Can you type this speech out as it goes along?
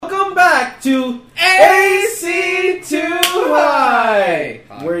back to AC Too High,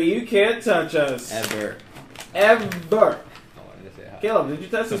 where you can't touch us. Ever. Ever. I wanted to say hi. Caleb, did you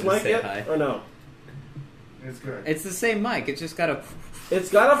test this mic yet? Hi. Or no? It's good. It's the same mic. It's just got a. It's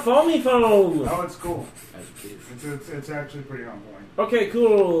got a foamy foam. Oh, it's cool. It's actually pretty on point. Okay,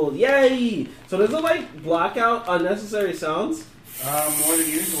 cool. Yay! So does it like block out unnecessary sounds? More than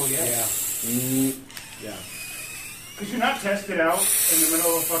usual, yeah. Yeah. Because you're not tested out in the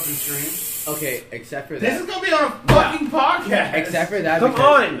middle of a fucking stream. Okay, except for This that. is gonna be on a fucking podcast. Except for that. Come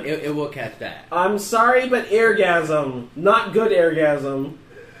because on! It will catch that. I'm sorry, but airgasm. Not good airgasm.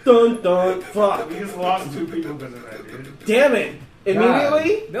 Dun dun fuck. We just lost 2 people because of that, dude. Damn it!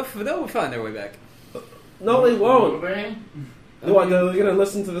 Immediately? They'll find their way back. No, they won't. They? What, they're gonna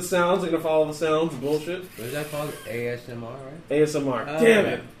listen to the sounds, they're gonna follow the sounds, bullshit? What is that called? ASMR, right? ASMR. Oh, Damn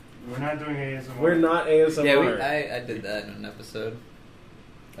okay. it. We're not doing ASMR. We're not ASMR. Yeah, I did that in an episode.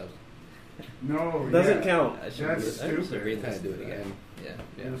 That was, No, Doesn't yeah. count. That's I should stupid. really kind of do it again.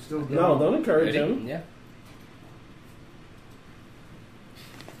 Yeah. You're still No, don't encourage Ready? him. Yeah.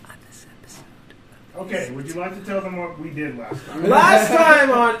 Okay, would you like to tell them what we did last time? Last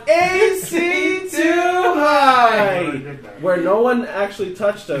time on AC Too High, where no one actually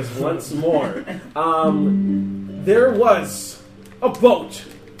touched us once more, there was a boat.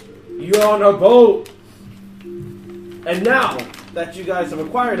 You're on a boat. And now that you guys have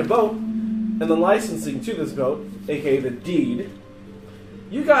acquired a boat and the licensing to this boat, aka the deed,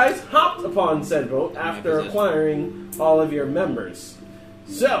 you guys hopped upon said boat after acquiring all of your members.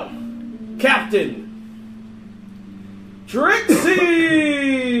 So, Captain Trixie!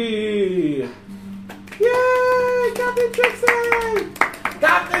 Yay! Captain Trixie!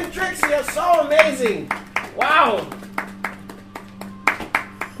 Captain Trixie is so amazing! Wow!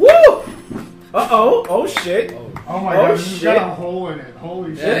 Woo! Uh-oh. Oh, shit. Oh my Oh, god, this has shit. got a hole in it.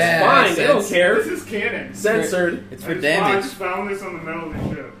 Holy shit. It's Yeah, fine. They don't sense. care. This is canon. Censored. It's I for just damage. found this on the metal of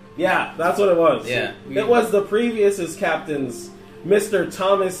the ship. Yeah, that's what it was. Yeah. It was the previous as captain's Mr.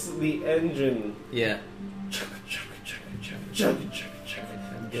 Thomas the Engine. Yeah.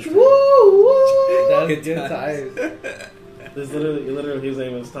 Woo! Woo! Good times. There's literally his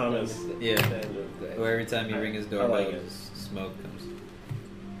name is Thomas. Yeah. the Engine. Or every time you ring his I doorbell, like it. just smoke comes.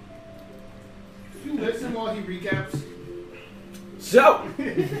 You listen while he recaps. So,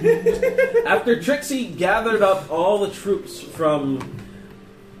 after Trixie gathered up all the troops from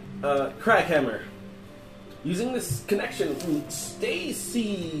Crackhammer, using this connection from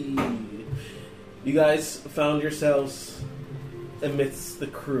Stacy, you guys found yourselves amidst the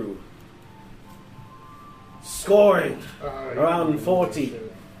crew, scoring around 40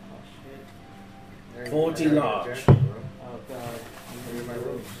 large.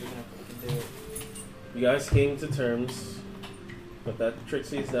 You guys came to terms with that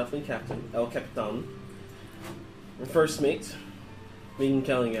Trixie is definitely Captain, El Capitan. Your first mate being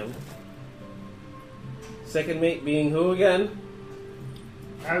Kellingham. Second mate being who again?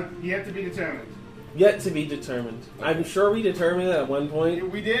 Yet to be determined. Yet to be determined. I'm sure we determined that at one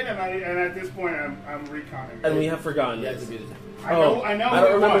point, We did, and at this point, I'm reconning. and we have forgotten Yeah, it. to be the I know I who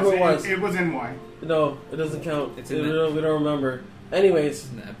don't remember who it was. It was NY. No, it doesn't count. It's we in the- don't remember. Anyways,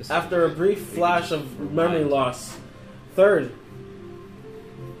 in the episode. after a brief flash of memory loss, third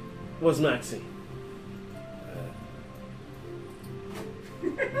was Maxie.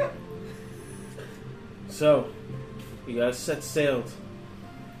 So, you guys set sailed,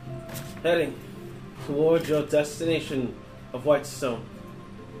 heading towards your destination of Whitestone.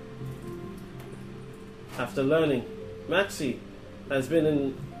 After learning, Maxie has been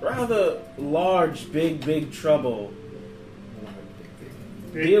in rather large, big trouble,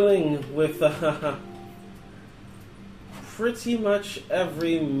 dealing with pretty much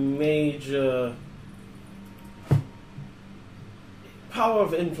every major power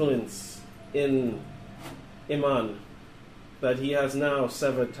of influence in Iman that he has now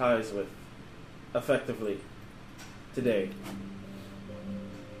severed ties with, effectively, today.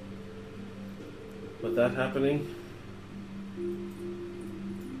 With that happening,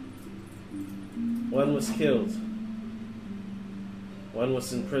 one was killed, one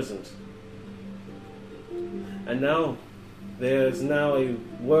was imprisoned, and now there's now a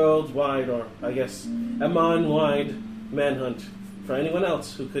worldwide, or I guess Iman-wide manhunt for anyone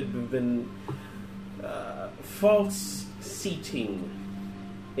else who could have been false seating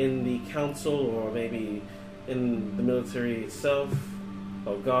in the council, or maybe in the military itself,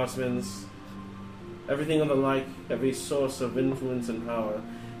 or guardsmen's. Everything of the like, every source of influence and power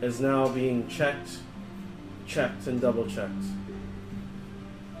is now being checked, and double-checked.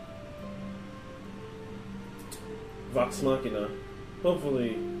 Vox Machina,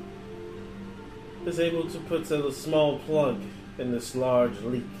 hopefully is able to put a small plug in this large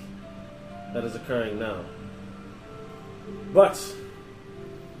leak that is occurring now. But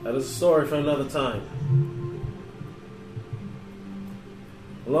that is a story for another time.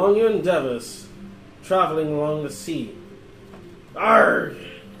 Along your endeavors, traveling along the sea. Arrgh!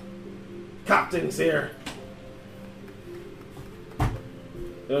 Captain's here.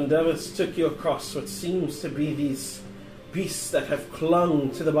 Your endeavors took you across what seems to be these beasts that have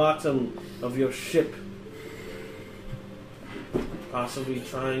clung to the bottom of your ship. Possibly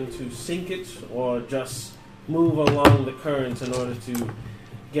trying to sink it or just move along the current in order to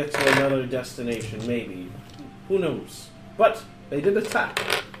get to another destination, maybe. Who knows? But they did attack,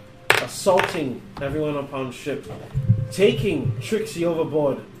 assaulting everyone upon ship, taking Trixie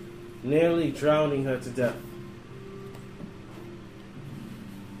overboard, nearly drowning her to death.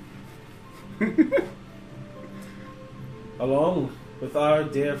 Along with our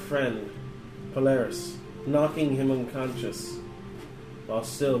dear friend, Polaris, knocking him unconscious while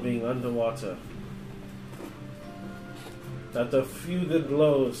still being underwater. After a few good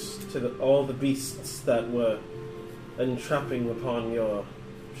blows to all the beasts that were entrapping upon your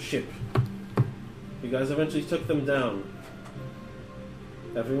ship, you guys eventually took them down.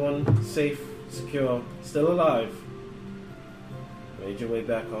 Everyone safe, secure, still alive. Made your way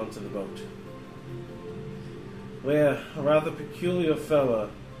back onto the boat, where a rather peculiar fella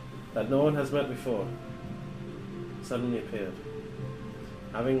that no one has met before suddenly appeared,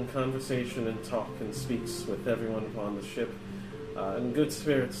 having conversation and talk and speaks with everyone upon the ship in good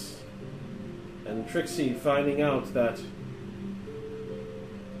spirits. And Trixie finding out that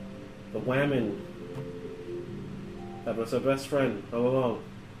the whammon that was her best friend all along,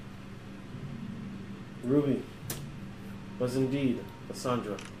 Ruby, was indeed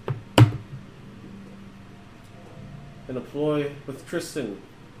Cassandra. In a ploy with Tristan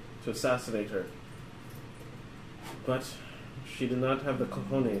to assassinate her. But she did not have the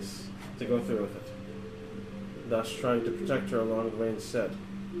cojones to go through with it, thus trying to protect her along the way instead.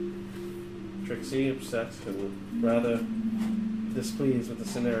 Trixie, upset and rather displeased with the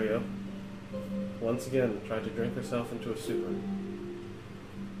scenario, once again tried to drink herself into a stupor.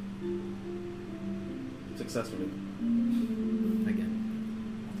 Successfully. Again.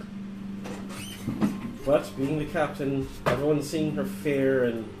 But, being the captain, everyone seeing her fear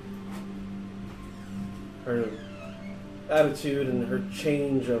and her attitude and her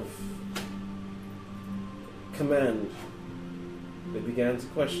change of command, they began to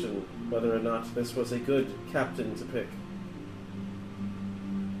question whether or not this was a good captain to pick.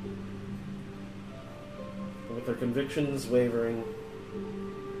 With her convictions wavering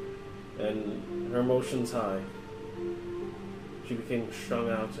and her emotions high, she became strung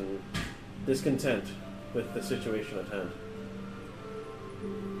out and discontent with the situation at hand.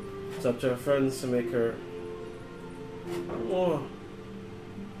 It's up to her friends to make her more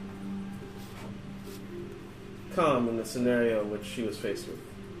calm in the scenario which she was faced with,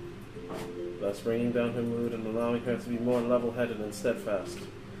 thus bringing down her mood and allowing her to be more level-headed and steadfast.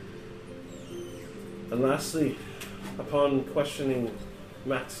 And lastly, upon questioning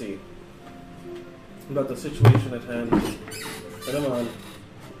Maxie about the situation at hand, Edaman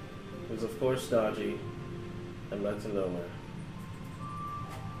was of course dodgy and led to nowhere.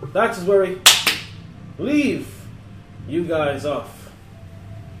 That is where we leave you guys off,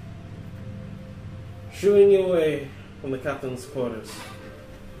 shooing you away from the captain's quarters.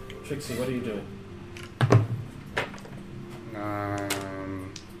 Trixie, what are you doing?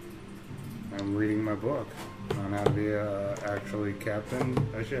 I'm reading my book on how to be actually captain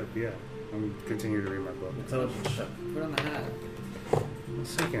a ship. Yeah, I'm continue to read my book. Intelligence check. Put on the hat. A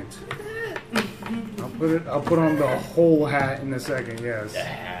second. I'll put on the whole hat in a second. Yes.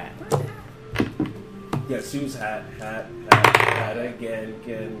 Yes, use hat again.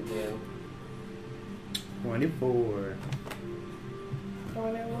 24.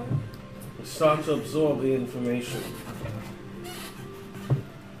 You start to absorb the information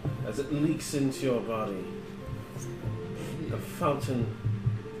as it leaks into your body. A fountain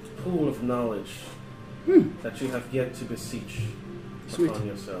pool of knowledge that you have yet to beseech upon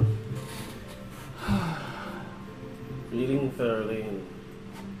yourself. Reading thoroughly and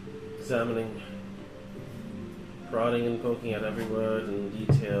examining, prodding and poking at every word and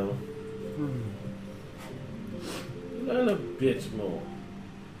detail. You learn a bit more.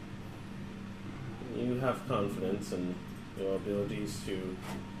 You have confidence in your abilities to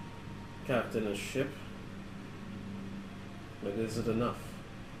captain a ship, but is it enough?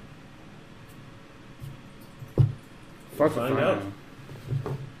 Fuck Find out.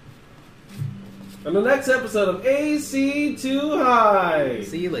 on the next episode of AC Too High.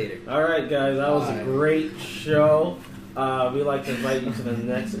 See you later. All right, guys, that was a great show. We'd like to invite you to the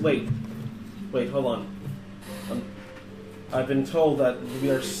next. Wait, hold on. I've been told that we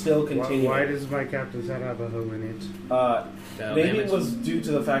are still continuing. Why does my captain's head have a hole in it? Maybe it was due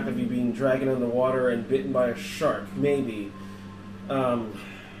to the fact of you being dragged in the water and bitten by a shark. Maybe. But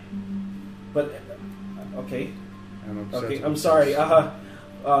okay. I'm sorry.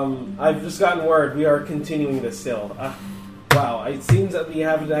 I've just gotten word we are continuing this still. Wow, it seems that we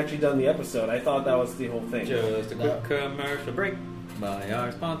haven't actually done the episode. I thought that was the whole thing. Just a quick commercial break by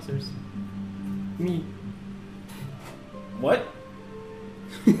our sponsors. Me. What?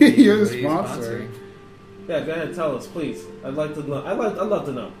 You're the sponsor. Yeah, go ahead, tell us, please. I'd like to know. I'd love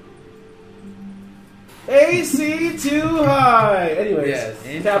to know. AC Too High. Anyways, yes,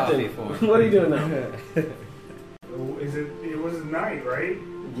 Captain, what are you doing now? It was night, right?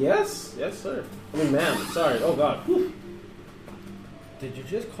 Yes, sir. I mean, ma'am. Sorry. Oh God. Whew. Did you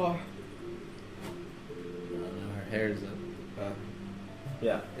just call? Her hair's up.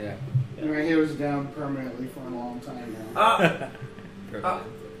 Yeah. My hair was down permanently for a long time now.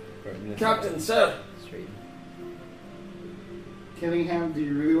 Captain, sir. Straight. Killingham, do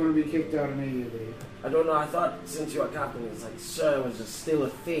you really want to be kicked out immediately? I don't know. I thought since you are captain, it's like sir was just still a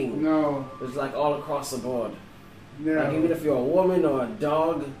thing. No. It's like all across the board. No. Like, even if you're a woman or a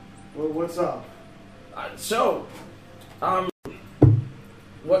dog. Well, what's up? What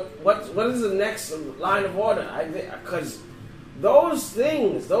is the next line of order? Because those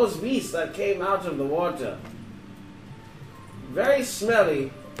beasts that came out of the water, very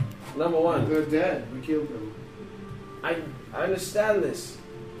smelly. Number one. They're dead. We killed them. I understand this,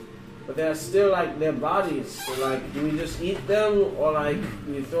 but they're still like their bodies. So like, do we just eat them or like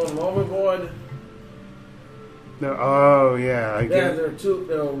do we throw them overboard? No, oh yeah, I get. There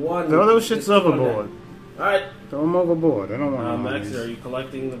are one. Throw those shits overboard. All right. Throw them overboard. I don't want Max, these. are you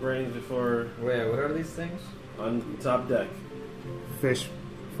collecting the brains before? Wait, what are these things? On top deck. Fish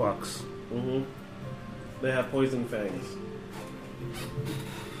fucks. Mm-hmm. They have poison fangs.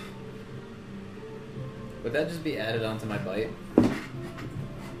 Would that just be added onto my bite?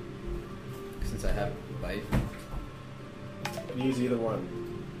 Since I have a bite. Use either one.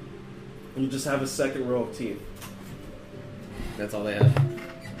 You just have a second row of teeth. That's all they have?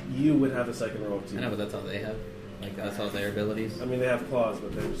 You would have a second row of teeth. I know, but that's all they have. Like, that's all their abilities. I mean, they have claws,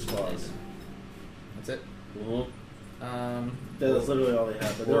 but they're just claws. That's it? Mm-hmm. That's literally all they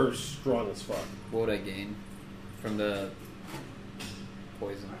have, but they're strong as fuck. What would I gain from the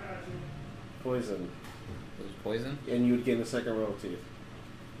poison? Poison. It was poison? And you would gain a second row of teeth.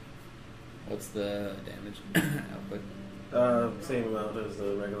 What's the damage output? Same amount as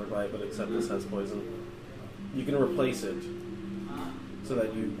the regular bite, but except this has poison. You can replace it so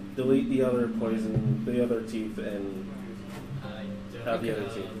that you delete the other poison, the other teeth, and have the other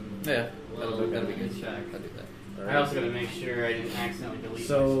teeth. Yeah, that'll be good. Check. I'll do that. I also gotta make sure I didn't accidentally delete my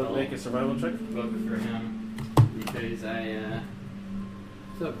So spell make a survival check. book for him because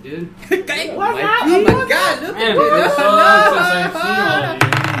what's up, dude? Oh my god! Look Man, it's been so long since I've seen all of you.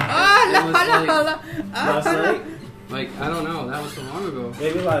 It was Last night? like I don't know. That was so long ago.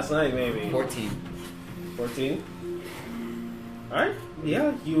 Maybe last night, maybe. 14. 14? Alright.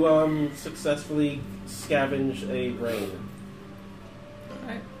 Yeah, you successfully scavenge a brain.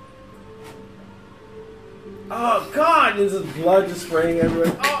 Alright. Oh god, there's blood just spraying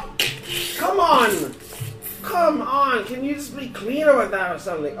everywhere. Oh, come on! Come on, can you just be cleaner with that or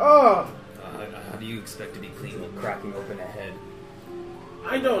something? Oh! How do you expect to be clean when cracking open a head?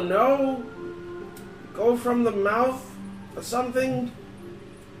 I don't know. Go from the mouth or something.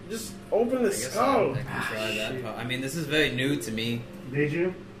 Just open the skull. I can try that. I mean, this is very new to me. Did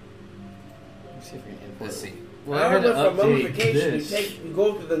you? Let's see. Well, I I had heard to that for update mummification, this. you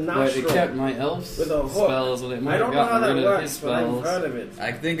go to the But nostril. it kept my elves with a hook. spells. Well, it might I don't have know how gotten that rid of his works, but I've spells. heard of it.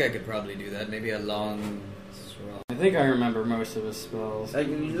 I think I could probably do that. Maybe a long straw. I think I remember most of his spells. Like,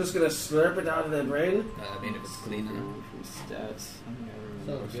 you're just gonna slurp it out of their brain? I mean, if it's clean enough. From stats. I think I remember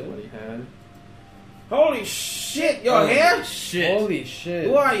Sounds most good. of what he had. Holy shit, you're here? Shit. Holy shit.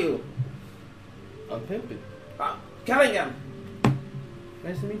 Who are you? I'm pimping. Cunningham.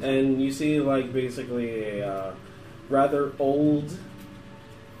 Nice to meet you. And you see, like, basically a rather old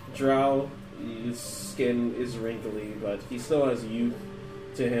drow. His skin is wrinkly, but he still has youth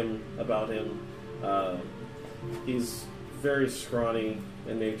to him, about him. He's very scrawny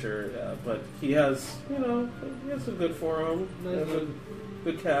in nature, but he has, he has a good forearm,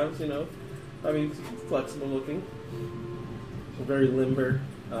 good calves, I mean, flexible looking, very limber.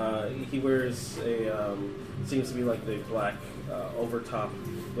 He wears a, seems to be like the black overtop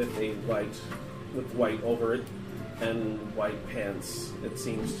with a white with white over it and white pants. It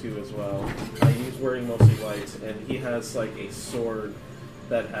seems to as well. He's wearing mostly white, and he has like a sword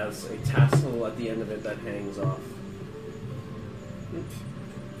that has a tassel at the end of it that hangs off.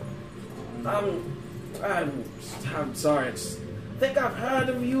 I'm sorry. I think I've heard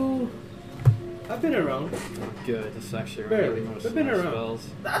of you. I've been around. Good. This is actually Barely. most I've been of my around.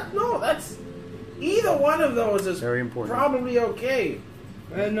 spells. That's either one of those is Very important. probably okay.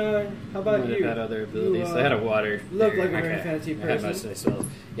 And how I about might have you? had other abilities. You, I had a water. look there. like a very Okay. fancy I had most person. of my spells.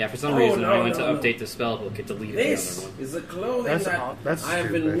 Yeah, for some Oh, reason, when I no, went to no, no. update the spell book, it deleted This the other one. is the clothing That's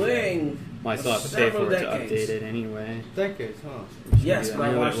I've been stupid. wearing. Well, I still have to pay several for it decades. to update it anyway. Decades, huh? Yes, Yeah, but I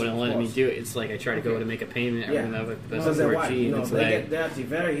I know watched it wouldn't it let me close. do it. It's like I try to go to make a payment, Yeah. everything like Because that's they're white. 14. You know, It's they like, get dirty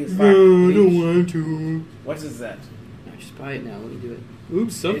very easily. want to. What is that? I just buy it now. Let me do it.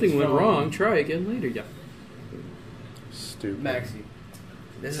 Oops, something It's went from- wrong. Try again later. Yeah. Stupid. Maxi.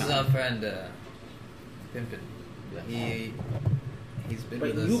 This is our friend, Pimpin. He's been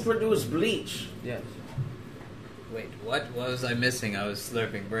But with you us. produce bleach. Yes. Wait, what was I missing? I was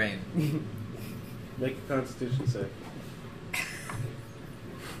slurping brain. Make a constitution save. I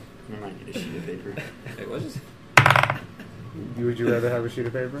might need a sheet of paper. Wait, what is it? Would you rather have a sheet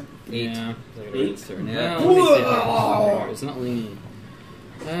of paper? Yeah. Eight? Certain. Yeah. No, let me see if I can- it's not leaning.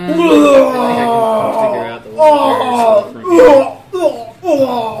 I think I can figure out the one.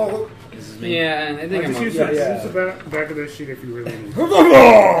 This is me. Yeah, I think I'm. Just use yeah, the- yeah. use the back of the sheet if you really need.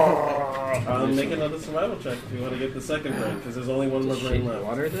 Make another survival check if you want to get the second brain, because there's only one more brain left.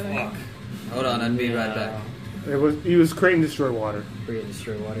 Water there? Hold on, I'll be right back. He was create and destroy water. Free and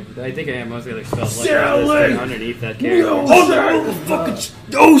destroy water. I think I have most of the other spells like Sarah this Lynn! thing underneath that character.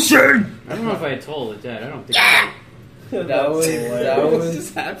 Ocean! I don't know if I had told it dead. I don't think I did. That What was.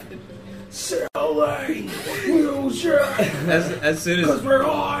 just happened? Sailing ocean! As soon Because as we're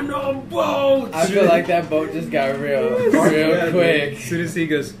on a boat! I feel like that boat just got real quick. soon as he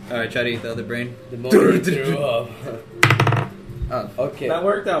goes, all right, try to eat the other brain. The moment he threw up. Oh, Okay. That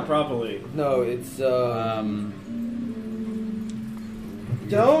worked out properly. No, it's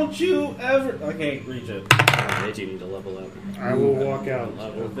Don't you ever... Okay, reach it. Reggie need to level up. I will walk out.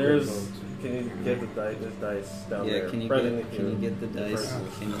 There's... Can you get the dice? There's dice down yeah. there. Can you Brendan, get? Can you get the dice? person.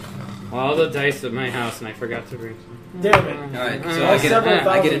 Can you, Well, all the dice at my house, and I forgot to bring some. Damn it. all right, Uh, so I get several I get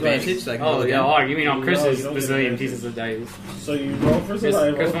thousand advantage. dice. So I can Oh roll yeah, again? oh, you mean on No, Chris's you don't get bazillion advantage. pieces of dice? So you roll for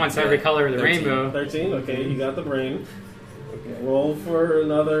survival. Chris wants every color of the 13. rainbow. 13, okay, you got the brain. Roll for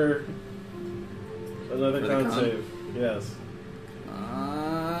another For the con con? save. Yes.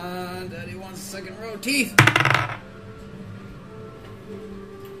 Daddy wants a second row. Teeth.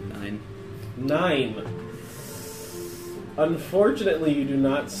 9. 9. Unfortunately, you do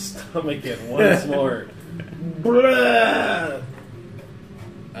not stomach it once more. Blah!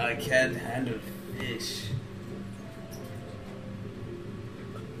 I can't handle fish.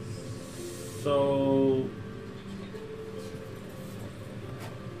 So,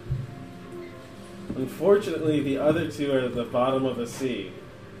 unfortunately, the other two are at the bottom of the sea.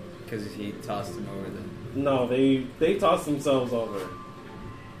 Because he tossed him over the. No, they tossed themselves over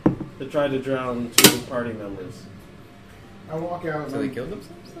to try to drown 2 party members. I walk out So they and killed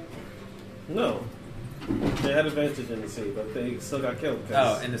themselves? No, they had advantage in the sea, but they still got killed Oh,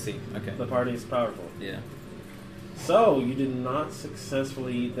 because in the sea. Okay. the party is powerful. Yeah. So you did not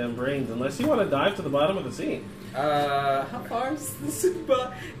successfully eat them brains, unless you want to dive to the bottom of the sea. How far is this?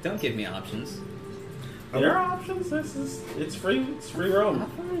 Don't give me options. There are options. It's free. It's free roam. How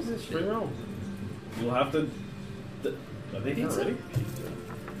far is this It's free shit? roam. You'll have to. Are they not ready?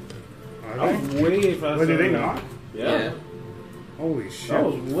 I was way faster. Wait, did they than- not? Yeah. Holy shit! That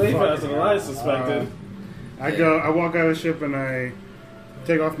was way Fuck. faster than I suspected. I walk out of the ship and I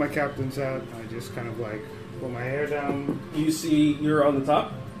take off my captain's hat. I just kind of like pull my hair down. You see, you're on the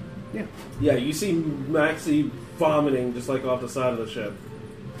top. Yeah. Yeah, you see Maxie vomiting just like off the side of the ship.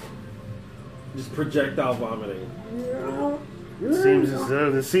 Just projectile vomiting. It seems as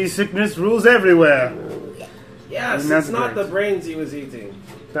though the seasickness rules everywhere. Yes, And that's it's not great. the brains he was eating.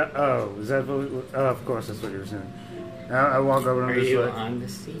 Is that what? Oh, of course, that's what you were saying. I walk over and Are I'm just you like, on the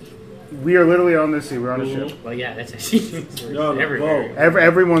sea? we are literally on the sea. We're on a Mhm. ship. Well, yeah, that's actually You're on a everywhere. boat.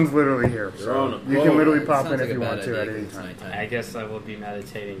 Everyone's literally here. You're on a You boat. can literally It pop sounds in like if a you bad want to idea at any 'cause it's time. nighttime. I guess I will be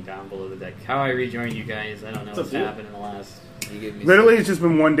meditating down below the deck. How I rejoin you guys, I don't know It's what's up to you. happened in the last. You give me Literally, it's just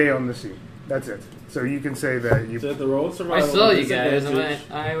been one day on the sea. That's it. So you can say that you. So at the roll of I survival. saw with you guys. disadvantage,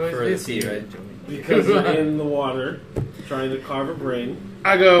 I was For the with sea, you. right? because you're in the water trying to carve a brain.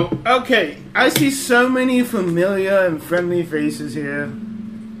 I go, okay, I see so many familiar and friendly faces here.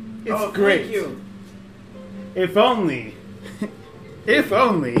 It's Oh, great. Thank you. If only. If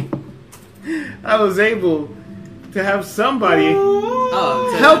only. I was able to have somebody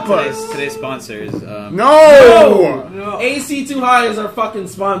Oh, help us. Today's sponsors. No! AC Too High is our fucking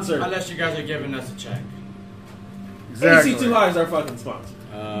sponsor. Unless you guys are giving us a check. Exactly. AC Too High is our fucking sponsor.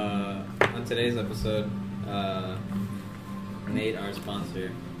 On today's episode, Nate, our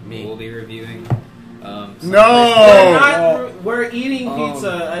sponsor, will be reviewing. We're eating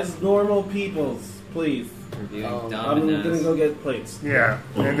pizza as normal peoples, please. Reviewing I'm Domino's. gonna go get plates. Yeah,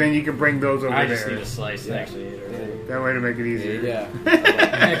 and then you can bring those over I there. just need a slice and actually eat it. That way to make it easier. Yeah.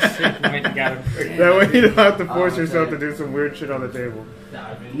 That way you don't have to force yourself to do some weird shit on the table.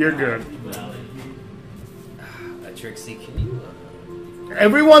 You're good. Trixie, can you?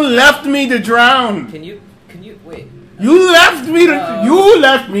 Everyone left me to drown. Can you wait? You left me to. You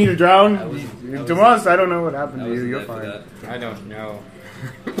left me to drown. I was Tomas, I don't know what happened I to you. wasn't You're there for fine. that. I don't know.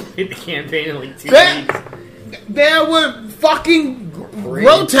 Hit the campaign in like 2 There, weeks. there were fucking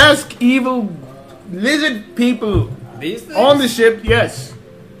grotesque, evil lizard people These things? on the ship. Yes,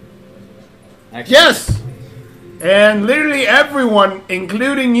 Actually, yes, and literally everyone,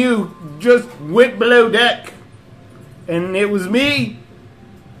 including you, just went below deck, and it was me,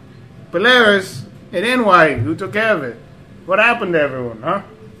 Polaris, and NY who took care of it. What happened to everyone, huh?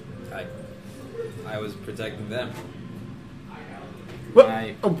 I was protecting them. What?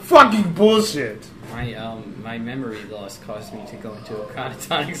 My- Oh, fucking bullshit. my memory loss caused me to go into a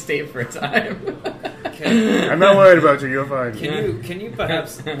catatonic state for a time. I'm not worried about you. You're fine. Can you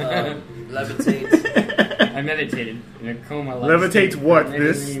perhaps levitate I meditated in a coma. last Levitate night. what? Maybe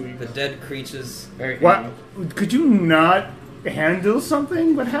This? the dead creatures? Very What? calming. Could you not handle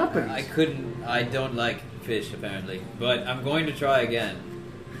something? What happened? I couldn't. I don't like fish apparently, but I'm going to try again.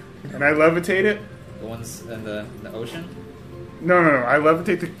 And I levitate it? The ones in the ocean. No. I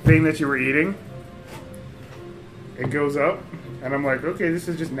levitate the thing that you were eating. It goes up, and I'm like, okay, this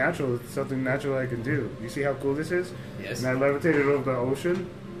is just natural. It's something natural I can do. You see how cool this is? Yes. And I levitate it over the ocean.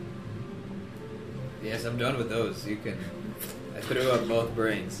 Yes, I'm done with those. You can. I threw up both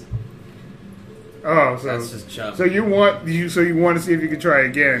brains. Oh, so That's just chum. so you want to see if you can try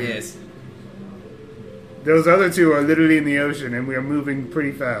again? Yes. Those other two are literally in the ocean, and we are moving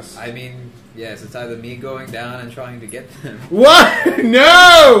pretty fast. I mean, yes. It's either me going down and trying to get them. What?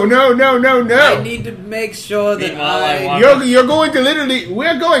 No! I need to make sure that Meanwhile, I walk- You're going to literally.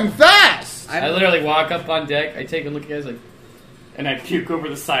 We're going fast. I literally walk up on deck, I take a look at you guys, like, and I puke over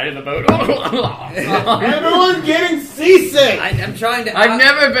the side of the boat. Everyone's getting seasick. I'm trying to. I've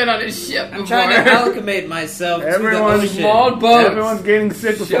never been on a ship before. I'm trying to acclimate myself Everyone's to the ocean. small boats. Everyone's getting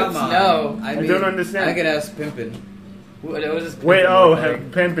sick before. Come on. No. I don't understand. I could ask Pimpin. What does Wait, pimpin' oh, look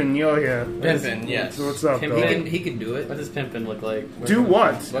like? Pimpin', you're here. Pimpin', yes. So what's up, Pimpin'. though? He can do it. What does pimpin' look like? Do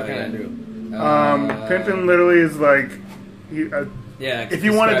what? What can I do? Pimpin' literally is like, Yeah. if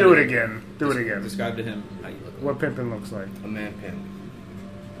you want to do it describe again, do it again. Describe to him how you look. What Pimpin' looks like. A man pimp.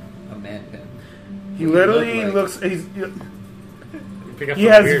 A man pimp. He What do you literally look looks. Pick up He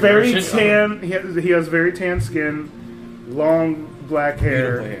some has weird very version. tan. He has very tan skin, long black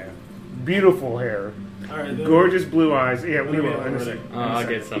hair, beautiful hair, All right, then. gorgeous blue eyes. Yeah, we Okay, will. In a over second. Oh, I'll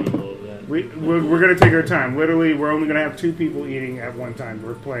get some of a little bit. We're going to take our time. Literally, we're only going to have 2 people eating at one time.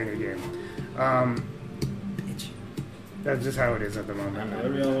 We're playing a game. That's just how it is at the I'm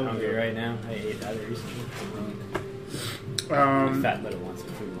moment. hungry right now. I ate that recently. My fat little wants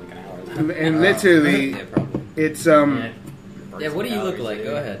some food in like an hour. And literally, Yeah, probably. it's Yeah. What do you look like?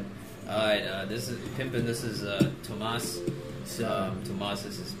 Go ahead. All right. This is Pimpin. This is Tomas. Tomas.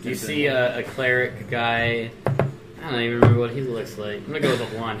 This is. Pimpin. You see a cleric guy. I don't even remember what he looks like. I'm gonna go with a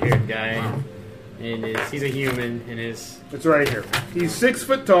blonde-haired guy. And he's a human. And his it's right here. He's 6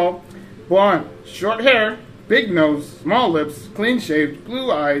 foot tall, blonde, short hair, big nose, small lips, clean shaved,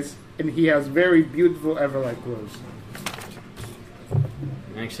 blue eyes, and he has very beautiful Everlight clothes.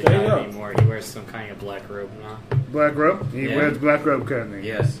 actually There you not go. anymore. He wears some kind of black robe now. Black robe. He Yeah. wears black robe currently.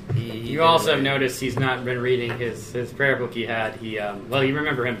 Yes. You also have noticed he's not been reading his prayer book he had. Well, you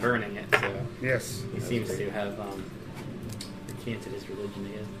remember him burning it, so Yes. he seems to have recanted his religion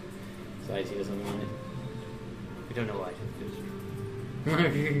again. Besides, he doesn't want it. We don't know why.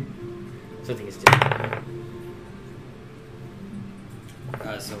 Something is different.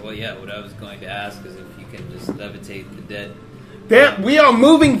 What I was going to ask is if you can just levitate the dead. We are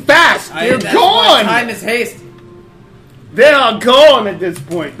moving fast. They're That's why gone. Time is haste. They are gone at this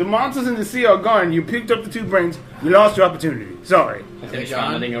point. The monsters in the sea are gone. You picked up the 2 brains. You lost your opportunity. Sorry. I finish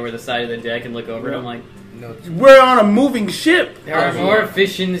vomiting over the side of the deck and look over and I'm like, No. We're on a moving ship. there are more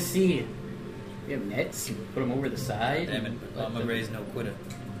fish in the sea. You have nets? You put them over the side? Damn it. I'm gonna raise no quitter.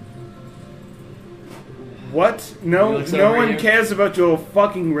 What? He No, looks no over one you. cares about your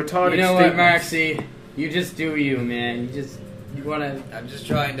fucking retarded You know what, statements. Maxie? You just do you, man. You wanna I'm just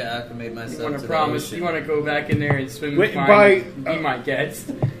trying to acclimate myself to the promise. ocean. You wanna go back in there and swim Wait, fine. by- Be my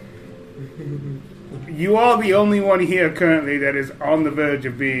guest. You are the only one here currently that is on the verge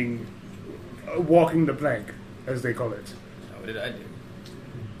of being walking the plank, as they call it. What did I do?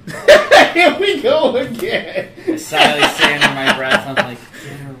 Here we go again. I silently say under my breath, I'm like,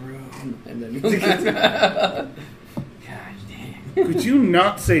 get a room, and then God damn. Could you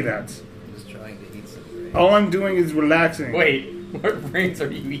not say that? I'm just trying to eat some brains. All I'm doing is relaxing. Wait, what brains are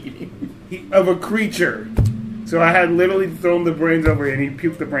you eating? Of a creature. So I had literally thrown the brains over and he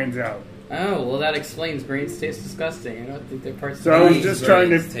puked the brains out. Oh, well, that explains brains taste disgusting. I don't think they're parts So I of was These just trying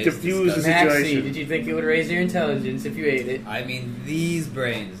to brains taste diffuse the Maxie, situation. did you think it would raise your intelligence if you ate it? I mean, these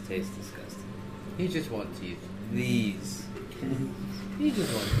brains taste disgusting. He just wants teeth. These. He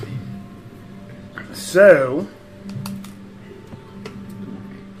just wants teeth. So,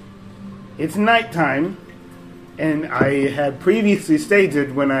 it's nighttime, and I had previously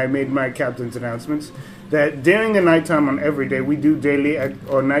stated when I made my captain's announcements that during the nighttime on every day we do daily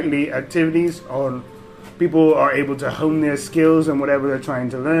or nightly activities on people are able to hone their skills and whatever they're trying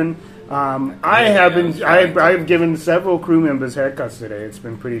to learn. I've given several crew members haircuts today. It's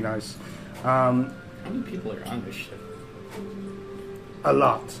been pretty nice. How many people are on this ship? A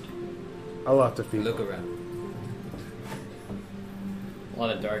lot of people. Look around. A lot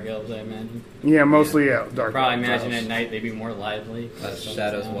of dark elves, I imagine. Yeah, mostly dark. Probably imagine elves. at night they'd be more lively.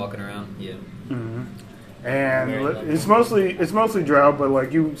 Shadows walking around. Yeah. And Very lovely. it's mostly drow, but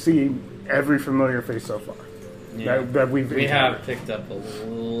like you see every familiar face so far Yeah. that we've We encountered. have picked up a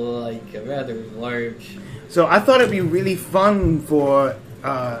rather large. So I thought it'd be really fun for.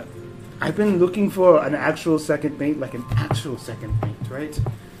 I've been looking for an actual second mate, right?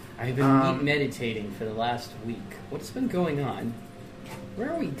 I've been Um, meditating for the last week. What's been going on?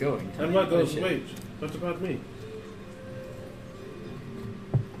 Where are we going? Tell And me what about goes shit. wait? What about me?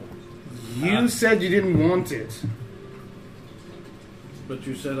 You said you didn't want it. But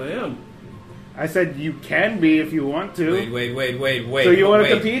you said I am. I said you can be if you want to. Wait. So you want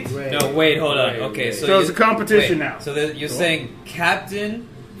to wait. compete? No, wait, hold on. Wait, Okay, wait. so, So it's you- a competition wait, now. So you're saying captain,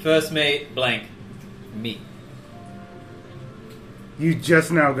 first mate, blank, me. You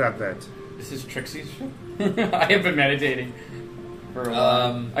just now got that. This is Trixie's ship? I have been meditating for a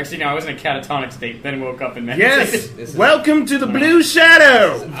while. Actually, no, I was in a catatonic state, then woke up and meditated. Yes. This is- Welcome to the Blue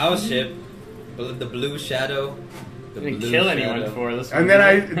Shadow. Our ship, the blue shadow. The I didn't blue kill shadow. anyone for this. And then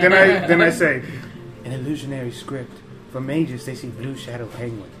I say, an illusionary script for mages. They see Blue Shadow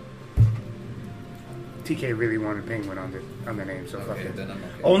Penguin. TK really wanted Penguin on the name, so fuck Okay, it. then I'm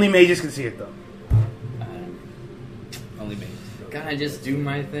okay. Only mages can see it though. Only me. Gotta just do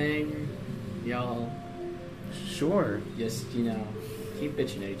my thing. Y'all Sure. just, keep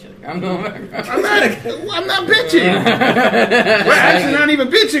bitching at each other. I'm going I'm not bitching. We're actually not even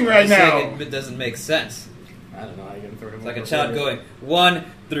bitching right You're now. saying it doesn't make sense. I don't know. I can throw him It's like over a child there. going 1,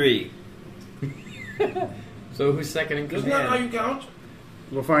 3. So who's second in Isn't that how command? you count?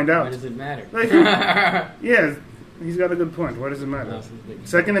 We'll find Why out. does it matter? Like, yeah, he's got a good point. What does it matter? No, it's-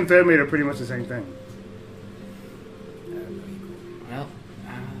 Second and third mate are pretty much the same thing. Well,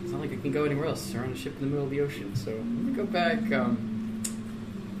 it's not like I can go anywhere else. They're on a ship in the middle of the ocean, so I'm gonna go back.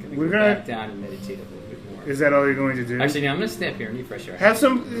 We're Go gonna- back down and meditate a little bit more. Is that all you're going to do? Actually, no. I'm gonna stay up here and eat fresh air. Have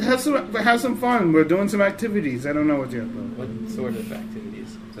some fun. We're doing some activities. I don't know what yet. Though. What sort of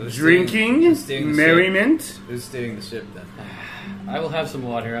activities? So who's Drinking, who's steering the ship? merriment. Who's steering the ship then? I will have some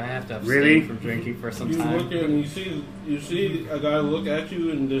water. I have to abstain Really? from drinking for some You time. look and you see a guy look at you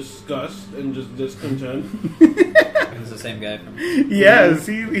in disgust and just discontent. It's the same guy from. Yes,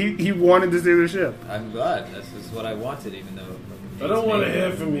 he wanted to steer the ship. I'm glad. This is what I wanted, even though. I don't want to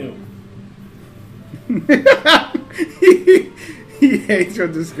hear from you. He hates your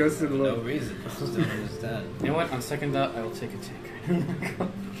disgusted For no look. reason. I just don't understand. You know what? On second thought, I will take a take.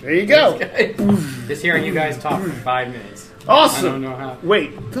 There you go. Just hearing you guys talk for 5 minutes. I don't Awesome. know how.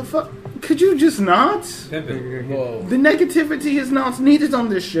 Wait, the fuck? Could you just not? Pimpin'. Whoa. The negativity is not needed on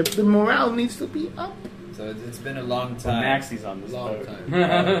this ship. The morale needs to be up. So it's been a long Well, time. Maxie's on this Long boat. time.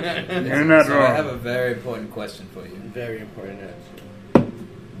 You're not So I wrong. have a very important question for you. Very important answer.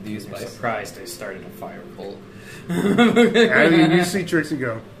 Do you I'm spice? surprised I started a fire coal. And you see Trixie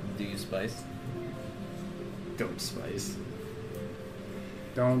go. Do you spice? Don't spice.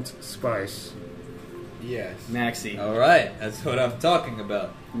 Don't spice. Yes. Maxie. Alright, that's what I'm talking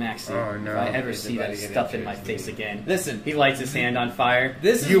about. Maxie. Oh, no. If I ever He's see about that to get stuff in my interested. face again. Listen, He lights his hand on fire.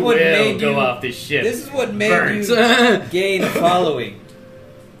 This is you what will made go you- off this ship. this is what made Burnt. you gain following.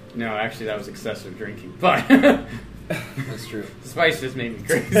 No, actually, that was excessive drinking. But That's true. spice just made me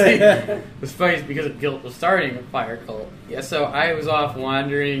crazy. The spice, because of guilt, was starting a fire cult. Yeah, so I was off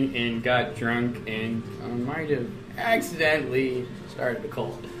wandering and got drunk and might have accidentally started a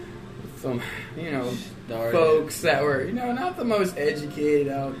cult. With some, folks that were, not the most educated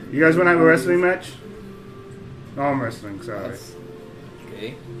out. You guys want to have a wrestling match? No, I'm wrestling, sorry.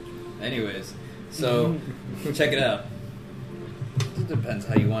 Okay. Anyways, so check it out. It depends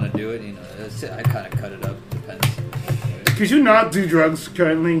how you want to do it. I kind of cut it up. Depends. Could you not do drugs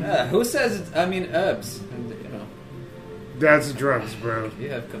currently? Who says it's? I mean, herbs. That's drugs, bro. You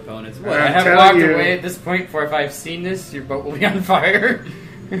have components. Well, I I'm have telling walked you. away at this point, for if I've seen this, your boat will be on fire.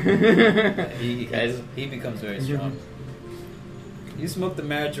 He Guys. becomes very strong. You smoke the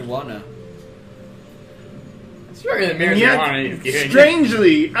marijuana. Sure, the And marijuana yet, is good.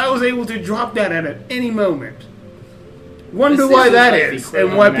 strangely, I was able to drop that at any moment. Wonder This why is that like the is, equivalent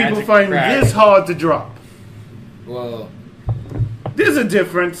and why of people magic find crack. this hard to drop. Well, There's a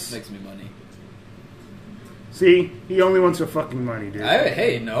difference. makes me money. See, he only wants your fucking money, dude.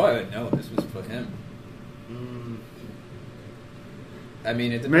 No, this was for him. I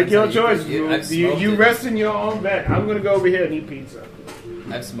mean, it depends. Make your how choice. I've smoked You it. rest in your own bed. I'm gonna go over here and eat pizza.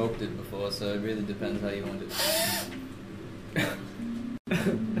 I've smoked it before, so it really depends how you want it.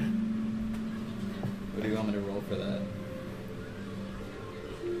 What do you want me to roll for that?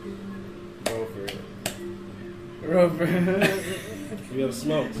 Roll for it. Roll for it. You have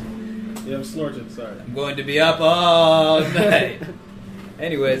smoked. You have snorted, sorry. I'm going to be up all night.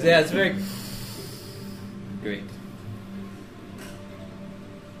 Anyways, yeah, it's very great.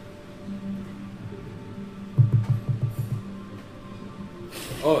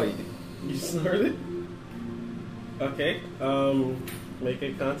 Oh, You snorted? Okay, make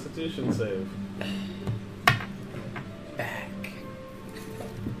a constitution save.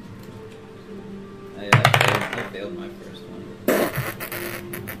 I failed my first one.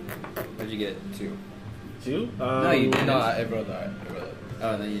 What'd you get? 2. 2? No, you didn't. No, I rolled that.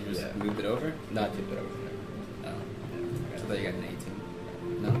 Oh, and then you just moved it over? Not too bad. Oh. I thought you got an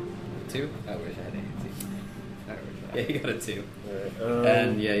 18. No? 2? I wish I had an 18. I wish I Yeah, had. you got a 2. Alright,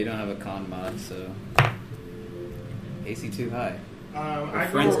 And yeah, you don't have a con mod, so. AC too high. I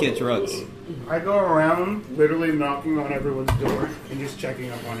Friends get drugs. I go around literally knocking on everyone's door and just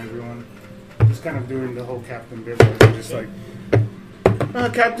checking up on everyone. Just kind of doing the whole Captain bit where I'm just like,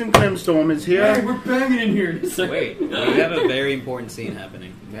 Captain Clemstorm is here. we're banging in here. Wait, we have a very important scene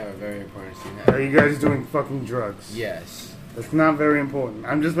happening. We have a very important scene Are happening. you guys doing fucking drugs? Yes. That's not very important.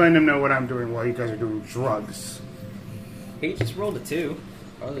 I'm just letting them know what I'm doing while you guys are doing drugs. He just rolled a 2.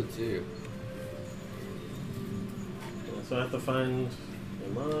 Other two. So I have to find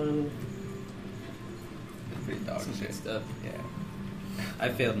him on. It's pretty dog Some good shit. stuff. Yeah. I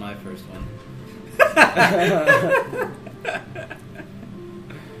failed my first one.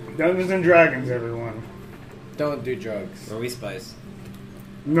 Dungeons and Dragons, everyone. Don't do drugs. Or we spice.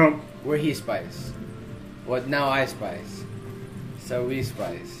 No. We're he spice. What now I spice. So we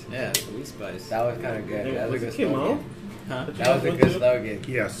spice. Yeah, so we spice. That was kind of good. Hey, That was a was good it Kim slogan. Mo? Huh? That was a good slogan.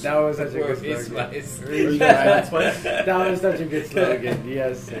 Yes. That was such a Or good we slogan. spice. Are you gonna Spice? That was such a good slogan.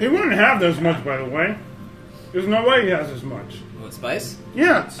 Yes. He wouldn't have this much, by the way. There's no way he has as much. What, spice?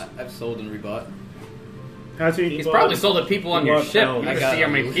 Yes. I've sold and rebought. Has he? He's probably sold to people on your What ship. else? You I gotta got see how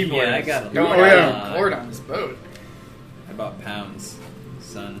many a- people yeah, are I got a- going Oh, out yeah. on board on this boat. I bought pounds,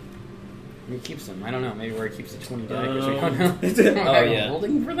 son. He keeps them. I don't know. Maybe where he keeps the 20 die Um, because we don't know. Oh, Are you yeah.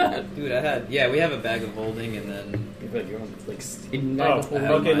 holding for that? Dude, we have a bag of holding and then But you want like hidden Oh,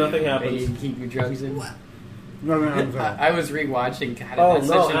 alcohol. okay, nothing Maybe happens. you keep your drugs in. Nothing happens. I was rewatching. God, Oh, that's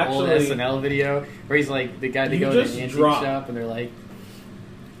no, such an old actually- SNL video where he's like the guy they You go to just the antique drop. shop and they're like,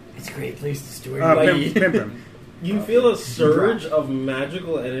 "It's a great place to store your Pimp, money." pimp him. You feel a surge of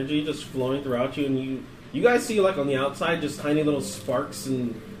magical energy just flowing throughout you, and you guys see like on the outside just tiny little sparks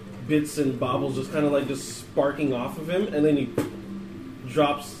and bits and bobbles just kind of like just sparking off of him, and then he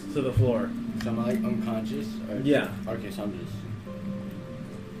drops to the floor. So I'm like unconscious? Or Yeah. Okay, so I'm just.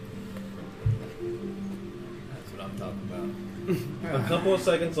 that's what I'm talking about. A couple of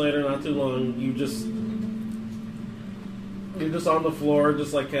seconds later, not too long, you're just on the floor,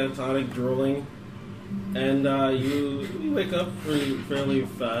 just like catatonic, drooling, and you wake up fairly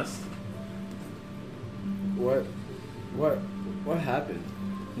fast. What happened?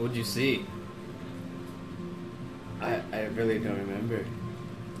 What'd you see? I really don't remember.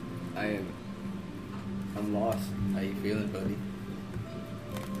 I'm lost. How you feeling, buddy?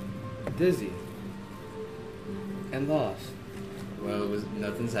 Dizzy. And lost. Well,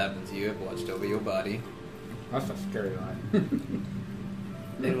 nothing's happened to you. I've watched over your body. That's a scary line.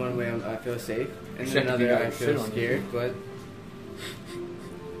 In one way, I feel safe, and in Except if you another, got I your feel shit on you. scared. But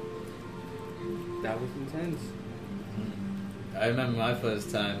that was intense. I remember my first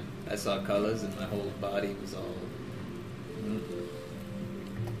time I saw colors and my whole body was all.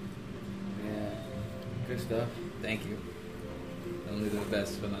 Yeah, good stuff. Thank you. Only the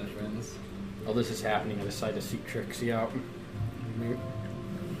best for my friends. All this is happening. I decided to seek Trixie out.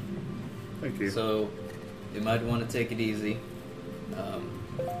 Thank you. So, you might want to take it easy.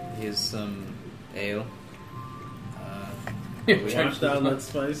 Here's some ale. We Wash down that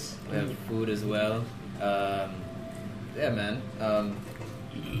spice. have food as well. Yeah, man. I'm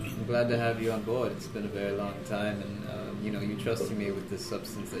glad to have you on board. It's been a very long time, and you trusted me with this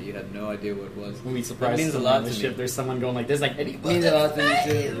substance that you had no idea what it was. When we That surprised means a someone lot on the to ship, me. there's someone going like this, like, Eddie, It means a lot to me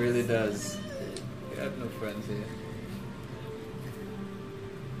too. It really does. You have no friends here.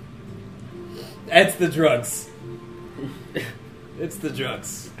 It's the drugs. It's the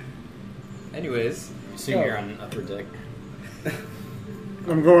drugs. Anyways, assume you're on an upper deck.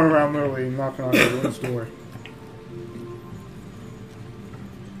 I'm going around literally knocking on everyone's door.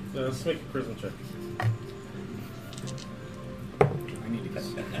 Let's make a charisma check. I need to get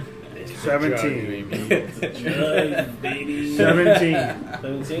 17. Baby. 17.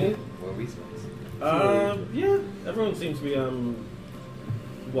 17? what are we supposed to Yeah, everyone seems to be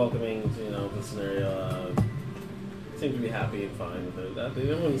welcoming to the scenario. Seems to be happy and fine with it.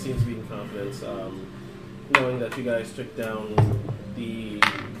 Everyone seems to be in confidence, knowing that you guys took down the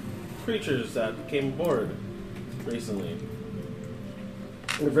creatures that came aboard recently.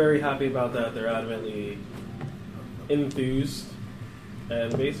 They're very happy about that. They're adamantly enthused,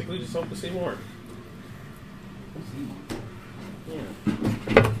 and basically just hope to see more. Yeah.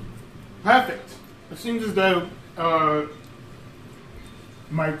 Perfect. It seems as though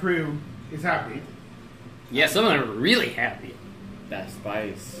my crew is happy. Yeah, some of them are really happy. That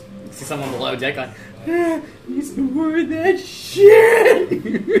spice. See someone below deck like, he's the word that shit!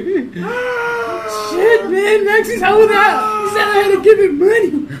 Shit, man, Max is hold out! He said I had to give him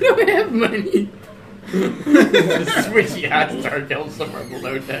money! I don't have money! Just switchy hot star kill somewhere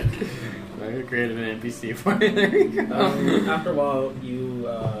below deck. I created an NPC for you. There you go. After a while, you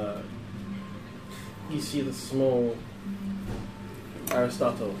see the small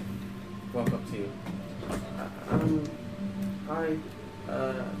Aristotle walk up to you. Hi.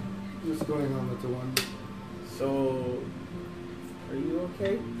 What's going on with the one? So, are you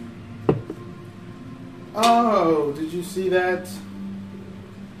okay? Oh, did you see that?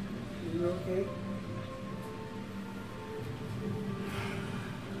 Are you okay?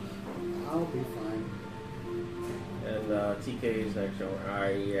 I'll be fine. And TK is next to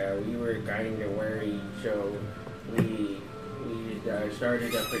we were kind of worried, so we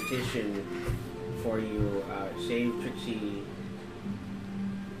started a petition for you.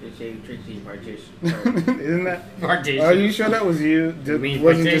 Save Trixie partition. Isn't that? Partition. Are you sure that was you? You mean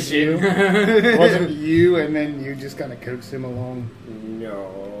Wasn't just you? petition. Wasn't you, and then you just kind of coaxed him along?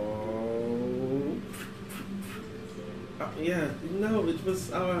 No. No, it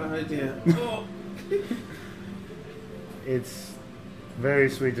was our idea. Oh. It's very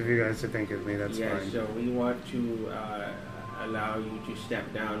sweet of you guys to think of me. That's Yeah, fine. so we want to allow you to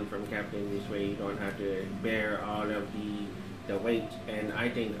step down from captain. This way you don't have to bear all of the weight. And I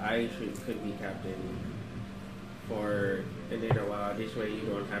think I could be captain for a little while. This way you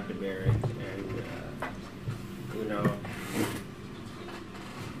don't have to bear it. And,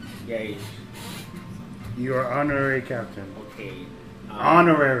 yay. You are honorary captain. Okay.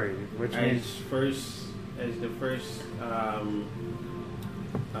 Honorary, which As means the first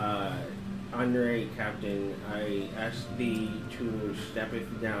honorary captain, I ask thee to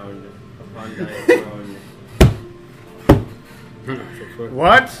steppeth down upon thy throne.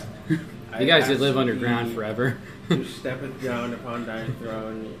 what? You guys I did live ask underground thee forever. to steppeth down upon thy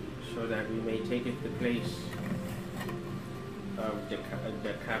throne, so that we may taketh the place of the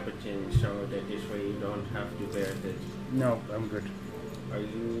captain, so that this way you don't have to bear it. No, I'm good. Are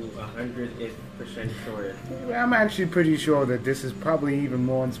you 100% sure? I'm actually pretty sure that this is probably even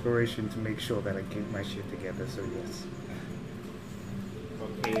more inspiration to make sure that I keep my shit together. So yes.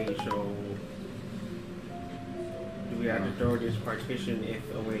 Okay, so do we have to throw this partition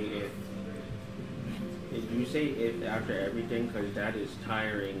away if? Did you say if after everything? Because that is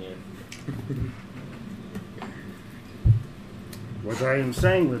tiring. What I am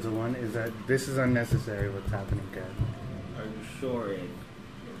saying, little one, is that this is unnecessary. What's happening, Captain? Are you sure?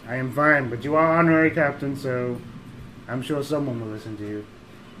 I am fine, but you are honorary captain, so I'm sure someone will listen to you.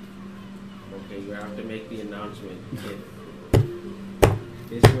 Okay, you have to make the announcement.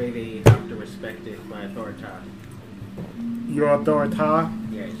 This way they have to respect it by authority. your authority,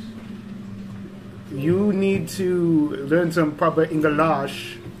 Yes. you need to learn some proper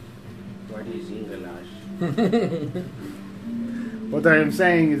English. What is English? What I am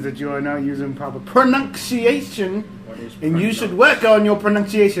saying is that you are not using proper pronunciation, What is and you should work on your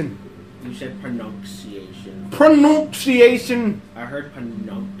pronunciation. You said pronunciation. Pronunciation. I heard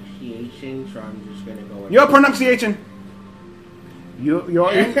pronunciation, so I'm just gonna go with Your pronunciation. Your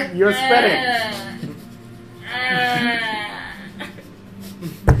spellings.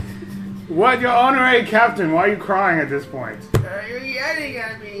 What, your honorary captain? Why are you crying at this point? You're yelling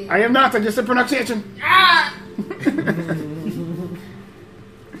at me. I am not. I just said pronunciation.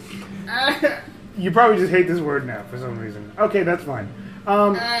 You probably just hate this word now for some reason. Okay, that's fine.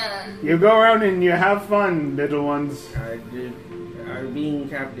 You go around and you have fun, little ones. Being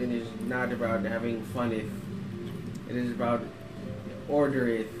captain is not about having fun. It is about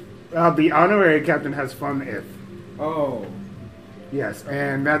order. The honorary captain has fun if. Oh, Yes,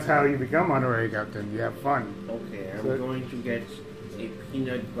 and that's how you become honorary captain. You have fun. okay. I'm So- going to get a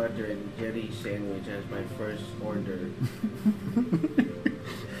peanut butter and jelly sandwich as my first order.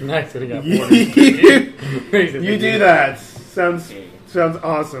 Nice. We got you you do that. Sounds Okay.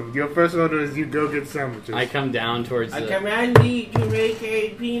 awesome. Your first order is you go get sandwiches. I come down towards I the. command thee to make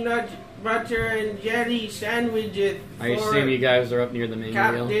a peanut butter and jelly sandwiches I for assume you guys are up near the main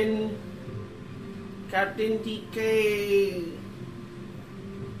wheel. Captain TK.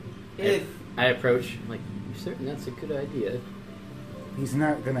 If I approach. I'm like, you certain that's a good idea? He's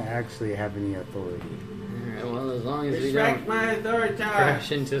not gonna actually have any authority. Alright, well, as long as we respect don't my authority.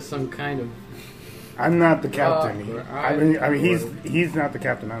 crash into some kind of. I'm not the captain. Oh, I mean, he's not the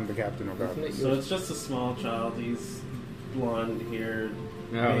captain. I'm the captain regardless. So it's just a small child. He's blonde haired.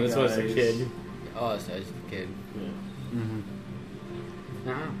 No, this was a kid. Oh, so it's a kid. Mm-hmm.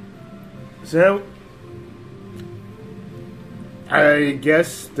 Uh-huh. So, I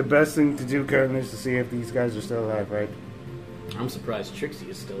guess the best thing to do currently is to see if these guys are still alive, right? I'm surprised Trixie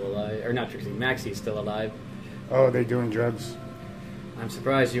is still alive. Or not Trixie, Maxie is still alive. Oh, they're doing drugs. I'm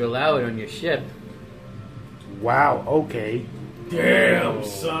surprised you allow it on your ship. Wow. Okay. Damn,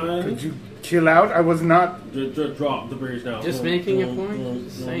 son. Could you chill out? I was not. Drop the bridge now. Just making a point.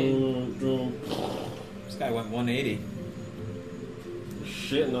 Just saying. This guy went 180.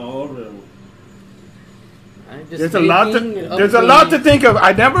 Shitting all over him. I'm just There's a lot to. making an There's a lot to update. think of.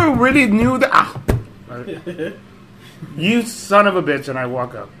 I never really knew that. Ah. You son of a bitch! And I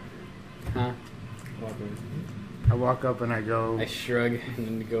walk up. Huh? I walk up and I go. I shrug and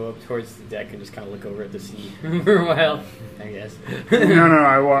then go up towards the deck and just kind of look over at the sea for a while, I guess.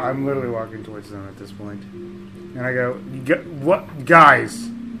 No, I'm literally walking towards them at this point, and I go, "What, guys?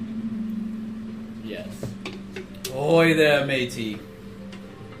 Yes. Ahoy there, matey.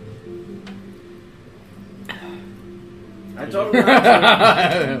 I told him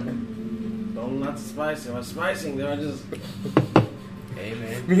not to. Told him not to spice. If I was spicing, they were just. Hey,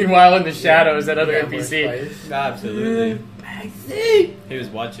 man. Meanwhile, in the shadows, that other Yeah, more NPC. spice. Absolutely. Maxie! He was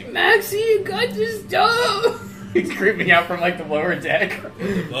watching. Maxie, you got this dog! He's creeping out from like the lower deck.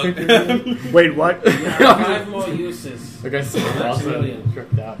 Look. Wait, what? Yeah, 5 more uses. The guy's also brilliant.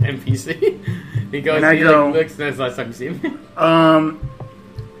 tripped out. NPC. He goes, And I he go- like, looks, that's the last time you see him.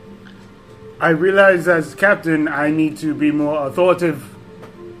 I realize as captain, I need to be more authoritative.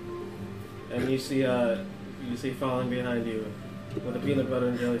 And you see falling behind you with a peanut butter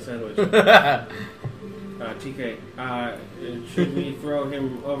and jelly sandwich. TK, should we throw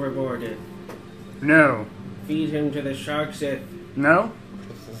him overboard and No, feed him to the sharks? no.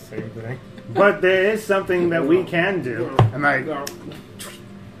 It's the same thing. But there is something that we can do,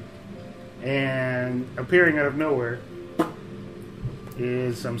 and appearing out of nowhere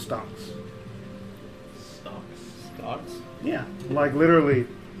is some stocks. Dogs? Yeah, like literally.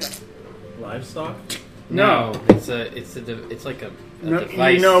 Livestock? No, it's like a No,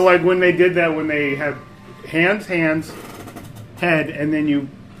 device. you know, like when they did that, when they had hands, head, and then you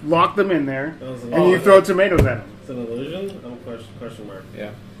lock them in there, That was and you throw tomatoes at them. It's an illusion? Question mark.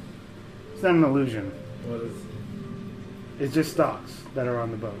 Yeah. It's not an illusion. What is? It's just stocks that are on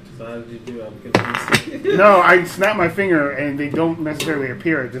the boat. So how did you do? I'm confused. No, I snap my finger, and they don't necessarily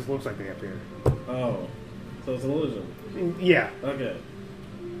appear. It just looks like they appear. Oh, so it's an illusion. Yeah. Okay.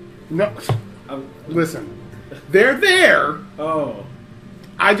 No. I'm, Listen, they're there. oh,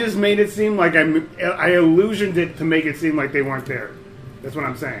 I just made it seem like I illusioned it to make it seem like they weren't there. That's what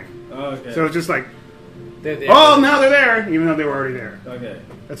I'm saying. okay. So it's just like, They're there. oh, now they're there, even though they were already there. Okay.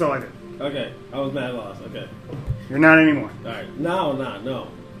 That's all I did. Okay. I was mad lost. Okay. You're not anymore. All right. No, not no.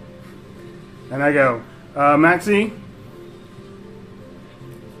 And I go, Maxie,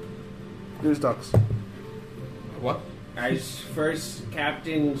 here's ducks. What? As first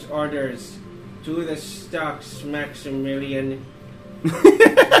captain's orders to the stocks, Maximilian.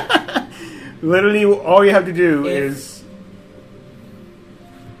 Literally, all you have to do is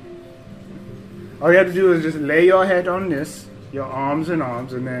just lay your head on this, your arms and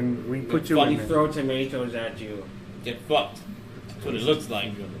arms, and then we put you in We there. throw tomatoes at you. Get fucked. That's what it looks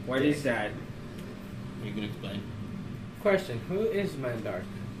like. What is that? You can explain. Question: who is Mandark?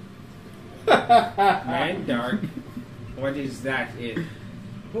 Mandark? What is that, if?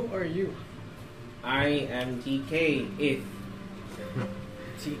 Who are you? I am TK, if.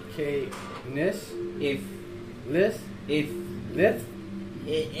 TK Nis? If. Lis? If. Lith?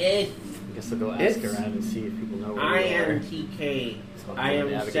 If. I guess I'll go ask around and see if people know where I you are. am TK. So I am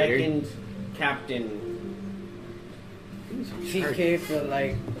navigator. second captain. TK for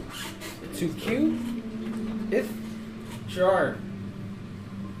like 2Q? If? Sure.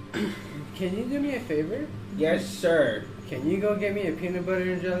 Can you do me a favor? Yes, sir. Can you go get me a peanut butter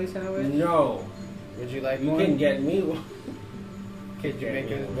and jelly sandwich? No. Would you like You one? can get me one. Could you get make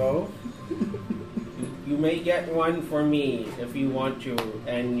me us one. both? You may get one for me if you want to,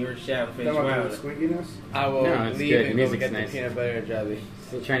 and your chef as well. Squeakiness? I will No, it's leave good. and The go music's get nice. the peanut butter and jelly.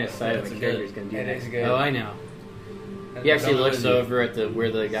 Still trying to decide what That's the good. character's going to do It next. is good. Oh, I know. He actually looks over at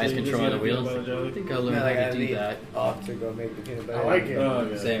where the guy's So you just controlling the get a peanut wheels. butter jelly? I think I'll learn No, like how I to do leave that. off to go make the peanut butter. I like it. Oh,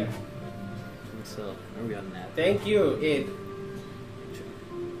 okay. Same. So, are we on that? Thank you, it.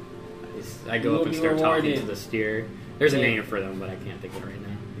 I You go will up and be start talking rewarded. to the steer. There's a Yeah. name for them, but I can't think of it right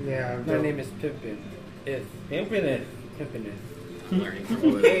now. Yeah. My name is Pippin. If. Pimpin' it. Pippin it. I'm learning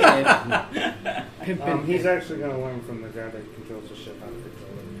from Okay, it. then. Pippin. He's actually going to learn from the guy that controls the ship how to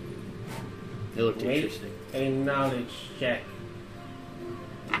control it. It looked Make interesting. a knowledge check,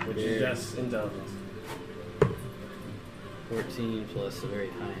 which is Yeah. just intelligence. 14 plus a very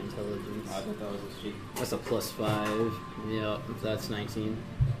high intelligence. I thought that was a cheat. That's a plus 5. Yep, that's 19.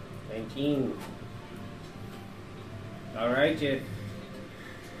 19. Alright, it.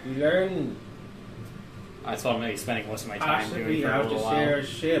 You learn That's what I'm going to be spending most of my time possibly doing for a how to little steer while. a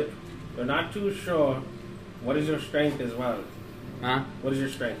ship. You're not too sure. What is your strength as well? Huh? What is your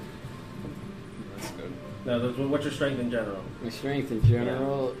strength? That's good. No, what's your strength in general? My strength in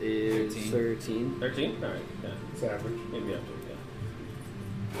general is 13. 13? Alright, yeah. It's average. Maybe after,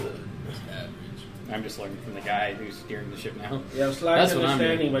 yeah. Average. I'm just learning from the guy who's steering the ship now. You have slight That's what I'm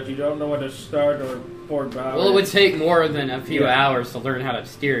understanding, but you don't know what to start or port bow. Well, it would take more than a few Yeah. hours to learn how to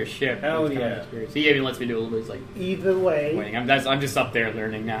steer a ship. Hell It's kind of yeah. experience. He even lets me do a little bit. He's like, Either way, waiting. I'm just up there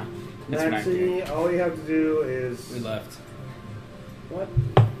learning now. That's what I'm doing. Maxie, all you have to do is... We left. What?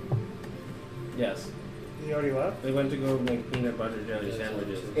 Yes. He already left? They went to go make peanut butter jelly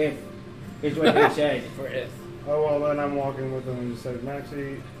sandwiches. If. It's what they said. For if. Oh, well, then I'm walking with him and just said,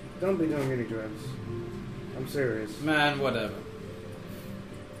 Maxie, don't be doing any drugs. I'm serious. Man, whatever.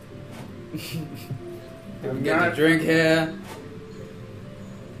 I'm Get a not... drink here.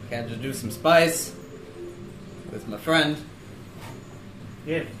 Can't just do some spice with my friend.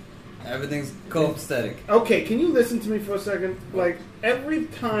 Yeah. Everything's copacetic. Okay, can you listen to me for a second? Like, every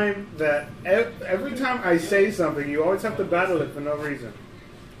time I say something, you always have to battle it for no reason.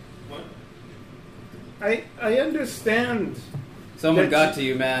 What? I understand. Someone That's- got to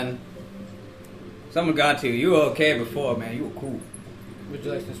you, man. Someone got to you. You were okay before, man. You were cool. Would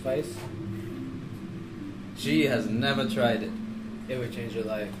you like some spice? She has never tried it. It would change your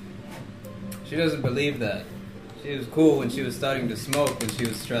life. She doesn't believe that. She was cool when she was starting to smoke when she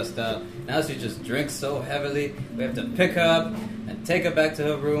was stressed out. Now she just drinks so heavily. We have to pick her up and take her back to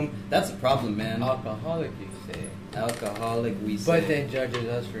her room. That's a problem, man. Alcoholic, you say. Alcoholic, we say. But then judges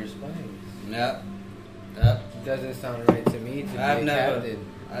us for spice. Yep. Yep. Doesn't sound right to me to be I've a never. captain.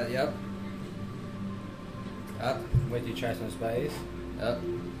 Yep. Yep. Would you try some spice? Yep.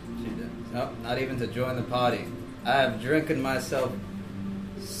 She did. Nope. Not even to join the party. I have drinking myself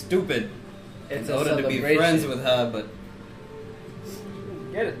stupid It's in a order to be celebration. friends with her, but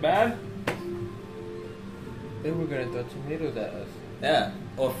Get it, man. They were gonna throw tomatoes at us. yeah.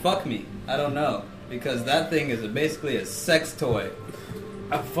 Or fuck me. I don't know. Because that thing is basically a sex toy.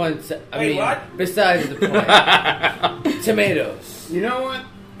 A fun. I Wait, mean, what? besides the point, tomatoes. You know what?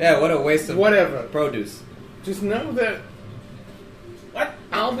 Yeah, what a waste of Whatever. produce. Just know that What?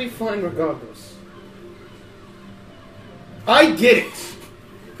 I'll be fine regardless. I get it.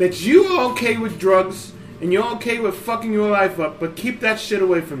 That you are okay with drugs and you're okay with fucking your life up, but keep that shit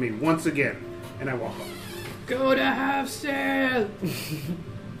away from me once again. And I walk off. Go to half sail.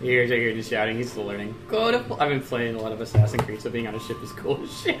 You're just shouting. He's still learning. Go to. I've been playing a lot of Assassin's Creed, so being on a ship is cool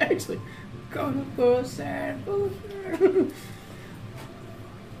as shit. Actually, go to full sail.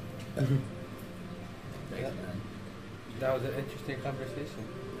 Thanks, man. That was an interesting conversation.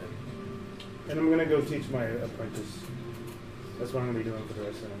 And I'm gonna go teach my apprentice. That's what I'm gonna be doing for the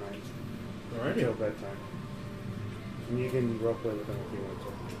rest of the night. Until bedtime. And you can roleplay with him if you want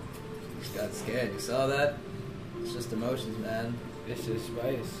to. Just got scared. You saw that? It's just emotions, man. It's just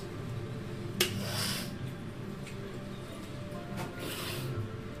spice.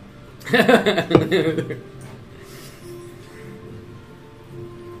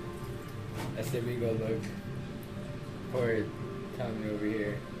 I said we go look for Tommy over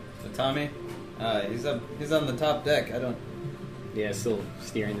here. So Tommy, he's on the top deck. I don't. Yeah, still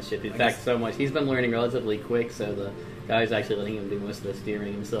steering the ship. In I fact, guess- so much. He's been learning relatively quick, so the guy's actually letting him do most of the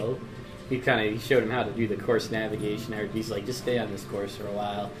steering himself. He showed him how to do the course navigation. He's like, just stay on this course for a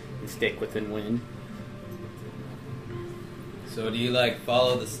while and stick within wind. So do you like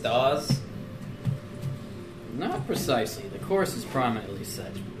follow the stars? Not precisely. The course is prominently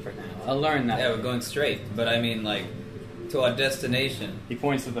set for now. I'll learn that. Yeah, we're going straight, but I mean like to our destination. He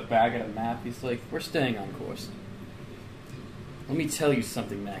points to the back of the map. He's like, we're staying on course. Let me tell you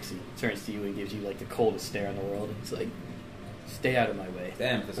something, Maxie. Turns to you and gives you like the coldest stare in the world. It's like, stay out of my way.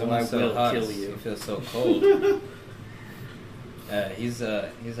 Damn, for Or someone I so will hot, kill you. he feels so cold. He's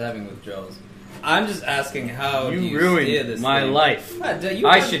having withdrawals. I'm just asking how do You you ruined steer this my thing? life. What, you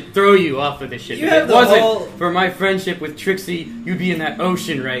I have- should throw you off of the ship. You If have it the wasn't whole- for my friendship with Trixie, you'd be in that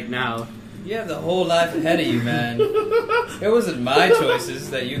ocean right now. You have the whole life ahead of you, man. It wasn't my choices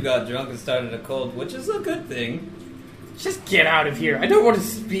that you got drunk and started a cold, which is a good thing. Just get out of here. I don't want to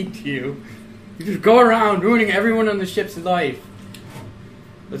speak to you. You just go around ruining everyone on the ship's life.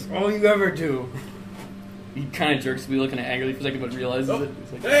 That's all you ever do. He kind of jerks to be looking at angrily for a second, but realizes it.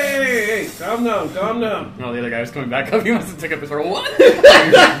 He's like, Hey, calm down. no, the other guy was coming back up. He must have took up his role. What?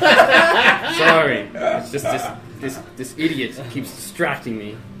 Sorry. It's just this idiot keeps distracting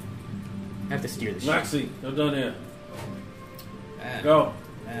me. I have to steer the ship. Maxie, you're done here. Man, Go.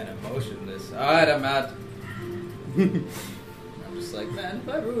 Man, emotionless. Alright, I'm out. I'm just like, man, if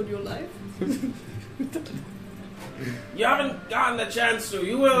I ruined your life. You haven't gotten the chance to.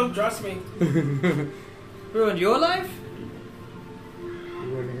 You will, trust me. Ruined your life?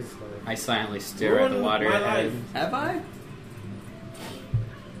 Ruining his life. I silently stare at the Ruined water my ahead. life. Have I?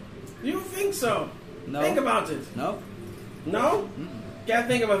 You think so? No. Think about it. Nope. No? Can't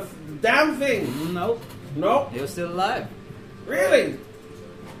think of a damn thing. Nope. Nope. You're still alive. Really?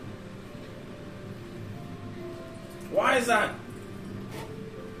 Why is that?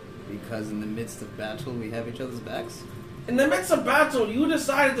 Because in the midst of battle, we have each other's backs. In the midst of battle, you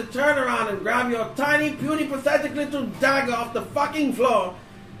decided to turn around and grab your tiny, puny, pathetic little dagger off the fucking floor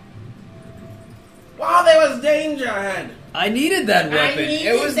while there was danger ahead. I needed that weapon.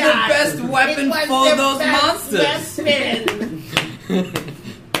 It was that. the best weapon for those monsters.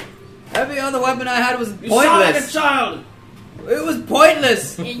 Every other weapon I had was You sound like a pointless. child. It was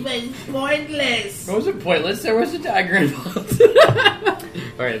pointless. It was pointless. It wasn't pointless. There was a dagger involved.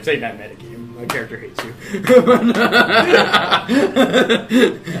 Alright, I'm saying that metagame. My character hates you.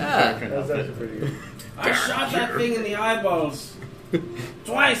 Yeah. That's actually pretty good. I shot that thing in the eyeballs.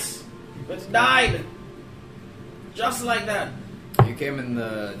 Twice. It died. Just like that. You came in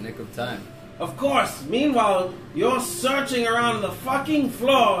the nick of time. Of course. Meanwhile, you're searching around the fucking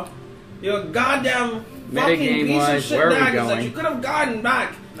floor. Your goddamn fucking piece of Metagame-wise, shit where are we daggers that going? you could have gotten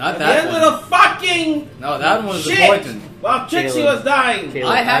back. Not At that the end one. of the fucking No, that one was shit. important. While Trixie Caleb. was dying.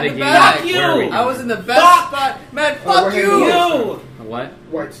 Caleb, I had the metagame, bag. Fuck you. where are we I going? was in the best Fuck. spot. Man, Oh, fuck we're you! heading You. What?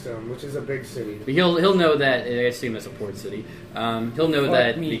 Whitestone, which is a big city. He'll know that. I assume it's a port city. He'll know Fuck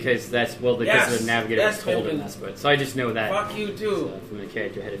that me. because that's because Yes. the navigator Yes, told him Pimpin. that's what. So I just know that. Fuck you So too. from a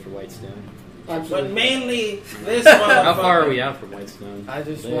character headed for Whitestone. But mainly this motherfucker. How far are we out from Whitestone? I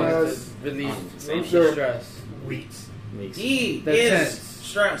just There. wanted to Yes. relieve Same sure. stress. Weeks. Weeks. He The is tense.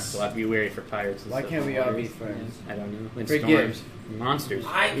 stress. So I'll have to be wary for pirates. And Why stuff can't we in all be waters. friends? I don't know. And Forgive. storms, monsters.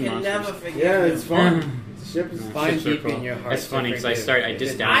 I can monsters. never forget Yeah, him. it's fun. The ship is. Yeah. Find Ships are deep cool. in your heart. That's to funny because I forgive.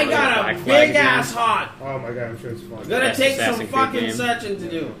 just It downloaded I got Black a Flag big again. ass heart. Oh my god, I'm sure it's fun. Gonna Best take some Assassin's Creed fucking game. searching to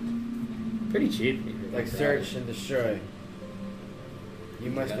do. Pretty cheap. Like search and destroy. You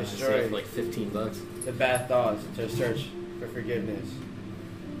must Gotta destroy save like $15. the bad thoughts to search for forgiveness.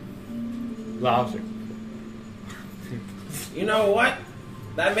 Lobster. You know what?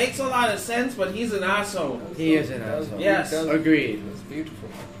 That makes a lot of sense, but he's an asshole. He is an asshole. Yes. Agreed. It was beautiful.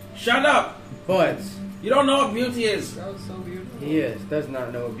 Shut up! But You don't know what beauty is. That was so beautiful. he does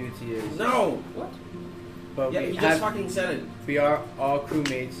not know what beauty is. No. But Yeah, we you just have, fucking said it. we are all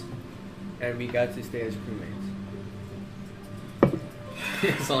crewmates, and we got to stay as crewmates.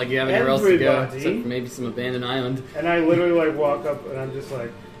 It's not like you have anywhere else to go Everybody. except for maybe some abandoned island. And I literally like walk up and I'm just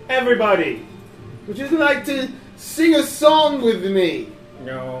like, everybody, would you like to Sing a song with me.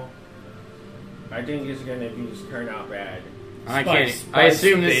 No. I think it's gonna turn out bad. I Spice, can't. I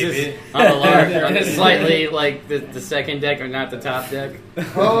assume this baby. is on the large, on the slightly like the second deck or not the top deck.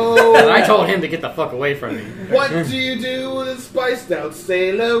 Oh, And I told him to get the fuck away from me. what do you do with a spiced out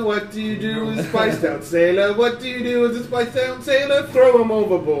sailor? What do you do with a spiced out sailor? What do you do with a spiced out sailor? Throw him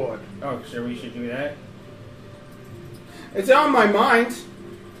overboard. Oh, so we should do that? It's on my mind.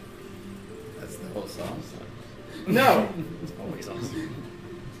 That's the whole song. No. It's always awesome.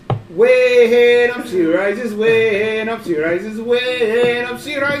 Way up she rises, way up she rises, way up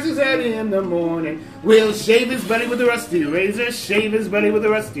she rises early in the morning. We'll shave his belly with a rusty razor, shave his belly with a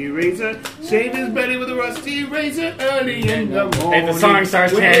rusty razor, shave his belly with a rusty razor early in the morning. If the song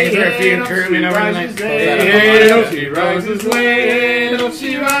starts chanting for a few crewmen over the night. Way up she rises, way up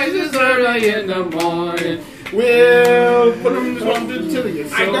she rises early in the morning. We'll put him till he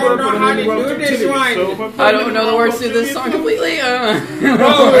gets I sober, don't know put him how in to the well do till this he gets one. sober, put I him don't in know the well words to till this he song gets completely.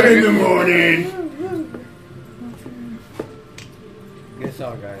 Early in the morning. Good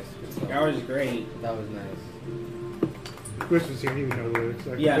song, guys. Good song. That was great. That was nice. Chris was here, he would know the lyrics.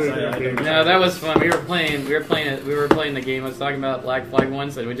 Yes, I do. No, that was fun. We were playing the game. I was talking about Black Flag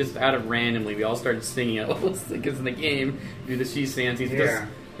once, and we just out of randomly we all started singing it. Because in the game, do the she santies. Yeah.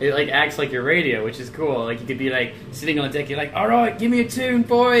 It like acts like your radio, which is cool. Like you could be like sitting on the deck, you're like, all right, give me a tune,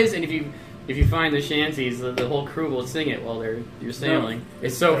 boys. And if you find the shanties, the whole crew will sing it while you're sailing.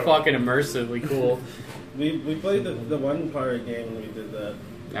 It's so fucking immersively cool. We played the one pirate game and we did that.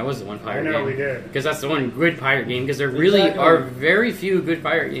 That was the one pirate I know game. we did. Because that's the one good pirate game. Because there really Exactly. are very few good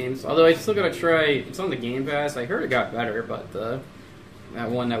pirate games. Although I still gotta try. It's on the Game Pass. I heard it got better, but that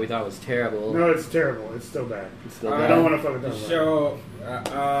one that we thought was terrible. No, it's terrible. It's still bad. It's still I bad. don't want to fucking talk about it. So,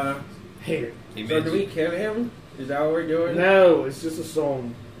 Hate it. so do we kill him? Is that what we're doing? No, it's just a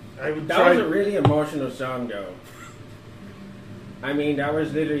song. I would That try. was a really emotional song, though. I mean, that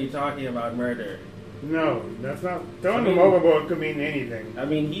was literally talking about murder. No, that's not. Throwing I mean- him overboard could mean anything. I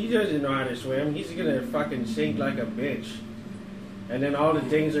mean, he doesn't know how to swim. He's gonna fucking sink like a bitch. And then all the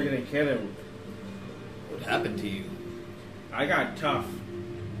things are gonna kill him. What happened to you? I got tough.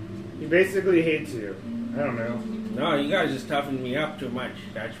 He basically hates you. I don't know. No, you guys just toughened me up too much.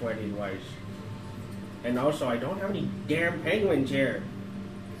 That's what it was. And also, I don't have any damn penguins here.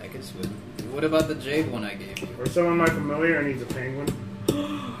 I can swim. What about the jade one I gave you? Or someone my familiar needs a penguin.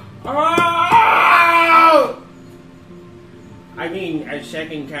 Oh! I mean, as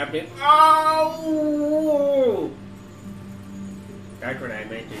second captain. Oh! That's what I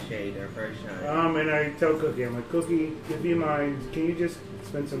meant to say the first time. And I tell Cookie, I'm like, Cookie, if you mind, can you just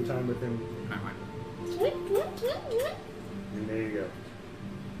spend some time with him? And there you go.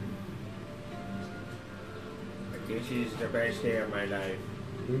 This is the best day of my life.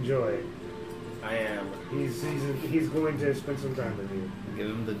 Enjoy it. I am. He's going to spend some time with you. Give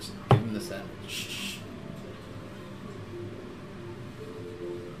him the sandwich.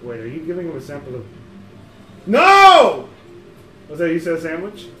 Wait, are you giving him a sample of? No! Was that you said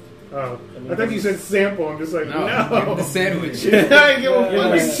sandwich? Oh, I thought you said sample. I'm just like, no. Give him the sandwich. I give him Yeah,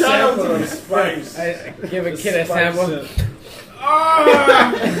 fucking shout out to sample the of spice. Give a The kid a spice sample. of-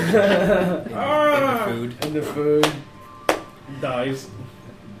 Food. And the food. Dies.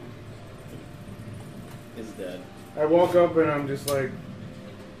 Is dead. I walk up and I'm just like,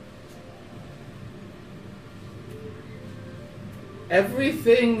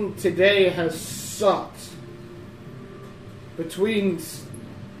 everything today has sucked. Between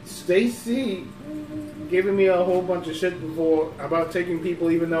Stacy giving me a whole bunch of shit before about taking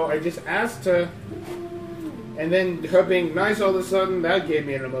people, even though I just asked her, and then her being nice all of a sudden, that gave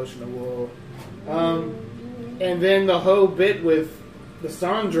me an emotional wall. And then the whole bit with the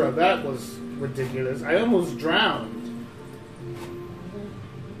Sandra, that was ridiculous. I almost drowned.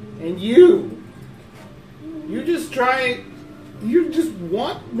 And you just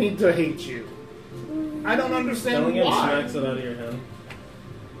want me to hate you. I don't understand Telling him why. smacks it out of your hand.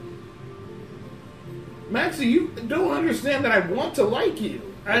 Maxie, you don't understand that I want to like you.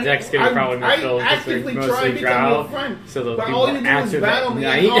 Deck's gonna probably be filled I because they're actively try mostly and become drow, your friend. so they'll But be all you do is after battle that me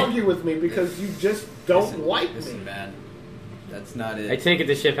night. and argue with me because you just don't like me. Listen, man. That's not it. I take it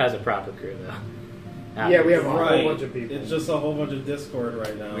the ship has a proper crew though. Yeah, we have a Right. whole bunch of people. It's just a whole bunch of Discord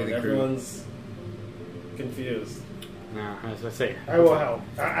right now. Really Everyone's confused. No, I was gonna say. I will help.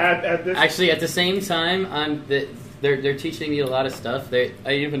 At this, Actually, at the same time, they're teaching me a lot of stuff. I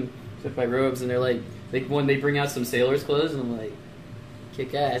even took my robes, and they're like, when they bring out some sailor's clothes, and I'm like,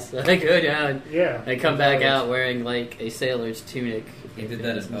 kick ass. So I go down. Yeah. I come back out wearing like a sailor's tunic. He did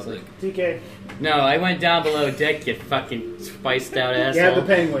that in It's public. like- TK. No, I went down below deck, you fucking spiced out asshole. Yeah, the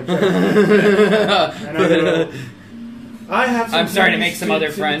penguin. And I go, I have some I'm starting to things make some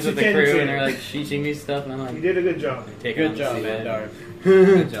other friends with the tend crew, to. and they're like teaching me stuff, and I'm You like, did a good job. taking Good job, Mandar.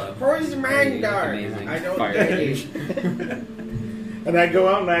 Good job. Where's Mandar? Amazing. I don't Fire get rage. it. And I go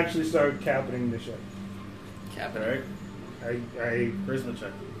out and I actually start captaining the ship. Captain. Alright, I charisma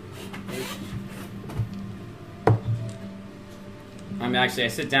check. I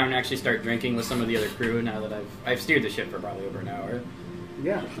sit down and actually start drinking with some of the other crew now that I've steered the ship for probably over an hour.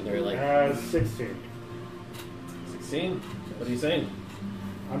 yeah. They're like, 16. 16? What are you saying?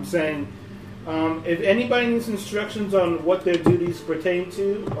 I'm saying, if anybody needs instructions on what their duties pertain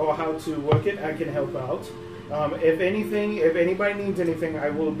to or how to work it, I can help out. If anybody needs anything, I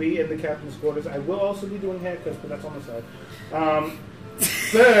will be in the captain's quarters. I will also be doing haircuts, but that's on the side.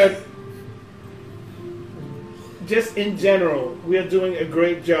 Third, just in general, we are doing a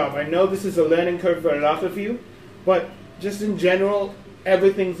great job. I know this is a learning curve for a lot of you, but just in general,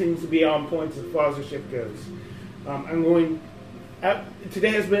 everything seems to be on point as far as the ship goes.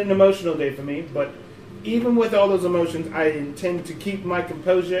 Today has been an emotional day for me, but even with all those emotions, I intend to keep my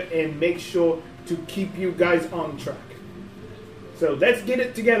composure and make sure to keep you guys on track. So let's get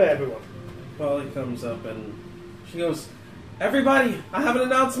it together, everyone. Polly comes up and she goes, "Everybody, I have an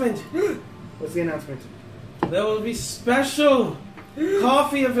announcement. What's the announcement? There will be special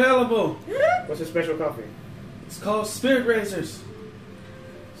coffee available. What's a special coffee? It's called Spirit Razors.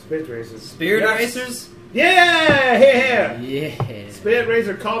 Spirit Razors. Spirit Yes. Racers? Yeah! Yeah. Spirit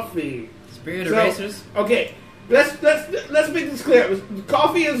Razor coffee. Spirit So- Erasers? Okay, let's make this clear.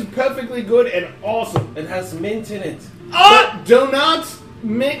 Coffee is perfectly good and awesome. It has mint in it. But do not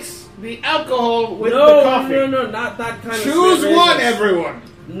mix the alcohol with the No, coffee. no, not that kind of Choose Spirit one, Razors. everyone.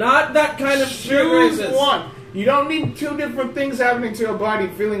 Not that kind of Spirit Choose Razors. one. You don't need two different things happening to your body,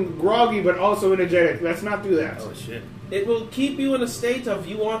 feeling groggy but also energetic. Let's not do that. Oh, shit. It will keep you in a state of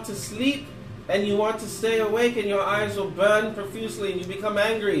you want to sleep and you want to stay awake and your eyes will burn profusely and you become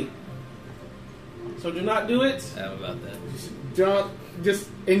angry. So do not do it. How about that? Don't just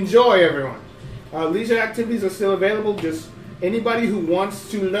enjoy, everyone. Leisure activities are still available. Just anybody who wants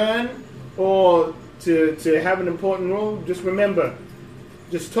to learn or to have an important role, just remember,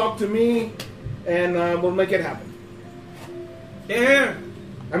 just talk to me and we'll make it happen. Yeah.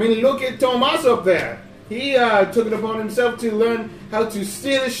 I mean, look at Tomas up there. He took it upon himself to learn how to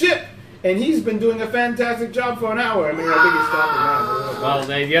steer the ship, and he's been doing a fantastic job for an hour. I mean, I think he's stopping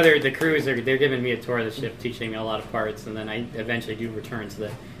now. well, the crews they're giving me a tour of the ship, teaching me a lot of parts, and then I eventually do return. So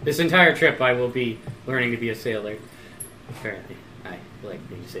that this entire trip, I will be learning to be a sailor. Apparently, I like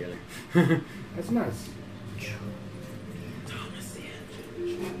being a sailor. That's nice.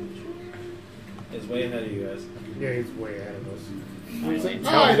 It's way ahead of you guys. Yeah, he's way ahead of us. Alright,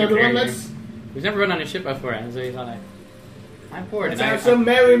 All right, everyone, let's We've never been on a ship before, and so he thought I'm bored. let's And have some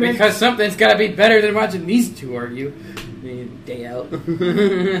merriment. because something's got to be better than watching these two argue day out.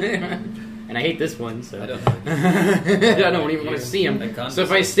 And I hate this one, so I don't I don't even want to see him. So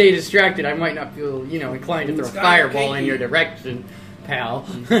if I stay distracted, I might not feel, inclined to throw a It's kinda fireball in kinky. your direction, pal.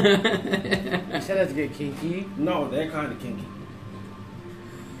 You said that's get kinky. No, they're kind of kinky.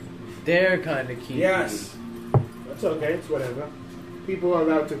 They're kind of kinky. Yes. That's okay. It's whatever. People are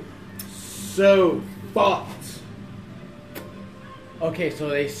allowed to. So fucked. Okay, so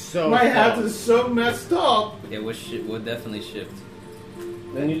they so. My hat fucked. is so messed up. Yeah, we're definitely shipped.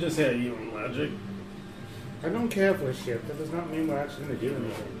 Then you just say evil magic. I don't care for a ship. That does not mean we're actually going to do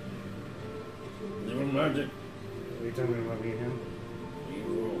anything. Evil magic. Are you talking about me and him?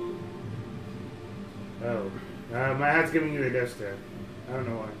 Evil. Oh. My hat's giving you a death stare. I don't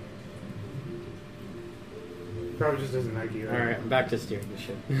know why. Probably just doesn't like you. All right, I'm back to steering the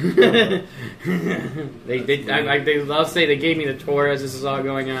ship. I'll say they gave me the tour as this is all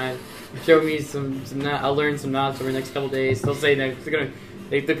going on. Showed me some. I'll learn some knobs over the next couple days. They'll say that they're gonna.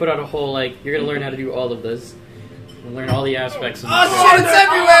 They put out a whole you're gonna learn how to do all of this. You'll learn all the aspects of the ship. Shit, it's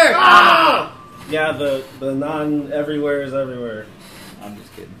everywhere! Yeah, the non-everywhere is everywhere. I'm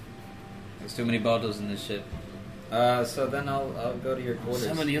just kidding. There's too many bottles in this ship. So then I'll go to your quarters.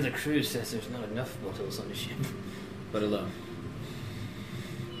 Some of the other crew says there's not enough bottles on the ship. But alone.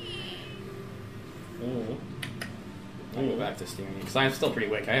 I'll go back to steering because I'm still pretty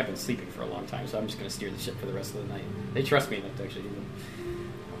awake. I have been sleeping for a long time, so I'm just going to steer the ship for the rest of the night. They trust me enough to actually do them.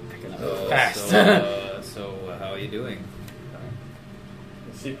 Picking up fast. So how are you doing?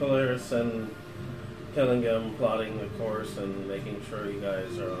 You see Polaris and Killingham plotting the course and making sure you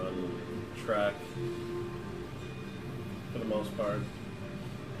guys are on track for the most part.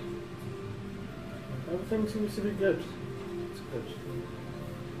 Everything seems to be good. It's good.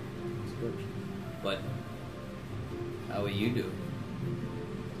 It's good. But how are you doing?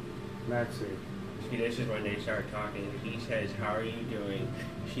 Maxie. See, this is when they start talking. He says, "How are you doing?"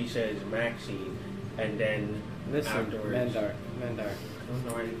 She says, "Maxie," and then Listen, afterwards, Mandar. I don't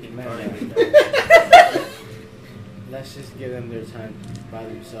know why you keep Man. calling me Let's just give them their time by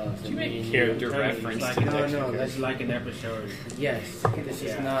themselves. Did you and make me a and character Tell me, reference it's like to an No, that? no, It's let's like an episode. Yes, this is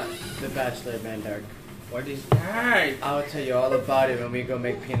Yeah. not The Bachelor, Mandark. What is that? I'll tell you all about it when we go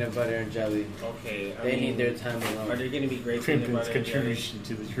make peanut butter and jelly. Okay, I They mean, need their time Are alone. there going to be great peanut Pimpin's butter and jelly? contribution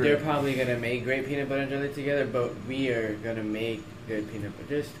to the They're trip. probably gonna make great peanut butter and jelly together, but we are gonna make good peanut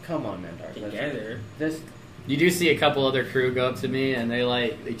butter. Just come on, Mandark. Together? Just You do see a couple other crew go up to me and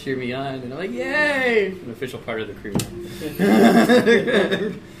they cheer me on and they're like, "Yay!" I'm an official part of the crew.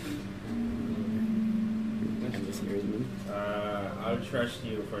 I'll trust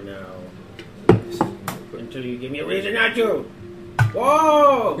you for now. Until you give me a reason not to.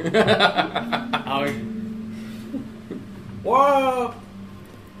 Whoa! Whoa!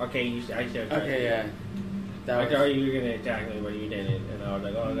 Okay, I should. okay, yeah. I That was, thought you were gonna attack me, but you didn't, and I was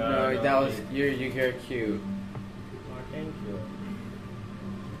like, "Oh god." no, that was you're cute. Oh, thank you.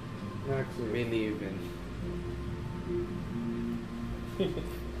 Maxie. Believe in.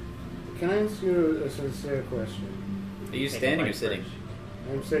 Can I ask you a sincere question? Are you Take a standing or bite sitting? first.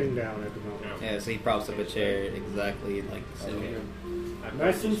 I'm sitting down at the moment. No. Yeah, so he props up a chair exactly like sitting. Okay. I've My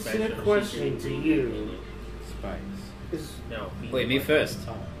got sincere special question secret to you ingredient. Spice. Is No. Wait, me first.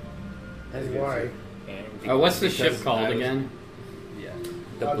 Oh. That's good. why And Oh, what's the Because ship called I was- again? Yeah.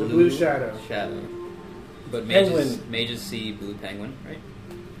 the blue shadow. Shadow. But Penguin. mages see blue penguin, right?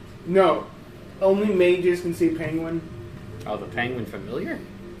 No, only mages can see penguin. Oh, the penguin familiar?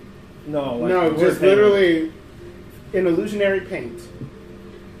 No, like No, the just word literally in illusionary paint,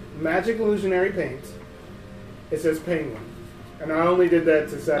 magic illusionary paint. It says penguin, and I only did that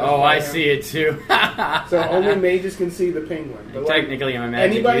to satisfy. Oh, I him. see it too. So only mages can see the penguin. But like, Technically, I'm a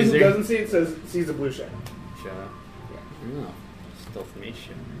magic anybody user. who doesn't see it sees the blue shadow. Shut up. Oh, stealth mage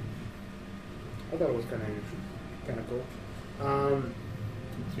shit. I thought it was kind of cool.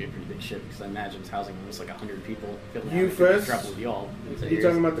 Must be a pretty big ship because I imagine it's housing almost like 100 people. Feeling You like it'd be first? Trouble with y'all. You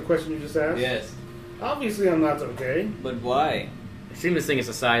talking about the question you just asked? Yes. Obviously, I'm not okay. But why? I assume this thing is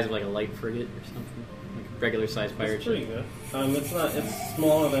the size of like a light frigate or something, like a regular sized pirate It's pretty ship. good. It's not. It's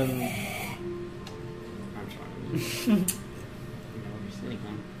smaller than. I'm trying. You know what you're saying,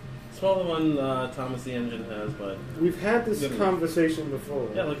 huh? Smaller than Thomas the Engine has, but We've had this Good. conversation before.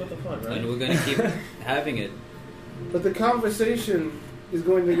 yeah, look at the fun, right? And we're gonna keep having it. But the conversation is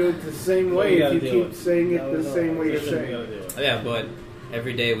going to go the same Well, way we if gotta you deal keep with it. saying it No, the no, same way you're listen, we saying gotta it. deal with it. Yeah, but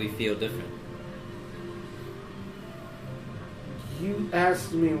every day we feel different. You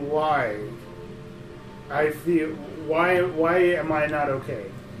asked me why I feel why am I not okay?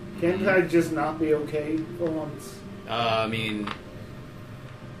 Can't I just not be okay for once? I mean,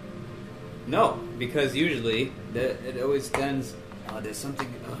 no, because usually it always stands. There's something.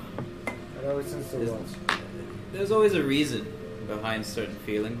 It always seems to There's, was. there's always a reason behind certain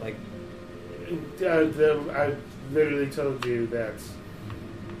feeling. Like, I literally told you that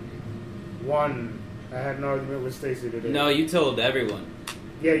one. I had an argument with Stacy today. no, you told everyone.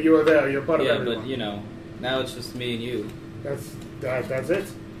 Yeah, you were there. You're part of Yeah, everyone. but you know, now it's just me and you. That's it.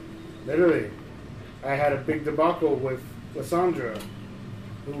 Literally, I had a big debacle with Lysandra,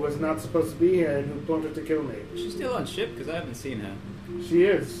 who was not supposed to be here and who wanted to kill me. She's still on ship because I haven't seen her. She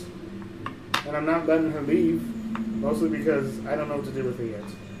is, and I'm not letting her leave, mostly because I don't know what to do with her yet.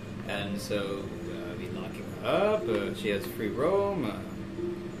 And so, are we locking her up? She has free roam.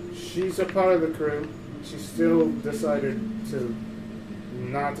 She's a part of the crew. She still decided to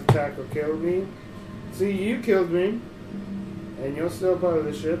not attack or kill me. See, you killed me, and you're still part of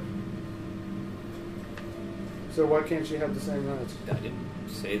the ship. So why can't she have the same rights? I didn't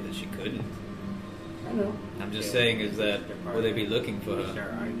say that she couldn't. I know. I'm just saying is that will they be looking for We her?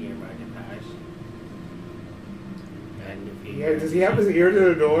 start arguing about the past. And if he Yeah, does he have his ear to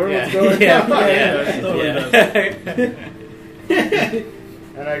the door? Yeah. What's going Yeah. on?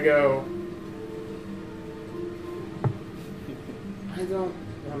 And I go, I don't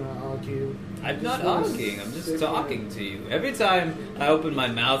want to argue. I'm not Just wanna arguing. I'm just sit talking to you. Every time I open my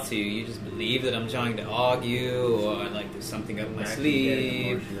mouth to you, you just believe that I'm trying to argue or like there's something up my Actually getting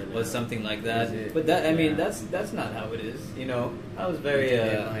sleeve emotional or now. something like Is that. it? But that I mean Yeah. that's not how it is. You know, I was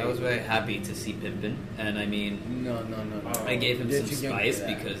very happy to see Pimpin, and I mean No. I gave him You're some too young spice for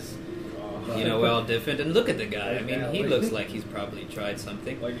that. because you know, we're all different. And look at the guy. I mean, he looks like he's probably tried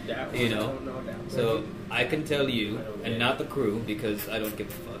something. You know, so I can tell you, and not the crew, because I don't give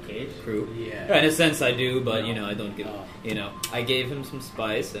a fuck. Crew. Yeah. In a sense, I do, but you know, I don't give. You know, I gave him some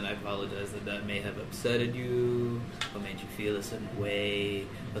spice, and I apologize that may have upsetted you, or made you feel a certain way,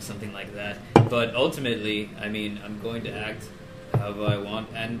 or something like that. But ultimately, I mean, I'm going to act however I want,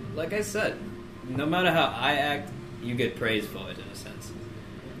 and like I said, no matter how I act, you get praise for it in a sense.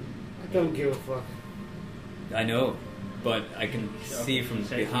 I don't give a fuck. I know, but I can see from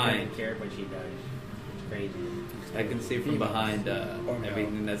behind. She care, but she does. It's crazy. I can see from behind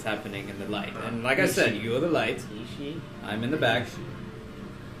everything that's happening in the light. And like I said, you're the light. I'm in the back,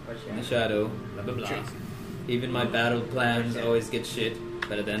 in the shadow, blah blah blah. Even my battle plans always get shit,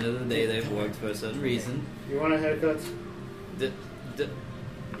 but at the end of the day, they've worked for a certain reason. You want a haircut?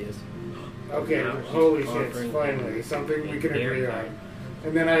 Yes. Okay, holy shit, finally, something we can agree on.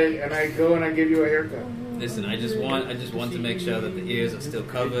 And then I go and I give you a haircut. Listen, I just want to make sure that the ears are still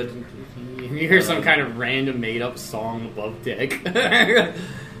covered. You hear some kind of random made-up song above deck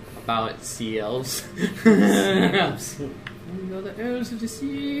about sea elves. We are the elves of the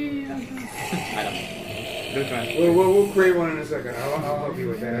sea. I don't know. Good try. We'll create one in a second. I'll help you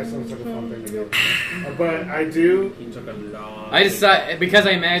with that. That sounds like a fun thing to do. But I do. He took a long. I decided because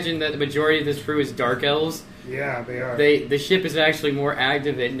I imagine that the majority of this crew is dark elves. Yeah, they are. The ship is actually more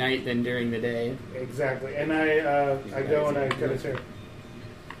active at night than during the day. Exactly. And I go and I cut his hair.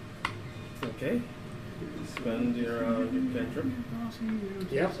 Okay. Spend your cantrip.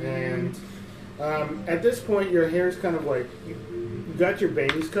 Yep. And at this point, your hair is kind of like you got your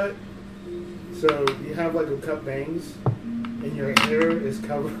bangs cut, so you have like a cut bangs, and your hair is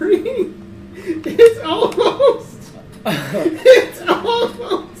covering. It's almost. It's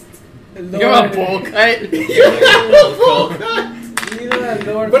almost. You have a bowl cut. You have a bowl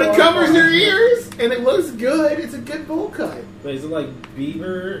cut. But it covers your ears, and it looks good. It's a good bowl cut. Wait, is it like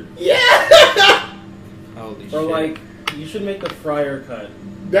beaver? Yeah! Holy shit. Or like, you should make the friar cut.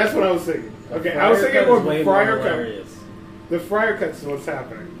 That's what I was thinking. Okay, I was thinking more of a friar cut. The friar cut's what's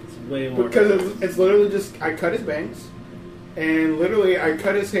happening. It's way more because it's literally just, I cut his bangs, and literally I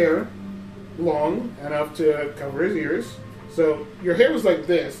cut his hair long enough to cover his ears. So your hair was like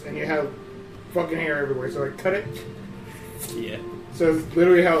this, and you have fucking hair everywhere. So I cut it. Yeah. So it's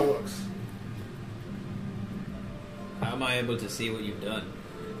literally how it looks. How am I able to see what you've done?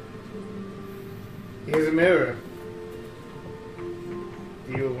 Here's a mirror.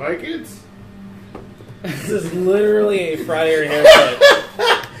 Do you like it? This is literally a friar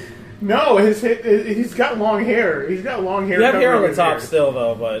haircut. No, he's got long hair. He's got long hair. You have hair on the his top ears. still,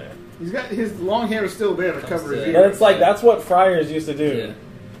 though, but He's got his long hair is still there to cover his ears. but it's like that's what friars used to do.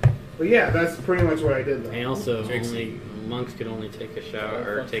 But yeah, that's pretty much what I did though. And also, monks could only take a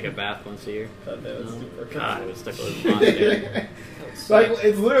shower or take a bath once a year. God, that was super God, it was stuck with his monster. Like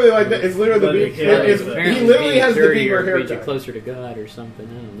it's literally like that. It's literally the he literally has the Bieber Made you haircut. closer to God or something.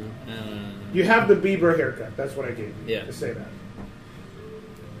 I don't know. You have the Bieber haircut. That's what I gave you. Yeah. To say that.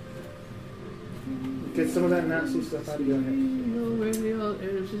 Get some of that Nazi stuff out of your head.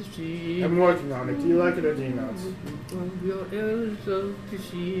 I'm working on it. Do you like it or do you not?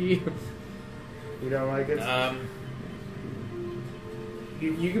 You don't like it?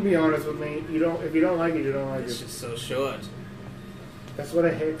 You can be honest with me. You don't. If you don't like it, you don't like It's it. just so short. That's what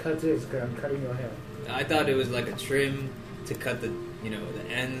a haircut is. Because I'm cutting your hair. I thought it was like a trim to cut the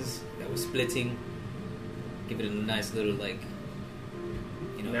ends that were splitting. Give it a nice little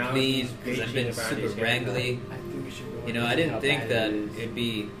Now clean. he's Because I've bitching been about super his hair. wrangly. I think we should go. I didn't think that it'd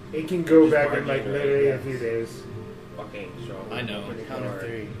be. It can go Just back in marking like it, literally right? a few days. Fucking show. I know. Count of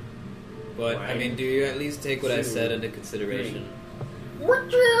 3. But I mean, do you at least take what I said into consideration?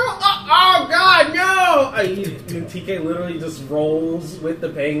 What you? Oh God, no! TK literally just rolls with the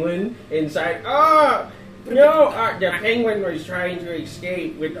penguin inside. Oh no! The penguin was trying to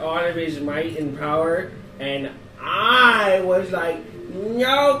escape with all of his might and power, and I was like,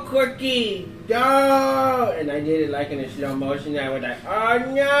 "No, Cookie, no!" And I did it like in a slow motion. I was like, "Oh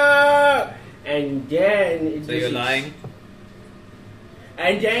no!" And then it So you're lying?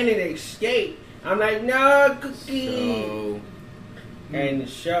 And then it escaped. I'm like, "No, Cookie!" So And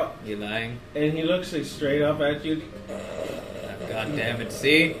you're lying? and he looks like straight up at you. God damn it!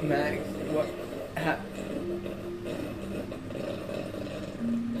 See? Max, what?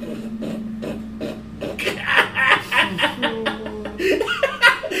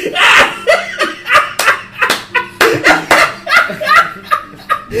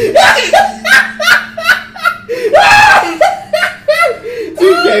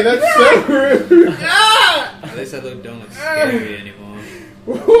 TK, that's so rude. At least I don't look scary anymore.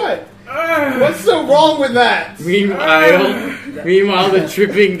 What? What's so wrong with that? Meanwhile, the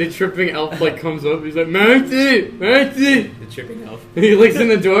tripping elf like comes up. He's like, Maxie. The tripping elf. And he looks in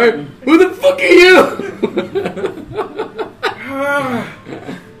the door. Who the fuck are you?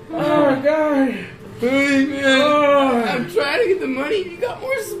 Oh my god. Hey man, I'm trying to get the money. You got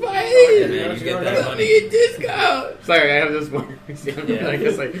more spice. Yeah, man, you get that Let money. me get discount. Sorry, I have this more. Yeah. I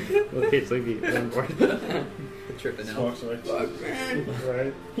guess like, well, it's like the one more. The tripping elf. Fuck man.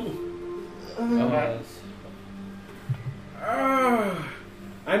 Right.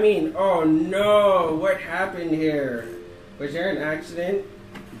 I mean, oh no, what happened here? Was there an accident?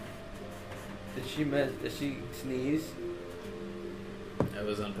 Did she sneeze? That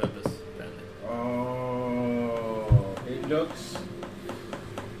was on purpose, apparently. Oh, it looks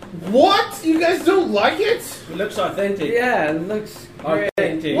What? You guys don't like it? authentic. Yeah, it looks great.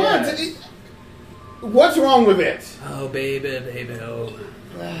 Authentic. What? yeah. What's wrong with it? Oh, baby, oh.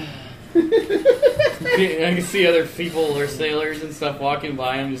 I can see other people or sailors and stuff walking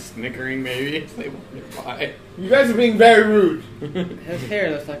by. I'm just snickering maybe if they walk by. You guys are being very rude. His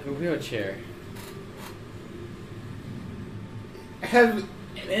hair looks like a wheelchair. Have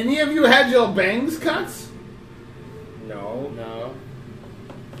any of you had your bangs cut? No, No.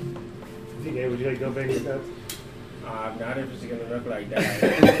 TK, would you like your bangs cut? not if it's gonna look like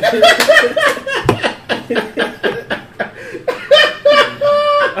that.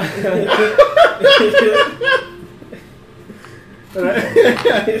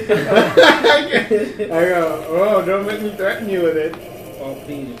 I go, oh, don't make me threaten you with it. Oh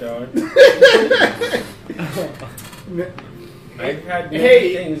please, dog. I've had many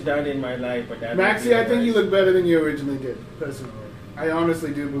Hey. things done in my life, but that. Maxie, I think you look better than you originally did, personally. I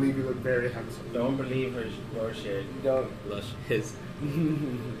honestly do believe you look very handsome. Don't believe her bullshit. Don't. Lush his.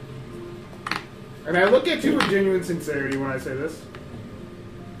 And I look at you with genuine sincerity when I say this.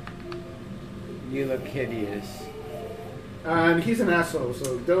 You look hideous. And he's an asshole,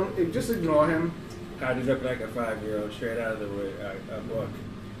 so don't just ignore him. How do you look like a 5-year-old straight out of the book?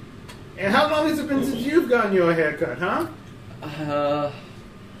 And how long has it been since you've gotten your haircut, huh?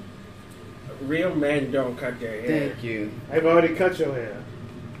 Real men don't cut their hair. Thank you. I've already cut your hair.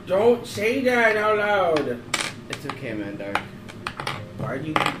 Don't say that out loud. It's okay, man, Dark. Why do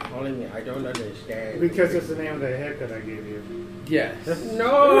you keep calling me? I don't understand. Because it's the name of the haircut I gave you. Yes.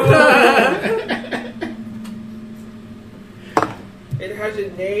 No! It has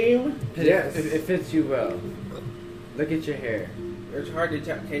a name? Yes. It fits you well. Look at your hair. It's hard to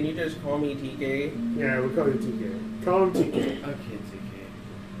tell. Can you just call me TK? Yeah, we'll call you TK. Call him TK. Okay, it's okay.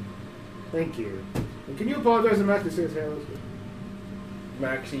 Thank you. And can you apologize to Max to say his hair looks good?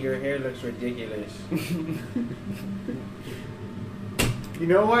 Maxie, your hair looks ridiculous. You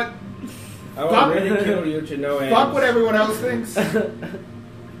know what? I will ridicule you to no end. Fuck what everyone else thinks.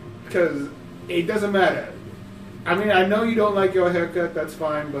 Because it doesn't matter. I mean, I know you don't like your haircut, that's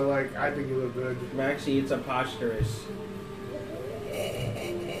fine, but like, I think you look good. Maxie, it's preposterous.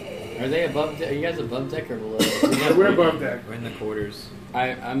 Are they above? Are you guys above deck or below? We're above deck. We're in the quarters.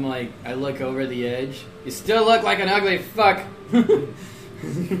 I'm like, I look over the edge. You still look like an ugly fuck. I'm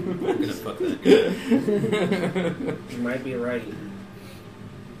gonna fuck that. You might be right.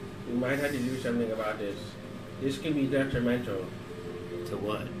 We might have to do something about this. This could be detrimental To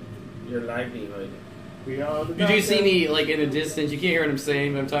what? your livelihood. We are the You do see me like in the distance. You can't hear what I'm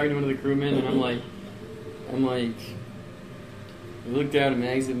saying, but I'm talking to one of the crewmen, and I'm like, I look down at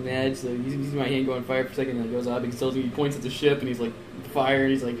Mags and Mad, so you see my hand go on fire for a second, and it goes up. He tells me, he points at the ship, and he's like, fire,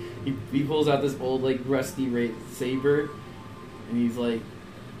 and he's like, he pulls out this old like rusty saber, and he's like,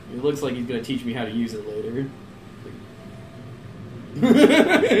 it looks like he's gonna teach me how to use it later.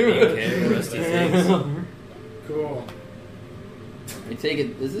 Okay, rusty things. Cool. I take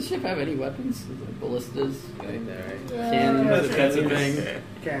it. Does this ship have any weapons? Like ballistas, Right there, right? cannons, that kinds of thing?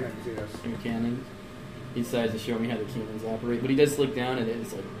 Cannons, yes. Some cannons. He decides to show me how the cannons operate, but he does look down at it.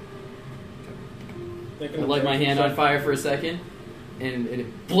 It's like I light my hand on fire for a second, and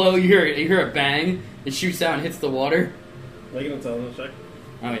it blow. You hear a bang. It shoots out and hits the water. Make an intelligence check.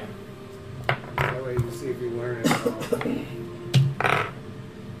 Oh yeah. That way you can see if you learn it. That's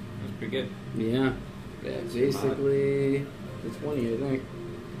pretty good. Yeah. Basically, it's 20, I think.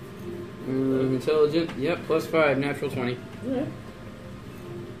 Intelligent. Yep. +5. Natural 20. Yeah.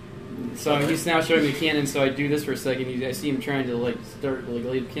 So he's now showing me cannon. So I do this for a second. I see him trying to like start like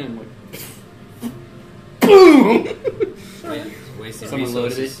lay the cannon. Like, boom! Wasting Someone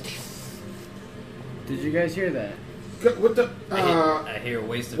loaded resources. it. Did you guys hear that? What the? I hear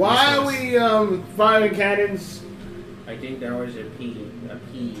waste of Why are resources. we firing cannons? I I think that was a P.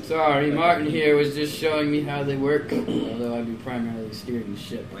 Sorry, Like Martin a P. here was just showing me how they work, although I'd be primarily steering the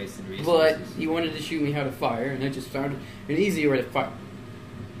ship. Wasted But resources. he wanted to show me how to fire, and I just found an easier way to fire.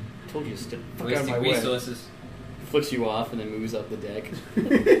 I told you to step the fuck out of my Wasting way. resources. Flicks you off and then moves up the deck.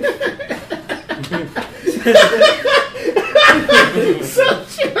 So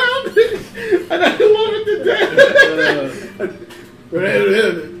childish, and I love it to death.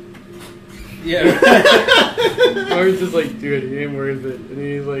 Yeah. Martin's just like, dude, he ain't worth it. And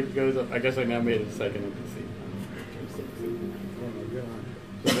he like goes up. I guess I now made it second NPC.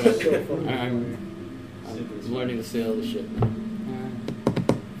 I'm learning to sail the ship now.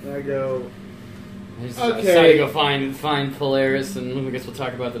 I go. I just Okay. decided to go find Polaris, and I guess we'll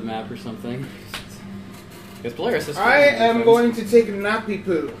talk about the map or something. Because Polaris is. I am going to take a nappy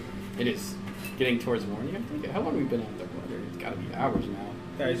poo. It is getting towards morning. I think. How long have we been out there? It's got to be hours now.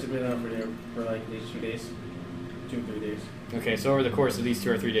 Guys have been out for like these 2 days. 2-3 days. Okay, so over the course of these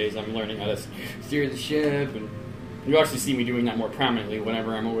 2 or 3 days, I'm learning how to steer the ship, and you actually see me doing that more prominently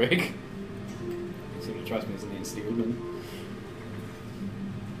whenever I'm awake. So you trust me as the main steersman.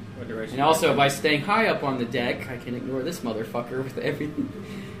 What direction? And also, by staying high up on the deck, I can ignore this motherfucker with everything.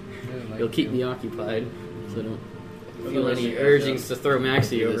 He'll keep me occupied, so I don't feel any urgings to throw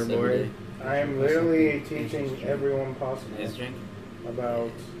Maxie overboard. I am literally teaching everyone possible His drink.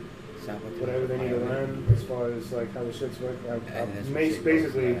 about whatever they need to learn as far as like how the ships work.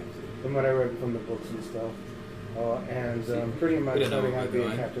 Basically, from what I read from the books and stuff, and pretty much We don't know learning where how to we're be a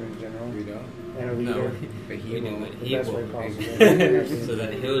going. captain in general We don't. and a No, leader but he We know won't. what the he best way won't. possible. So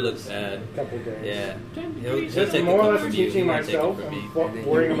then he'll look sad. Couple days. Yeah. He'll Just take more the or cup less from you. teaching He won't take it myself from me. and then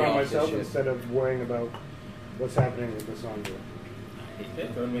worrying you about off the myself ship. instead of worrying about what's happening with the Sandra. Okay,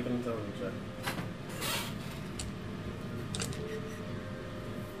 go and make an intelligence check.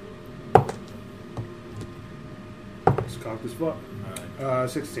 It's cocked as fuck.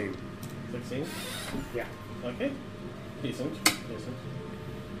 16. 16? Yeah. Okay. Decent.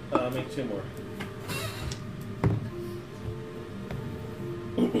 Make 2 more.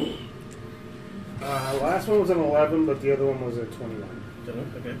 Last one was an 11, but the other one was a 21.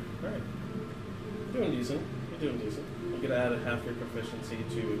 Okay. Alright. You're doing decent. You could add half your proficiency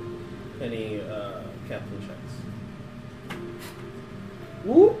to any captain checks.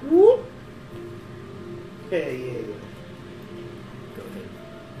 Whoop, whoop. Hey, yeah. Go ahead.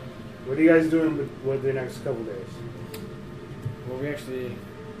 What are you guys doing with the next couple days? Well,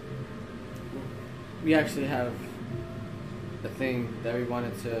 we actually have a thing that we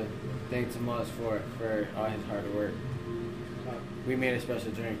wanted to thank Tomas for all his hard work. We made a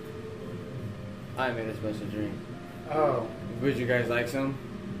special drink. I made a special drink. Oh. Would you guys like some?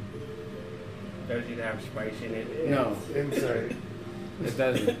 Does it have spice in it? No. Insight. It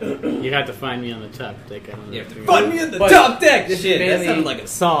doesn't. You'd have to find me on the top deck. I don't know. You have to if find me at the But top deck. this is Shit, that mainly sounded like a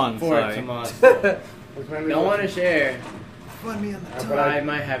song. For Sorry. Tomas. It's mainly Don't want to share, Find me on the but I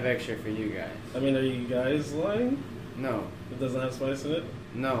might have extra for you guys. I mean, are you guys lying? No. It doesn't have spice in it?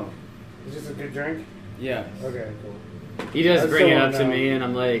 No. It's just a good drink? Yes. Okay, cool. He does I bring it still up to don't me, know. and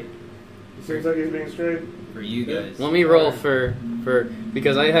I'm like, Seems like he's being straight. For you guys. let me roll for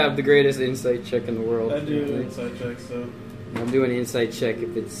because I have the greatest insight check in the world. I do inside checks, so. I'm doing an insight check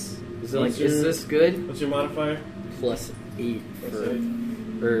if it's is it like What's your- is this good? What's your modifier? Plus 8 Plus for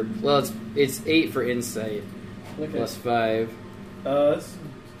 8. or well it's 8 for insight Okay. plus 5 It's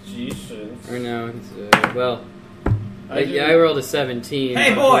decent. or no it's well I rolled a 17. Hey,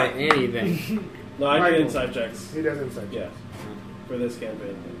 not boy! for anything. No, I do Michael. inside checks. He does insight. Yeah. For this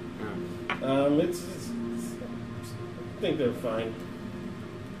campaign. Oh. It's I think they're fine.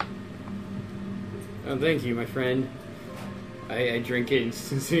 Oh, thank you, my friend. I drink it and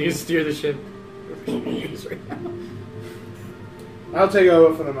steer the ship. I'll take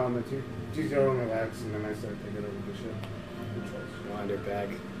over for the moment. You go and relax, and then I start taking over the ship. Wander back.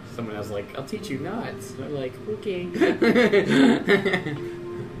 Someone else like, I'll teach you knots. And I'm like, okay.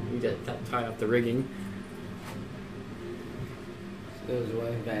 You got tie up the rigging. There was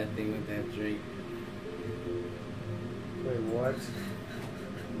one bad thing with that drink. Wait, what?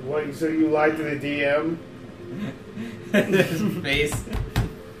 What? So you lied to the DM? His face.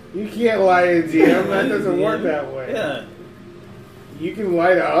 You can't lie to the DM. That doesn't work that way. Yeah. You can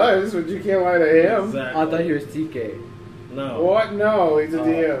lie to us, but you can't lie to him. Exactly. I thought he was TK. No. What? No, he's a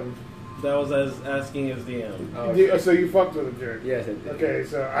DM. That was as asking his DM. Oh, So you fucked with a jerk. yes, I did. Okay,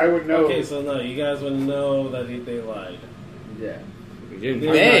 so I would know. Okay, so no, you guys would know that they lied. Yeah. We didn't. They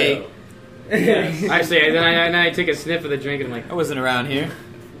Hey. know. Yes. I say, then I take a sniff of the drink and I'm like, I wasn't around here.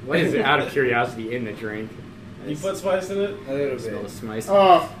 what is it out of curiosity in the drink? You put spice in it? A little I smell the bit. spice.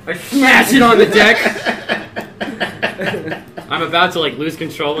 Oh, I smash it on the deck. I'm about to like lose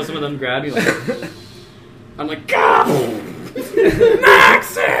control when some of them grab me. Like, I'm like, God,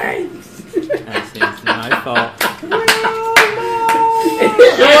 Maxie! It's my fault.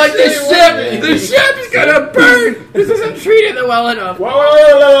 They're like, the ship is gonna burn. This isn't treated well enough. Whoa!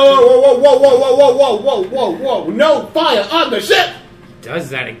 No fire on the ship! Does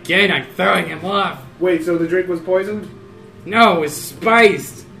that again? I'm throwing him off. Wait, so the drink was poisoned? No, it was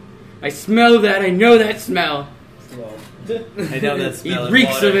spiced. I smell that. I know that smell. I know that smell. He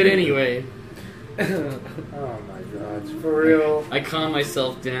reeks of it anyway. Oh my god, for real. I calm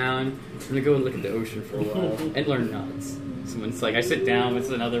myself down. I'm gonna go and look at the ocean for a while and learn knots. Someone's like, I sit down. It's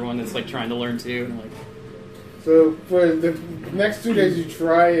another one that's like trying to learn too. And I'm like, So for the next 2 days, you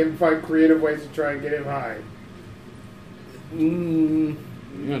try and find creative ways to try and get him high. I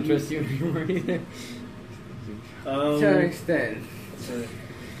don't trust you anymore either. To an extent.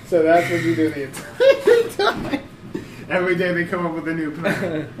 So that's what you do the entire time. Every day they come up with a new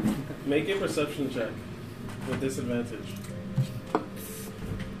plan. Make a perception check with disadvantage.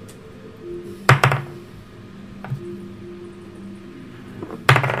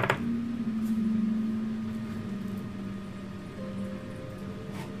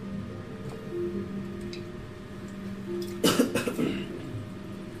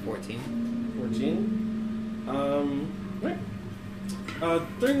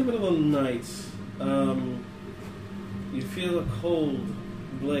 During the middle of the night, you feel a cold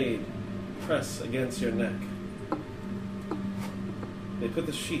blade press against your neck. They put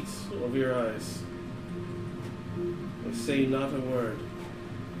the sheets over your eyes. They say not a word.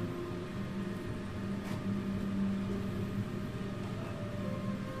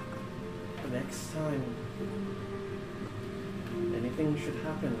 The next time anything should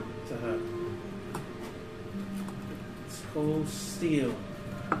happen to her, it's cold steel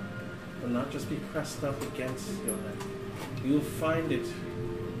will not just be pressed up against your neck. You'll find it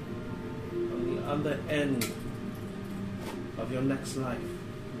on the other end of your next life.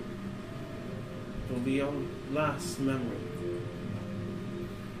 It will be your last memory.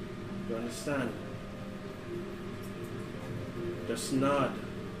 You understand? Just nod.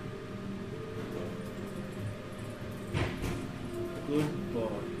 Good boy.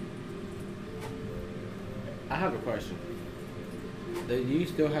 I have a question. Do you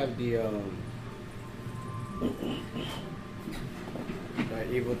still have the that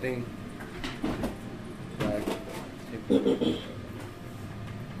evil thing? Like, I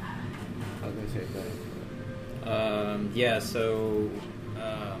was gonna say that. Yeah, so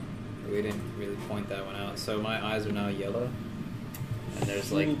we didn't really point that one out. So my eyes are now yellow, and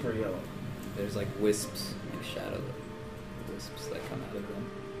there's like Super yellow. there's like wisps, like shadow wisps that come out of them.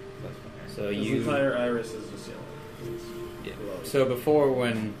 So His you entire iris is just yellow. yeah. So before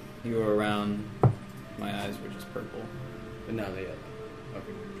when you were around, my eyes were just purple. But now they are.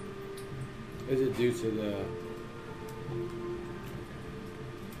 Okay. Is it due to the?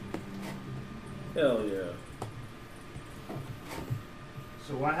 Hell yeah.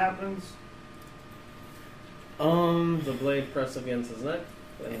 So what happens? The blade pressed against his neck,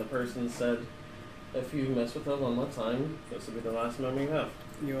 and the person said, if you mess with her one more time, this will be the last memory you have.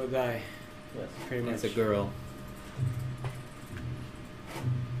 You will die. Yes. Pretty much. It's a girl.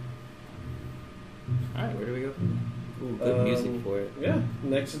 Alright, where do we go from there? Ooh, good music for it. Yeah.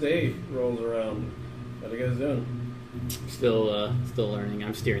 Next day rolls around. What are you guys doing? Still learning.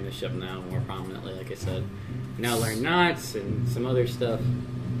 I'm steering the ship now more prominently, like I said. Now learn knots and some other stuff,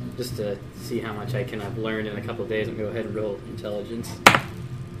 just to see how much I can have learned in a couple of days. I'm going to go ahead and roll intelligence.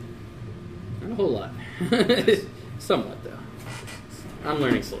 Not a whole lot. Somewhat, though. I'm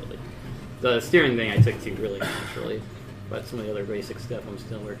learning slowly. The steering thing I took to really naturally, but some of the other basic stuff I'm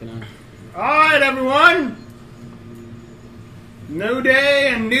still working on. Alright, everyone! New day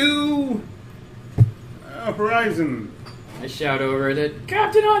and new horizon. I shout over it,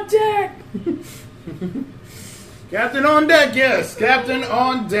 Captain on deck! Captain on deck, yes! Captain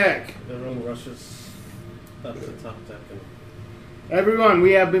on deck. Everyone rushes up to the top deck. And Everyone,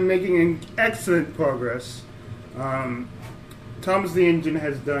 we have been making excellent progress. Thomas the Engine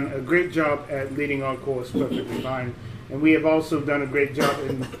has done a great job at leading our course perfectly fine. And we have also done a great job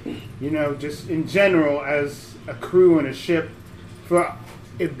in, just in general as a crew and a ship for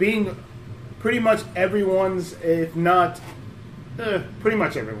it being pretty much everyone's, if not, pretty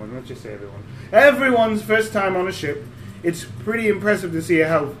much everyone, let's just say everyone's first time on a ship. It's pretty impressive to see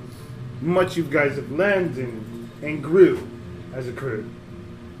how much you guys have learned and grew as a crew.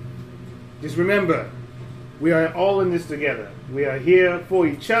 Just remember, we are all in this together. We are here for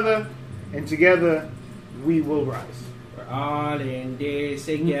each other, and together we will rise. We're all in this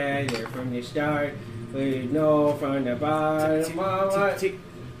together from the start. We know from the bottom of my...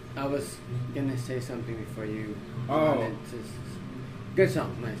 I was gonna say something before you. Oh. Good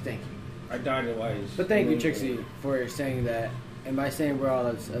song, nice, thank you. I thought it was. But thank you, Trixie, for saying that. And by saying we're all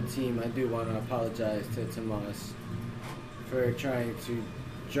a team, I do want to apologize to Tomas for trying to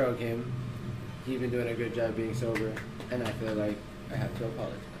drug him. He's been doing a good job being sober, and I feel like I have to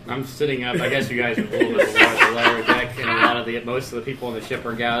apologize. I'm sitting up. I guess you guys are a little bit below the lower deck, and most of the people on the ship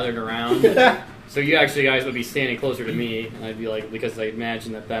are gathered around. So you actually guys would be standing closer to me, and I'd be like, because I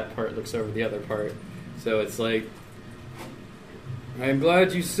imagine that part looks over the other part. So it's like, I'm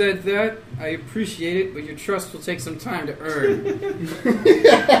glad you said that. I appreciate it, but your trust will take some time to earn.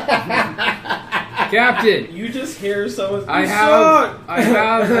 Captain, You just hear someone. I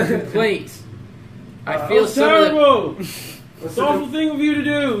have a complaint. I feel That's some of the, terrible. It's an awful thing of you to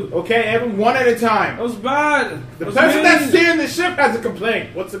do. Okay, everyone, one at a time. That was bad. The That was person mean. that's steering the ship has a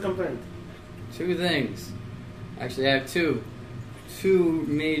complaint. What's the complaint? two things. Actually, I have two. Two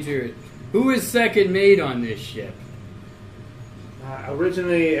major. Who is second mate on this ship?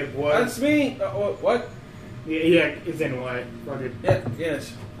 Originally, it was. That's me. What? Yeah, it's NY. Fuck it. Yeah,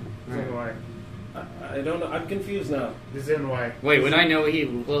 yes. It's NY. I don't know. I'm confused now. It's NY. Wait, would I know he?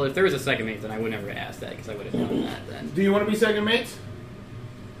 Well, if there was a second mate, then I would never ask that because I would have known that then. Do you want to be second mate?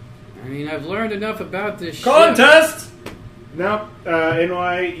 I mean, I've learned enough about this ship. Contest. No,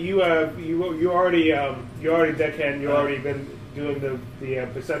 NY. You already deckhand. You already been doing the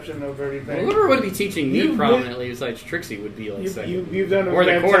perception of everything. Well, whoever would be teaching me You- prominently besides Trixie would be like second. You've done a Or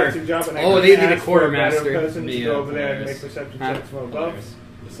the fantastic quarter. job. And I Oh, couldn't they'd be the ask for a better quartermaster. person to Be, go over there and Polaris. make perception Huh? checks from above.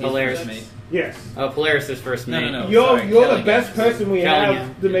 Polaris. Mate. Yes. Oh, Polaris is first mate. No. You're sorry, the Kelly. best person we Kellingham.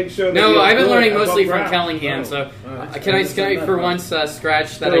 have to make sure that No, you're I've been good learning above mostly from ground. Kellingham. So can I for once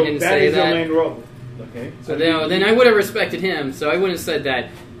scratch that So I didn't that say is your that? main role. Okay. So then I would have respected him. So I wouldn't have said that.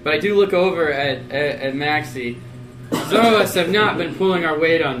 But I do look over at Maxie. Some of us have not been pulling our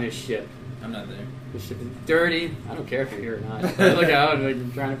weight on this ship. I'm not there. This ship is dirty. I don't care if you're here or not. I look out and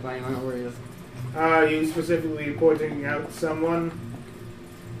I'm trying to find out where he is. Are you specifically pointing out someone?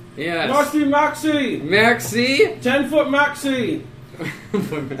 Yes. Must be Maxi. Maxie? 10-foot Maxi.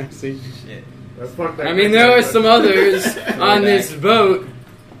 Poor Maxie. Shit. Fuck that I mean, guy. there are some others on this boat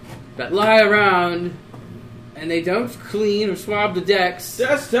that lie around and they don't clean or swab the decks.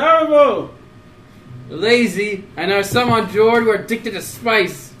 That's terrible. They're lazy, and there are some on board who are addicted to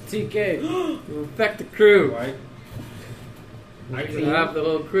spice. TK. Will affect the crew. Right. I clean up the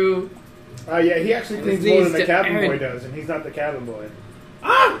whole crew. Yeah, he actually And cleans it's more than the these cabin Aaron. boy does, and he's not the cabin boy.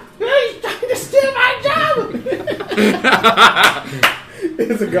 Ah! He's trying to steal my job.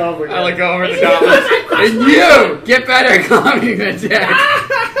 It's a goblin. I look over the goblins. And you! Get better climbing the deck!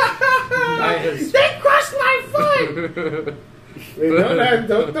 They crushed my foot. Wait, don't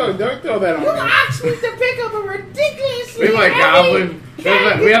throw that on You me. asked me to pick up a ridiculously We have a heavy goblin.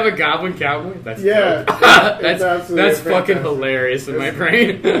 candy. We have a goblin cowboy. That's Yeah. that's absolutely fucking fantastic. hilarious in my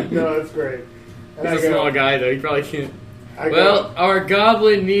brain. No, that's great. And He's I a go- small guy though. He probably can't. I go- Well, our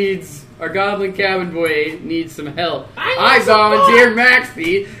goblin cabin boy needs some help. I I need some volunteer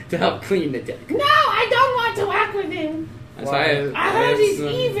Maxie to help clean the deck. No, I don't want to work with him. That's Why? I heard he's some-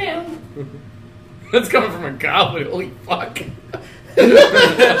 evil. That's coming from a goblin. Holy fuck.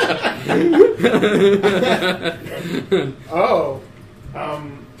 Oh,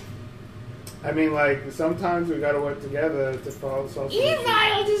 I mean, like sometimes we gotta work together to solve issues. Evil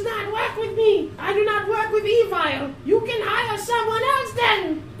does not work with me. I do not work with Evil. You can hire someone else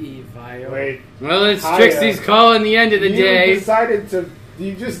then. Evil. Wait, Well, it's Hiya. Trixie's call in the end of the you day. decided to.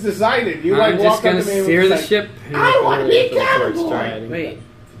 You just decided. You I'm like just walked up gonna to me and steer was the like, ship. I want me for the cabin port boy. striding. Wait.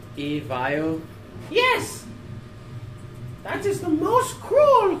 Evil? Yes. That is the most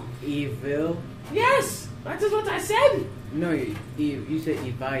cruel. Evil? Yes. That is what I said. No, you said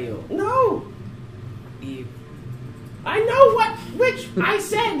evil. No. Eve. I know which I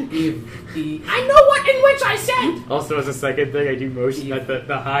said. Eve. I know what in which I said. Also, as a second thing, I do motion that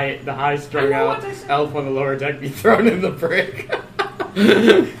the high strung I know out what I said. elf on the lower deck be thrown in the brig.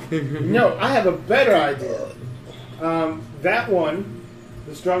 No, I have a better idea. That one,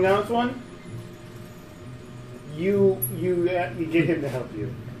 the strung out one. You get him to help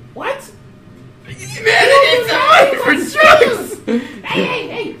you. What? Man, I need someone for drugs!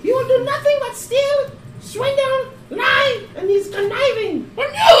 Hey! You will do nothing but steal, swindle, lie, and he's conniving.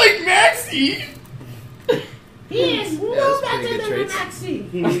 I'm not like Maxie! He is no that's pretty better good than traits. a Maxi.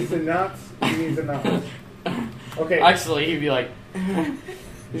 He needs a nut. He needs a nut. Okay. Actually, he'd be like...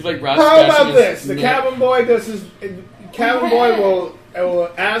 He's like Rob How scratching about his this? The neck. cabin boy does his. Cabin boy will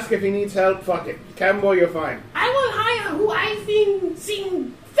ask if he needs help. Fuck it. Cabin boy, you're fine. I will hire who I think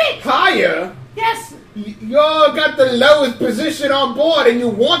seem fit. Hire? Yes, You got the lowest position on board and you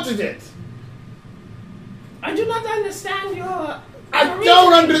wanted it. I do not understand your. I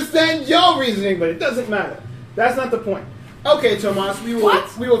don't understand your reasoning, but it doesn't matter. That's not the point. Okay, Tomas, we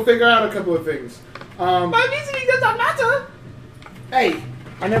will figure out a couple of things. My reasoning does not matter. Hey,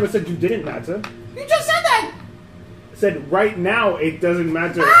 I never said you didn't matter. You just said that. I said right now it doesn't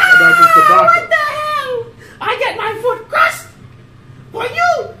matter about this debacle. What the hell? I get my foot crushed for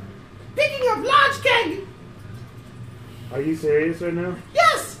you picking up large keg. Are you serious right now?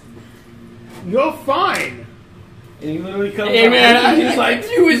 Yes. You're fine. And he literally comes Hey up man, and he's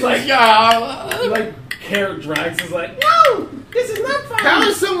like, yeah. like carrot drags is like, No, this is not fun. How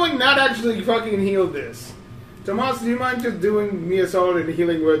is someone not actually fucking healed this? Tomas, do you mind just doing me a solid and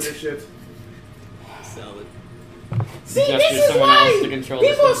healing word this shit? Solid. See, Just this use is someone why else to control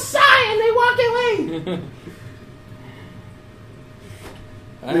this people thing. sigh and they walk away.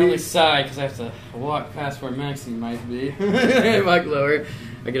 I only sigh because I have to walk past where Maxie might be. Walk lower.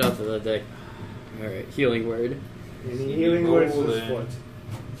 I get off the deck. Alright, healing word. Any healing words to this foot?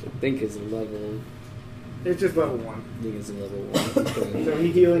 Which I think is a level. It's just level 1. I think it's a level 1. So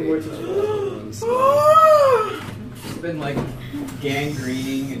he healing words his foot. Level 1 spell. It's been like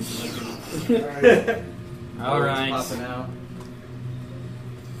gangrening and like Alright. popping out.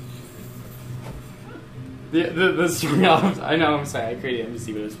 The strung out, I know, I'm sorry, I created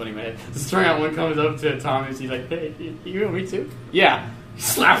NPC, but it was funny in my head. The strung out one comes up to Thomas, he's like, hey, you want me too? Yeah. He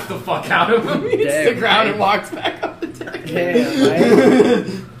slaps the fuck out of him, he hits the Damn, ground right. and walks back up the deck. damn, right?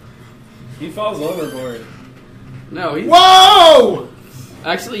 He falls overboard. No, he's... Whoa!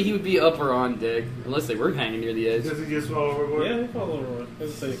 Actually, he would be up or on deck, unless they were hanging near the edge. Does he just fall overboard? Yeah, he falls overboard.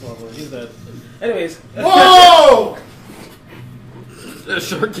 Let's say he falls overboard. He's dead. Anyways. Whoa! The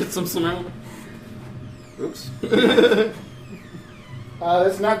shark gets him somehow. Oops.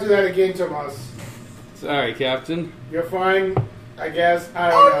 Let's not do that again, Tomas. Sorry, Captain. You're fine, I guess. I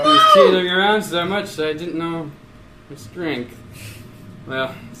don't know. He was teetering around so much I didn't know his strength.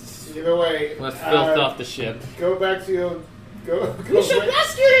 Well, Either way, let's filth off the ship. go back to your... Go We should back.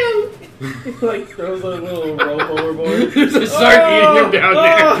 rescue him. He like throws a little rope overboard. There's a shark eating him down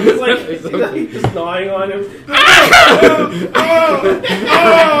there. It's like he's just gnawing on him.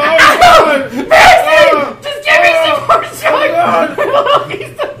 Just give me some more shark!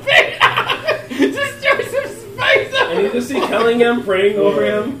 He's so big! Just throw some spice on And you just see Kellingham praying over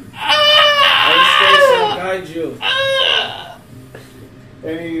him. Ah! And space shall guide you.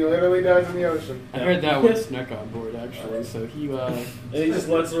 And he literally dies in the ocean. I heard that one snuck on board, actually, so he, And he just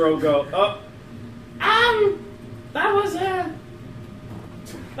lets the rope go. Oh,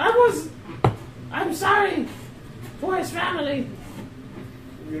 That was. I'm sorry for his family.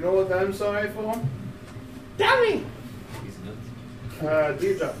 You know what I'm sorry for? Tell me. He's nuts.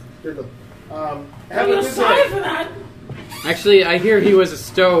 Deirdre. You're sorry for that. Actually, I hear he was a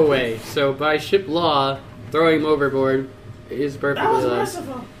stowaway, so by ship law, throwing him overboard is perfectly That was allowed.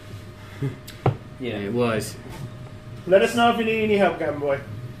 merciful. Yeah, it was. Let us know if you need any help, Captain Boy.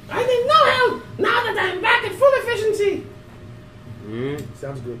 I need no help now that I'm back at full efficiency.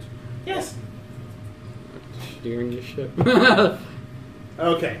 Sounds good. Yes. Steering the ship.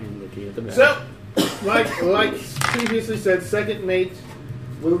 Okay. I'm looking at the map. So, like previously said, second mate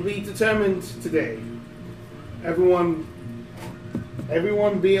will be determined today. Everyone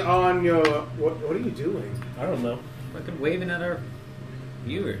be on your... What are you doing? I don't know. Fucking waving at our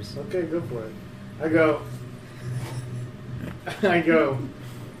viewers. Okay, go for it. I go.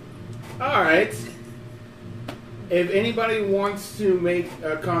 Alright. If anybody wants to make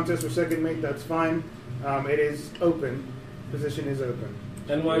a contest for second mate, that's fine. It is open. Position is open.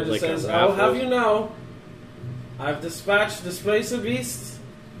 And one just Like says, a I will raffle. have you know, I've dispatched displacer beasts,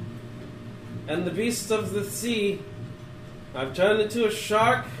 and the beasts of the sea. I've turned into a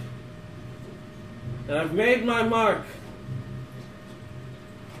shark, and I've made my mark.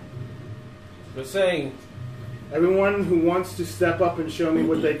 We're saying, Everyone who wants to step up and show me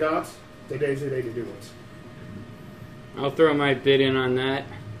what they got, today's the day to do it. I'll throw my bid in on that.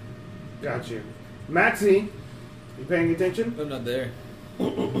 Got you. Maxie, you paying attention? I'm not there.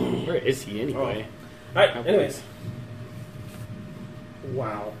 Where is he anyway? alright, anyways.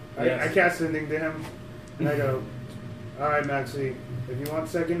 Wow. Yes. I cast something to him, and I go, alright, Maxie, if you want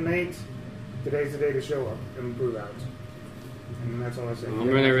second mate, today's the day to show up and prove out. And that's all I say. I'm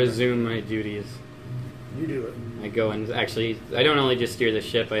going to resume my duties. You do it. I go and actually, I don't only just steer the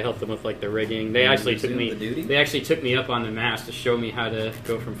ship. I help them with like the rigging. They actually took resume me. the duty? They actually took me up on the mast to show me how to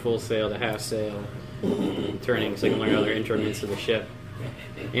go from full sail to half sail, turning, so I can learn other instruments of the ship.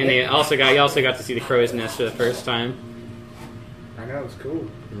 And they also got to see the crow's nest for the first time. I know, it's cool.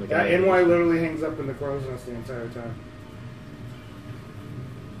 Like, NY literally hangs up in the crow's nest the entire time.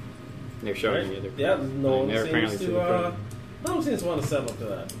 They're showing me other. Yeah, no one They're apparently seems to the to. front. No one seems to want to step up to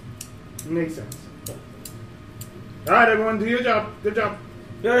that. Makes sense. Alright, everyone, do your job. Good job.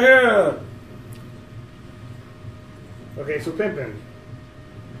 Yeah. Okay, so Pimpin.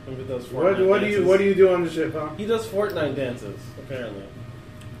 He does What Fortnite do dances. you do on the ship, huh? He does Fortnite dances, apparently.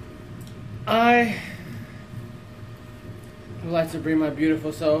 I would like to bring my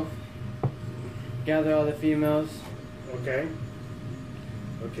beautiful self, gather all the females. Okay.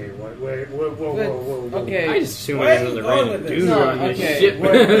 Okay, whoa. Okay. I just assume Where there's are you another going random with this? dude No, on this okay, ship.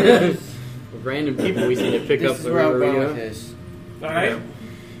 what is- Random people we seem to pick this up is where I'm wherever going we with go. this. Alright.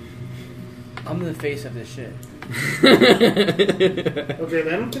 I'm the face of this shit. Okay,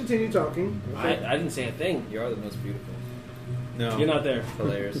 let him continue talking. I didn't say a thing. You are the most beautiful. No. You're not there.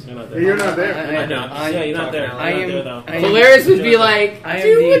 Hilarious. You're not there. You're not there. You're not there. Yeah, you're not there. I You're am- not there, though. I am- Polaris would be like, I am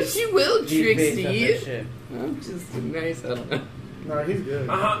do the- what you will, The face of Trixie. this ship. I'm just nice. I don't know. No, he's good.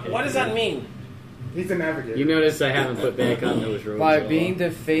 What does that mean? He's a navigator. You notice I haven't put back on those robes. By at all. being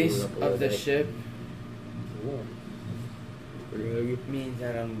the face Blew up a little of the bit. ship Really? means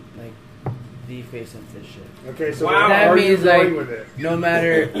that I'm like the face of this ship. Okay, so Wow. where That are you means, going like- with it? No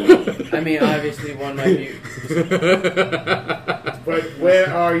matter, I mean, obviously one might be. But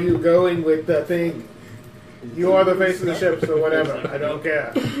where are you going with the thing? You are the face of the ship, so whatever. I don't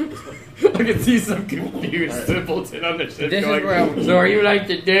care. I can see some confused simpleton on the ship This is going, where I'm- so are you like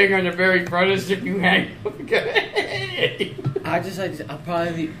the dig on the very front of the ship you hang? Okay. I'll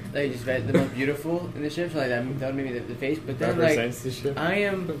probably be like just the most beautiful in the ship, so like that would make me the face. But then like Represents the ship. I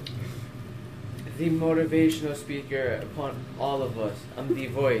am the motivational speaker upon all of us. I'm the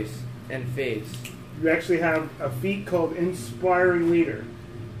voice and face. You actually have a feat called Inspiring Leader.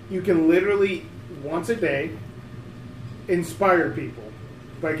 You can literally, once a day, inspire people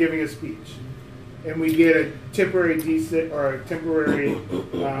by giving a speech. And we get a temporary D6 or a temporary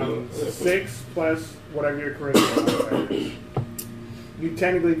 6 plus whatever your charisma modifier is. You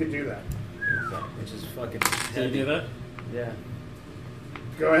technically could do that. Which is fucking. Can you do that? Yeah.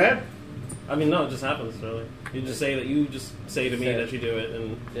 Go ahead. I mean, no, it just happens, really. You just say that you just say to me Say it. that you do it,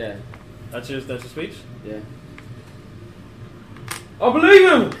 and Yeah. that's your speech? Yeah. I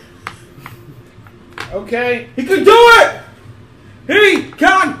believe him! Okay. He can do it! He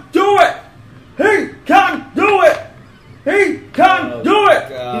can do it! He can do it! He can do it!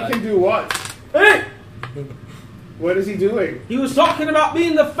 He can do what? Hey! What is he doing? He was talking about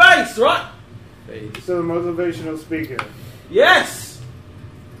being the face, right? So the motivational speaker. Yes!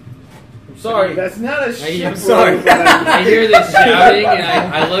 I'm sorry. That's not a ship. I'm sorry. roll, but I hear this shouting,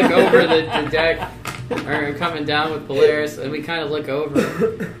 and I look over the deck. I'm coming down with Polaris, and we kind of look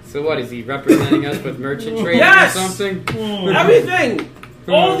over. So what, is he representing us with merchant trading Yes! or something? Everything!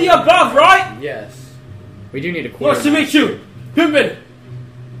 All the above, right? Yes. We do need a quarter. Nice to meet you, Pimpin!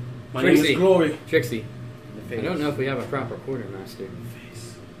 My name Trixie. is Glory. Trixie, The I face. don't know if we have a proper quartermaster.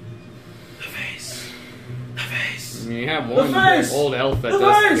 The face. The face. I mean, you have The one face! old elf that The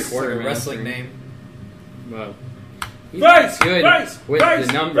does face! the It's like a quartermaster. wrestling name. Well, he's Face! good Face! with face,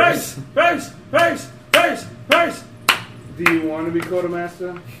 the numbers. Face! Face! Face! Face! do you want to be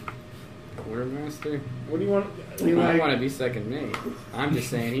quartermaster? Quartermaster? What do you want? I don't want to be second mate. I'm just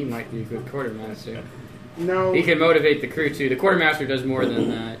saying he might be a good quartermaster. No, He can motivate the crew too. The quartermaster does more than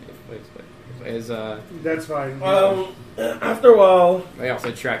that. that's fine. After a while, They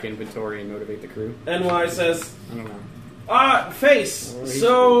also track inventory and motivate the crew. NY says, I don't know. face.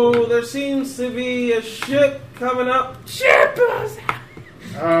 So there seems to be a ship coming up.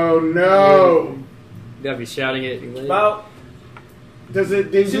 Oh no! They'll be shouting it. About Does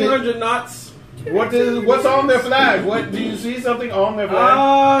it? 200 knots. What's on their flag? What do you see? Something on their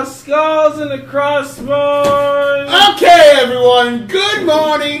flag? Skulls and the crossbones. Okay, everyone. Good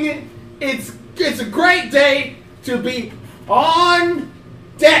morning. It's a great day to be on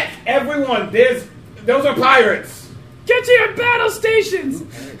deck. Everyone, those are pirates. Get to your battle stations!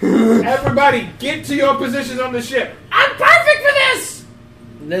 Everybody, get to your positions on the ship. I'm perfect for this.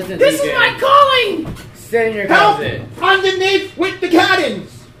 Listen, This DJ. is my calling. Sit in your Help closet. underneath with the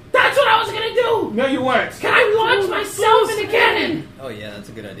cannons. That's what I was gonna do. No, you weren't. Can I launch myself in the cannon? Oh yeah, that's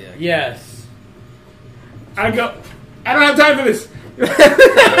a good idea. Yes. I don't have time for this.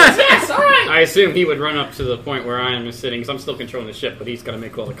 Yes. All right. I assume he would run up to the point where I am sitting, because I'm still controlling the ship, but he's got to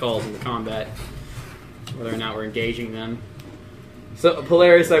make all the calls in the combat, whether or not we're engaging them. So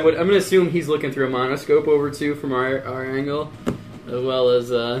Polaris, I'm going to assume he's looking through a monoscope over to from our angle, as well as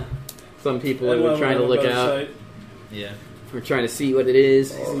some people that we're trying to look out. Yeah. We're trying to see what it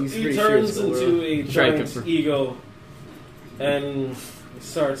is. He's He pretty turns sure it's into a Try to giant confirm. eagle and he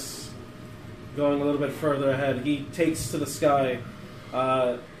starts going a little bit further ahead. He takes to the sky,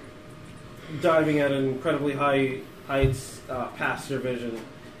 diving at an incredibly high heights past your vision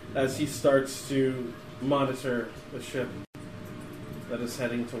as he starts to monitor the ship that is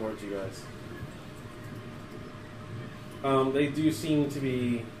heading towards you guys. They do seem to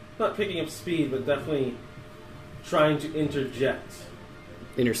be not picking up speed, but definitely trying to interject.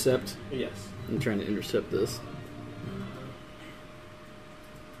 Intercept. Yes. I'm trying to intercept this.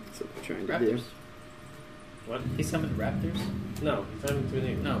 That's what we're trying to do. Raptors. What? He summoned raptors? No, he's having to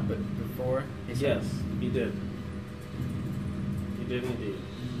you. No, but before he Yes, he did. He did indeed.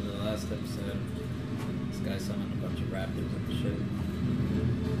 In the last episode, this guy summoned a bunch of raptors on the ship.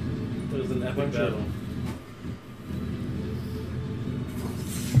 It was an epic battle.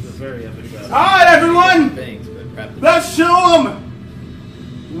 It was a very epic battle. Alright, everyone! Things, but raptors. Let's show them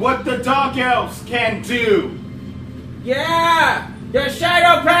what the Dark Elves can do. Yeah! The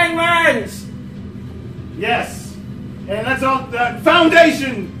Shadow Penguins! Yes. And that's all. The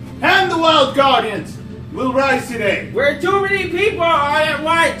Foundation and the Wild Guardians will rise today. We're too many people all at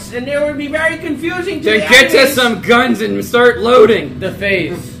once, and it would be very confusing to Then the get us enemies. some guns and start loading. The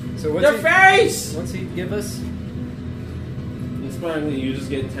face. So The face! what's he give us? Inspiringly, you just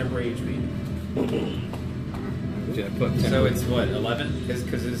get temporary HP. So it's what, 11?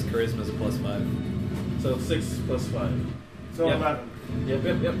 Because his charisma's a +5. So 6 plus 5. So Yep.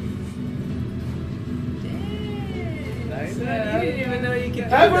 11. Yep. I didn't even know you could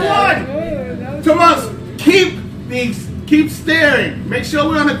Everyone! Thomas, keep staring. Make sure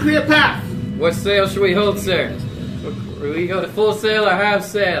we're on a clear path. What sail should we hold, sir? Will we go to full sail or half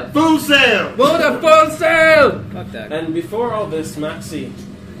sail? Full sail. Go to full sail! Fuck that. And before all this, Maxi,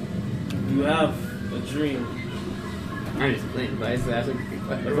 you have a dream. I'm just playing Vice Acid.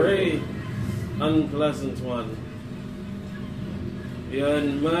 A very unpleasant one. You're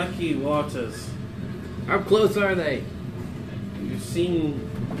in murky waters. How close are they? You seem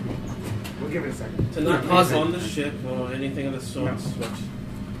We'll give it a second. to not Pause be it. on the ship or anything of the sorts, but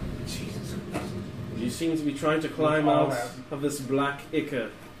Jesus. you seem to be trying to climb out of this black ichor.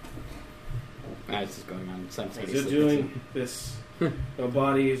 It's just going on As simultaneously. you're doing this, your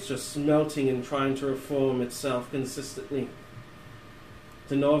body is just melting and trying to reform itself consistently.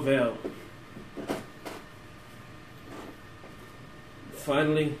 To no avail.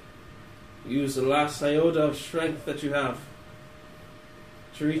 Finally, use the last iota of strength that you have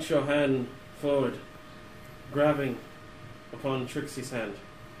to reach your hand forward, grabbing upon Trixie's hand.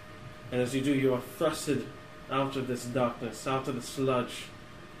 And as you do, you are thrusted out of this darkness, out of the sludge,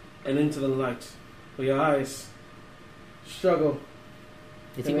 and into the light, where your eyes struggle.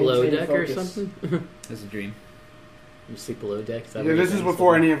 You to think below maintain deck or focus. something? It's a dream. You sleep below deck? Is that Yeah, what this you're is saying?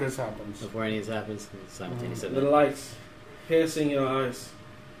 before any of this happens. Before any of this happens, simultaneously. The light piercing your eyes,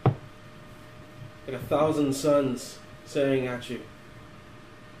 like 1,000 suns staring at you.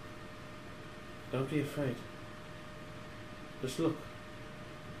 Don't be afraid. Just look.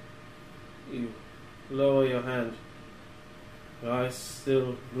 You lower your hand. Your eyes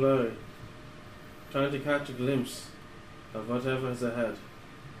still blurry, trying to catch a glimpse of whatever is ahead.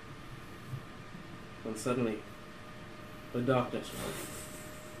 And suddenly, the darkness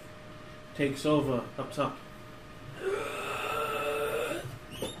takes over up top.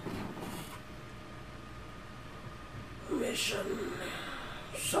 Mission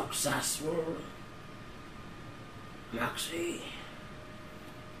successful. Maxi,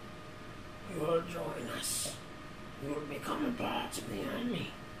 you will join us. You will become a part of the army.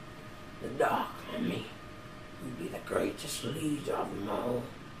 The Dark Army. You will be the greatest leader of them all.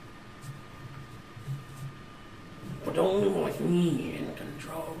 But only with me in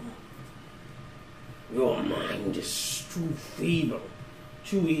control. Your mind is too feeble,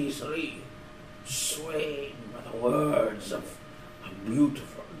 too easily swayed by the words of a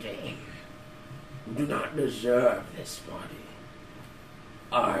beautiful dame. You do not deserve this body.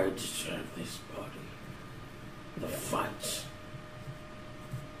 I deserve this body. The fight.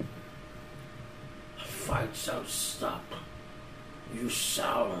 The fight shall stop. You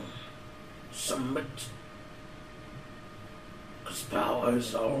shall submit. Because power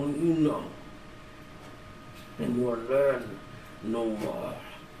is all you know. And you will learn no more.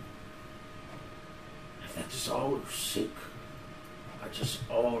 If that is all you seek, that is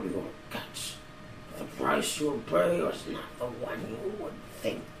all your guts. The price you will pay is not the one you would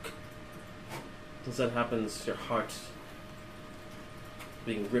think. As that happens, your heart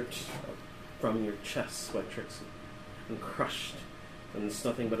being ripped from your chest by Trixie and crushed, and it's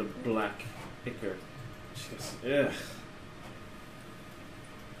nothing but a black ichor. She goes, ugh.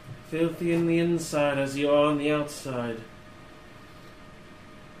 Filthy in the inside as you are on the outside.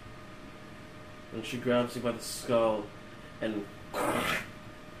 And she grabs you by the skull and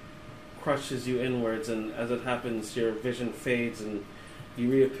crushes you inwards, and as it happens, your vision fades and you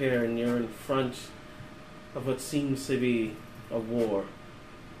reappear, and you're in front of what seems to be a war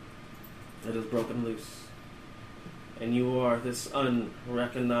that has broken loose. And you are this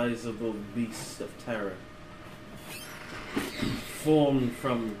unrecognizable beast of terror, formed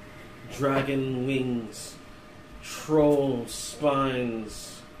from dragon wings, troll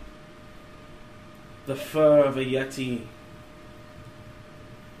spines, the fur of a yeti,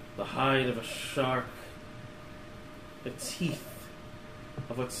 the hide of a shark, the teeth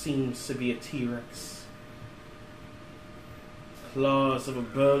of what seems to be a T-Rex, claws of a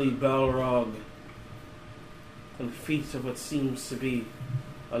burly Balrog, and feet of what seems to be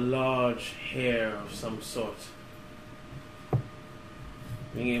a large hare of some sort.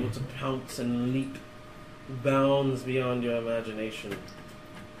 Being able to pounce and leap bounds beyond your imagination.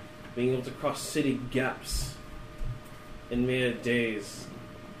 Being able to cross city gaps in mere days.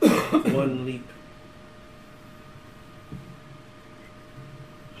 One leap.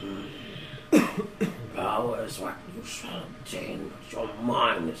 Power is what you shall obtain, but your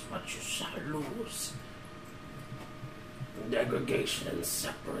mind is what you shall lose. Degradation and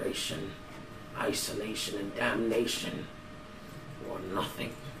separation, isolation and damnation. You are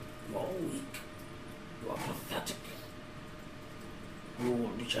nothing. You are weak. You are pathetic. You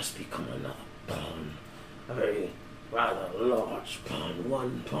will just become another pawn. A very rather large pawn.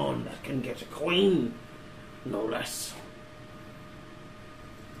 One pawn that can get a queen, no less.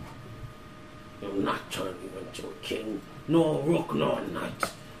 It will not turn you into a king, nor a rook, nor a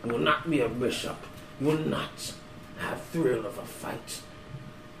knight. You will not be a bishop. You will not have thrill of a fight.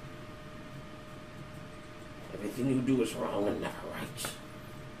 Everything you do is wrong and never right.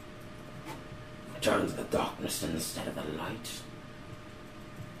 Turn to the darkness instead of the light.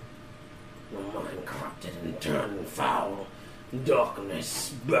 Your mind corrupted and turned foul.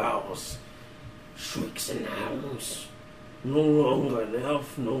 Darkness bows, shrieks and howls. No longer an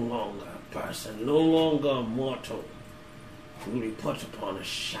elf, no longer a person, no longer a mortal. You will be put upon a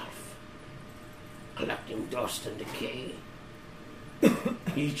shelf, collecting dust and decay.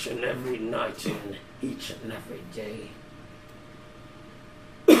 Each and every night and each and every day.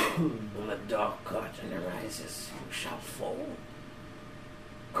 When the dark curtain arises, you shall fall.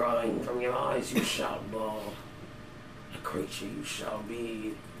 Crying from your eyes, you shall bawl. A creature you shall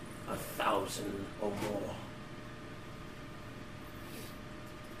be, 1,000 or more.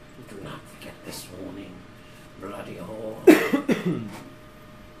 Do not forget this warning, bloody whore.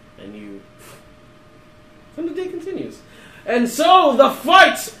 And you... And the day continues. And so the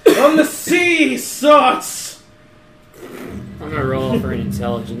fight on the sea starts! I'm gonna roll for an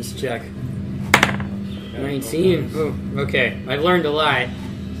intelligence check. 19. Oh, okay. I've learned a lot.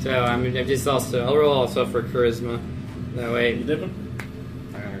 So I'm just also... I'll roll also for charisma. That way... You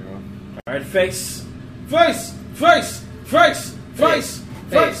dipping? I gotta go. Alright, face! Face! Face! Face! Face!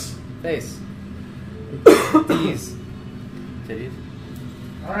 Face! Face. These. Titties.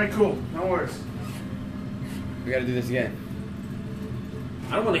 Alright, cool. No worries. We gotta do this again.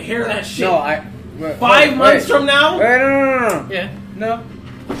 I don't want to hear that shit. No, Five months from now? Wait, no. Yeah. No.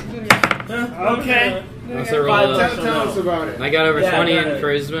 Okay. Also roll Tell us about it. I got over Yeah, 20 in go ahead.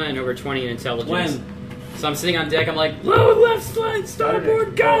 charisma and over 20 in intelligence. When? So I'm sitting on deck, I'm like, load left flank,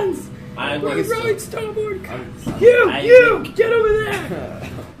 starboard guns! I Load was... right, starboard guns! I You! think- Get over there!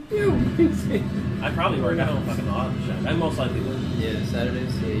 You! I probably work. I don't fucking know. I most likely would. Yeah,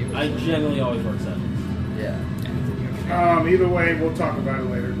 Saturdays. Yeah, you. I generally always work Saturdays. Yeah. Either way, we'll talk about it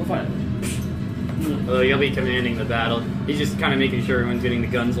later. We'll find it. Well, you'll be commanding the battle. He's just kind of making sure everyone's getting the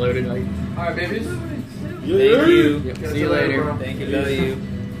guns loaded. Like, Alright, babies. Thank you. yep, Catch see you you later, later. bro. Thank you. Love you.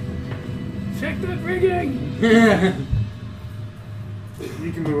 Check that rigging!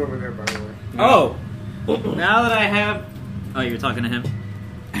 You can move over there, by the way. Oh! Now that I have... Oh, you're talking to him?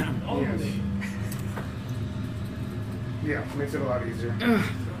 Yes. Yeah, makes it a lot easier.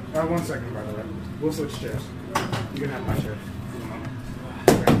 1 second, by the way. We'll switch chairs. You can have my chair.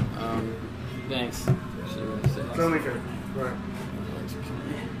 Thanks. It's only fair. Go ahead.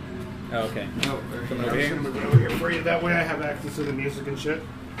 Oh, okay. Oh, Coming I'm over just gonna here? move it over here for you. That way I have access to the music and shit. give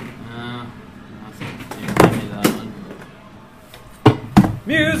me that one.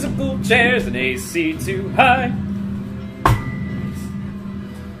 Musical chairs and AC too high.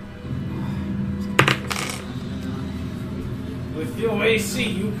 With your AC,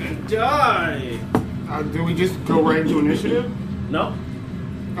 you can die. Do we just go right into initiative? No.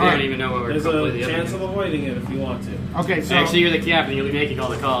 I don't even know what we're There's completely a up chance against. of avoiding it if you want to. Okay, so... Actually, you're the captain. You'll be making all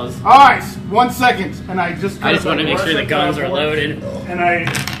the calls. Alright, 1 second. And I just... I just want to make sure the guns are loaded. And I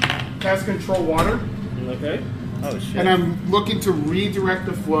cast control water, Okay. Oh shit. and I'm looking to redirect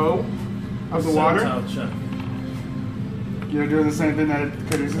the flow of the water. Check. You're doing the same thing that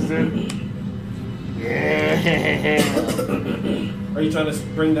Caduceus did? Yeah. Are you trying to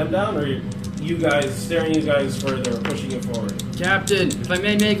bring them down, or are you guys steering you guys further, or pushing you forward? Captain, if I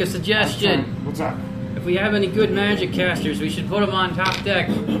may make a suggestion, What's up? if we have any good magic casters, we should put them on top deck.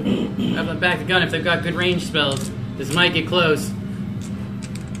 Have them back the gun if they've got good range spells. This might get close.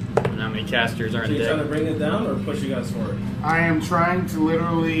 I don't know how many casters are So in you trying to deck. bring it down, or push you guys forward? I am trying to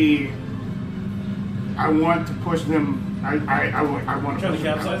literally. I want to push them. I want to Trying to push them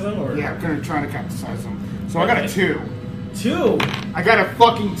capsize down. them, or Yeah, I'm gonna try to capsize them. So I got a Okay. 2. 2. I got a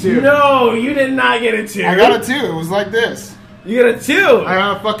fucking 2. No, you did not get a 2. I got a 2. It was like this. You got a 2. I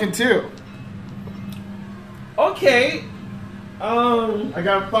got a fucking 2. Okay. I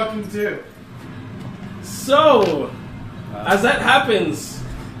got a fucking 2. So, as that happens,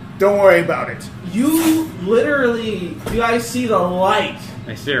 Don't worry about it. you guys see the light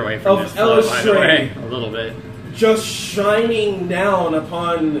I steer away from Of this flow, by the way, illustrating. a little bit. just shining down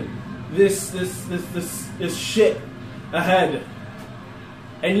upon this ship ahead,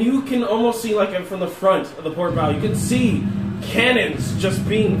 and you can almost see, like from the front of the port bow, you can see cannons just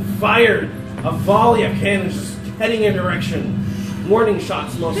being fired, a volley of cannons just heading in direction, warning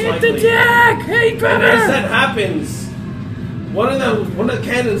shots most likely. deck! Hey, And as that happens, one of the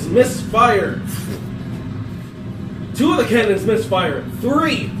cannons misfire. 2 of the cannons misfire.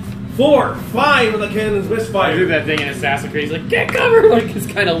 3, 4, 5 of the cannons I do misfire. that thing in Assassin's Creed. He's like, get cover! Like, it's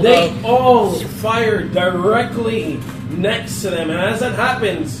kind of They low. all fire directly next to them, and as that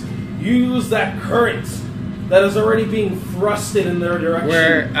happens, you use that current that is already being thrusted in their direction.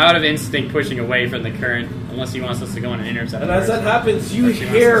 We're out of instinct pushing away from the current, unless he wants us to go on an intercept. And as that happens, you Or she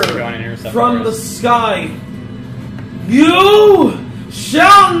wants hear us to go on an intercept from for the us. sky, "You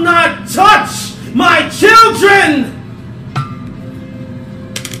shall not touch my children!"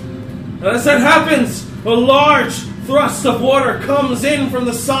 And as that happens, a large thrust of water comes in from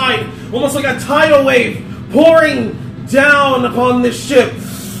the side, almost like a tidal wave pouring down upon this ship.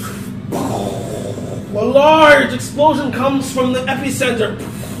 A large explosion comes from the epicenter,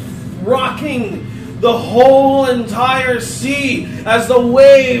 rocking the whole entire sea as the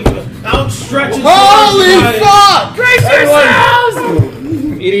wave outstretches. Holy fuck! Grace yourselves!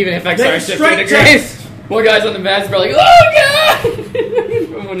 It even affects Make our ship strike to grace. One guy's on the mast, we're like, oh god!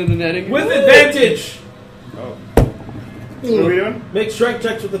 From one of the netting. With advantage. What are we doing? Make strike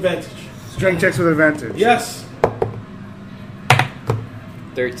checks with advantage. Strength checks with advantage. Yes.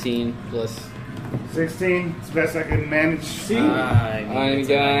 13 plus. 16. It's the best I can manage. See? I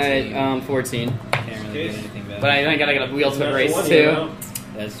got 14. Can't really get anything back. But I gotta get a wheel to Natural brace one, too. you know.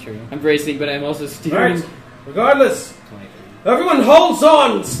 That's true. I'm bracing, but I'm also steering. Alright. Regardless, 23. everyone holds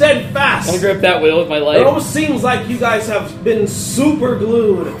on I'll steadfast. grip that wheel with my It life. almost seems like you guys have been super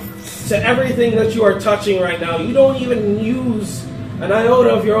glued to everything that you are touching right now. You don't even use an iota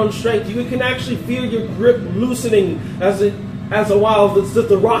of your own strength. You can actually feel your grip loosening as a while it's just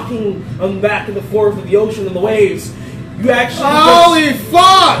the rocking back and forth of the ocean and the waves. You actually Holy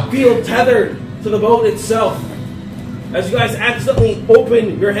fuck! feel tethered to the boat itself. As you guys accidentally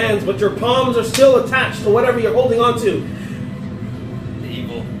open your hands, but your palms are still attached to whatever you're holding on to.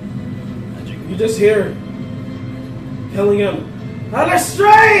 Evil. You just hear telling him,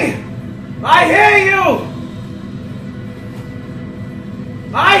 "Alestray! I hear you!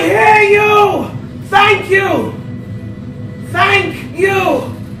 I hear you! Thank you! Thank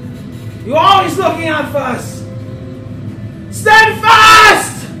you! You're always looking out for us! Stand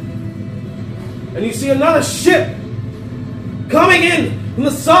fast!" And you see another ship coming in from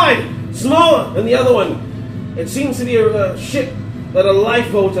the side, smaller than the other one. It seems to be a ship that a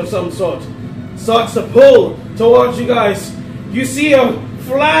lifeboat of some sort starts to pull towards you guys. You see a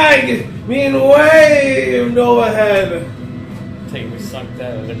flag being waved overhead. I think we sunk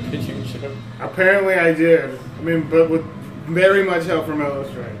that as a pitching ship. Apparently I did. I mean, but with very much help from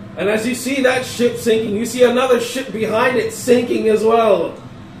Illustrate. And as you see that ship sinking, you see another ship behind it sinking as well.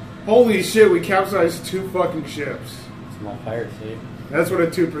 Holy shit, we capsized 2 fucking ships. Small pirate fleet. That's what a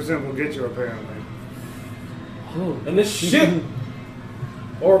 2% will get you, apparently. And this ship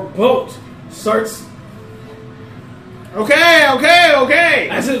or boat starts Okay!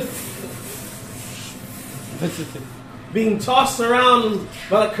 as if being tossed around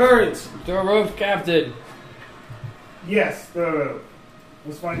by the current. Throw a rope, Captain. Yes,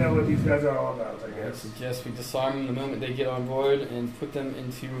 let's find out what these guys are all about, I I guess. suggest we disarm them the moment they get on board and put them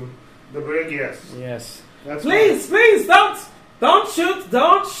into. The brig, yes. Yes. That's Please, don't Don't shoot!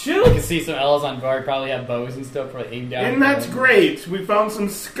 Don't You can shoot! see some elves on guard probably have bows and stuff, probably aimed down. And that's great. We found some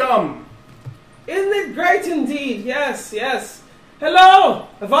scum. Isn't it great indeed? Yes, yes. Hello,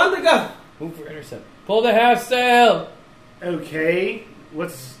 Avandaga. Move for intercept. Pull the half sail. Okay.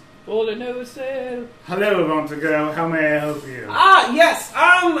 What's... Pull the no sail. Hello, Vontago. How may I help you? Ah, yes.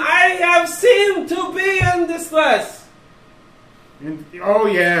 I have seemed to be in distress. Oh,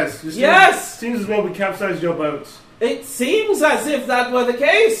 yes. Yes. Seems as well we capsized your boat. It seems as if that were the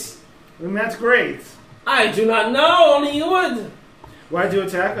case. And that's great. I do not know. Only you would. Why'd you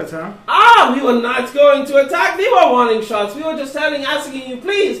attack us, huh? Ah, we were not going to attack. We were warning shots. We were just asking you,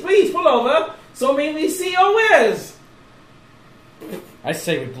 please, pull over, so may we see your wares. I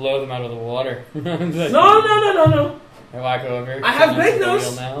say we blow them out of the water. No. I walk over. I have great Someone's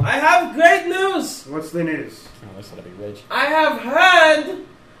news. wheel now. I have great news. What's the news? Oh, this ought to be rich. I have heard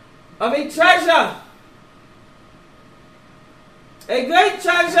of a treasure. A great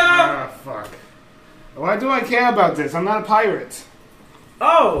treasure. Ah, fuck. Why do I care about this? I'm not a pirate.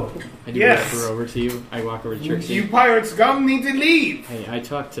 Oh, I do Yes. whisper over to you. I walk over to Trixie. You pirate scum need to leave. Hey, I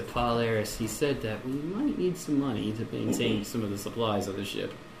talked to Polaris. He said that we might need some money to maintain some of the supplies of the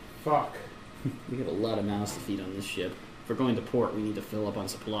ship. Fuck. We have a lot of mouths to feed on this ship. If we're going to port, we need to fill up on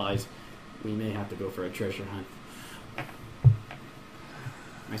supplies. We may have to go for a treasure hunt.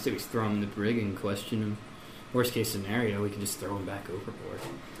 I say we throw him in the brig and question him. Worst case scenario, we can just throw him back overboard.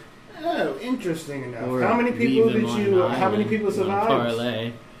 Oh, interesting enough. Or How many people leave him did on you? an How many island people on a survived?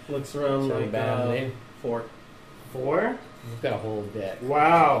 parlay. looks around Sorry, like badly. 4. 4? We've got a whole deck.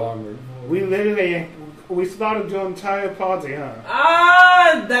 Wow. Armored. We started your entire party, huh?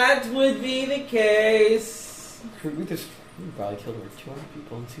 Ah, that would be the case. We probably killed over 200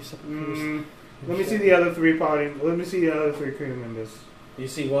 people in 2 separate crews. Let me see the other 3 party. Let me see the other 3 crew members. You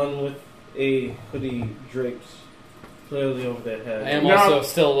see one with a hoodie draped clearly over their head. I am No. also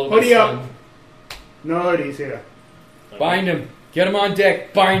still a little Hoodie bit up. stunned. No hoodies here. Bind him. Get him on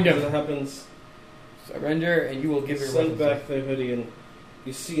deck. Bind As him. it happens, Surrender, and you will give your send weapons back their hoodie, and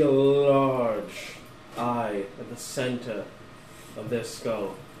you see a large eye at the center of their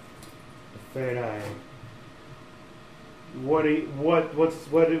skull. The third eye. What are you? What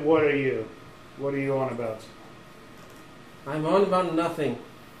are you? What are you on about? I'm on about nothing.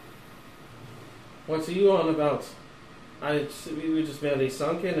 What are you on about? We were just barely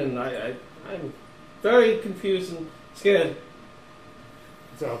sunken, and I'm very confused and scared.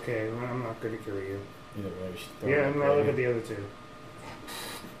 It's okay. I'm not going to kill you. Either way, we should throw Yeah, him and in I'll the look at grave. the other 2.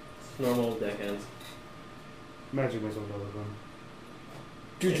 It's normal deckhands. Magic missile both of them.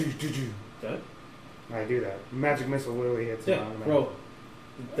 Juju. That? I do that. Magic missile literally hits Yeah, him on the roll.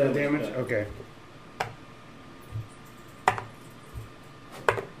 The damage? Okay.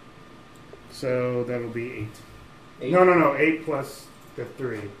 So that'll be 8. 8. No. 8 plus the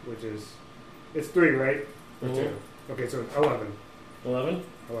 3, which is... It's 3, right? Or Mhm. 2. Okay, so it's 11. 11.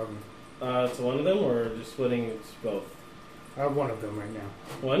 11. It's one of them, or just splitting it's both? I have one of them right now.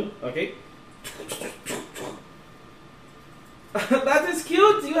 One? Okay. That is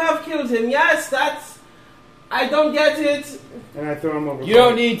cute! You have killed him. Yes, that's... I don't get it. And I throw him over. You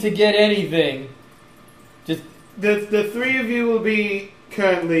don't need to get anything. The 3 of you will be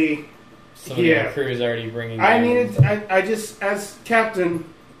currently... Some of Yeah. your crew is already bringing. I down- needed... I just, as captain,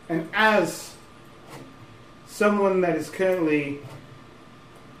 and as someone that is currently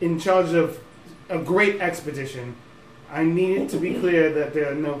in charge of a great expedition, I needed to be clear that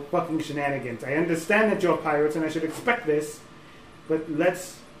there are no fucking shenanigans. I understand that you're pirates and I should expect this, but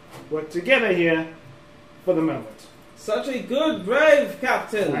let's work together here for the moment. Such a good, brave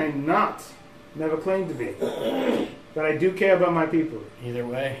captain. I'm not. Never claimed to be. But I do care about my people. Either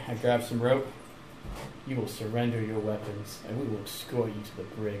way, I grab some rope. You will surrender your weapons, and we will escort you to the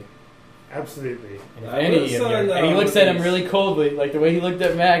brig. Absolutely. And if I any will of your, sign and he the looks at him weapons. really coldly, like the way he looked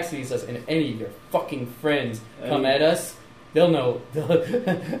at Max. He says, "And if any of your fucking friends come at us, they'll know. They'll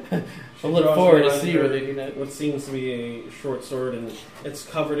look Draws forward to behind see her where they do that." What seems to be a short sword, and it's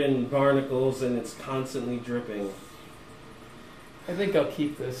covered in barnacles, and it's constantly dripping. I think I'll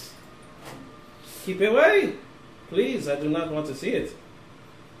keep this. Keep it away, please. I do not want to see it.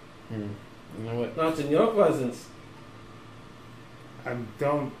 You know what? Not in your presence.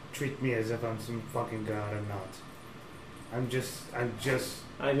 Don't treat me as if I'm some fucking god. I'm not. I'm just.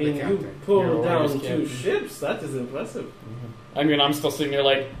 I mean, The you captain. pulled You're down always 2 captain. ships. That is impressive. I mean, I'm still sitting there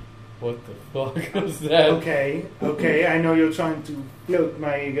like, what the fuck was that? Okay. I know you're trying to float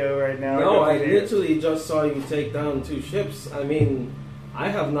my ego right now. No, I definitely- literally just saw you take down 2 ships. I mean, I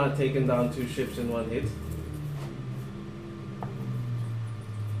have not taken down 2 ships in one hit.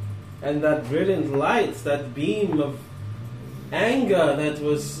 And that brilliant light, that beam of anger that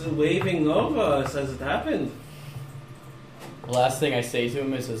was waving over us as it happened. The last thing I say to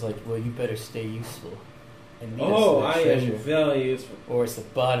him is like, well, you better stay useful. And meet us Oh, for the I treasure, am very useful. or it's the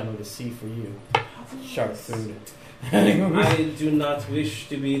bottom of the sea for you. Shark food. I do not wish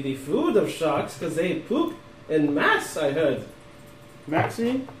to be the food of sharks because they poop en masse, I heard.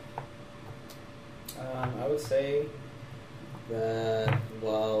 Maxine? I would say that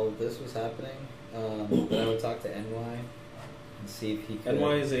while this was happening, that I would talk to NY and see if he could. And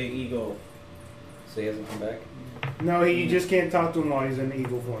why is a eagle? So he hasn't come back? No, you just can't talk to him while he's in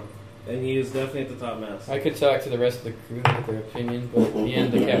eagle form. And he is definitely at the top mast. I could talk to the rest of the crew and get their opinion, but at the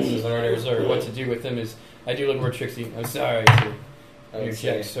end, the captain's orders or what to do with them is. I do look more Trixie. I'm sorry to I would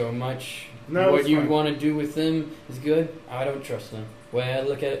interject say. so much. No, What it's you fine. want to do with them is good. I don't trust them. When I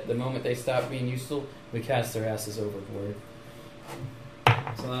look at it, the moment they stop being useful, we cast their asses overboard.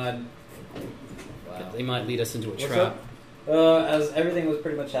 So then They might lead us into a What's trap. as everything was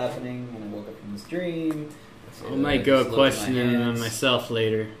pretty much happening, and I woke up from this dream. I might go just look at my questioning them hands, myself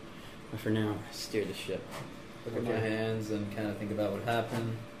later. But for now, steer the ship. Look at my hands and kind of think about what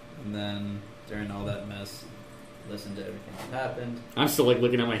happened, and then during all that mess, listen to everything that happened. I'm still like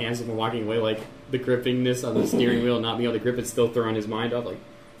looking at my hands and walking away, like the grippingness on the steering wheel, not being able to grip it, still throwing his mind off, like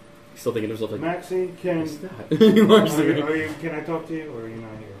still thinking to himself, like, Maxine, can what's that? can I talk to you, or are you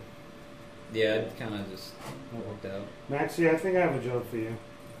not here? Yeah, it kind of just worked out. Maxie, I think I have a job for you.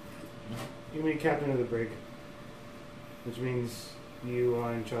 You mean captain of the brig, which means you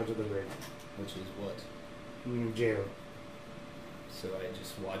are in charge of the brig. Which is what? In jail. So I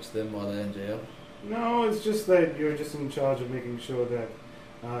just watch them while they're in jail? No, it's just that you're just in charge of making sure that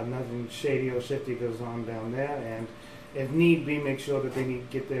nothing shady or shifty goes on down there, and if need be, make sure that they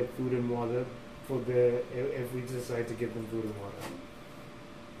get their food and water if we decide to give them food and water.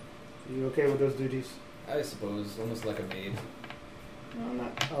 You okay with those duties? I suppose, almost like a maid. No, I'm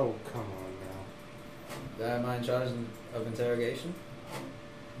not. Oh, come on now. Am I in charge of interrogation?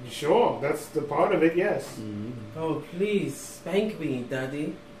 Sure, that's the part of it. Yes. Mhm. Oh, please, spank me,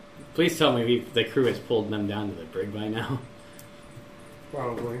 Daddy. Please tell me the crew has pulled them down to the brig by now.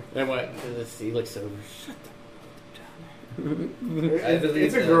 Probably. And what? He looks over. Shut the I believe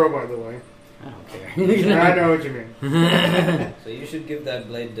It's a that. girl, by the way. I don't care. I know what you mean. So you should give that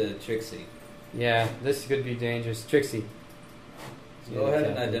blade to Trixie. Yeah, this could be dangerous. Trixie. So go ahead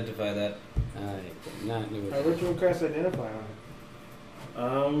and identify that. I did not know How it. would you cast identify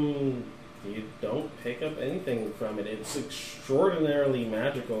on You don't pick up anything from it. It's extraordinarily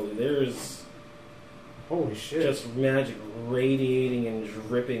magical. There's it? Holy shit. just magic radiating and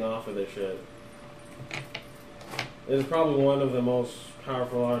dripping off of this shit. It is probably one of the most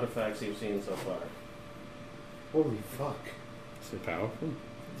powerful artifacts you've seen so far. Holy fuck. Is it powerful?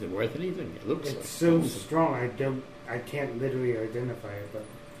 Is it worth anything? It looks It's like so strong. I can't literally identify it, but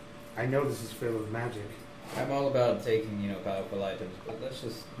I know this is filled with magic. I'm all about taking, powerful items, but let's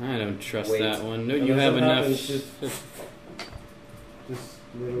just... I don't trust Wait. that one. No, And you as have it enough. happens, just Just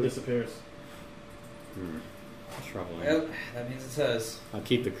literally. disappears. Troubling. Well, that means it's hers. I'll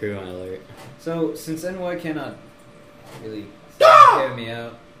keep the crew on alert. So, since NY cannot really hear me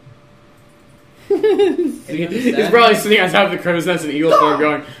out... Can you He's understand? probably sitting on top of the crow's nest in eagle form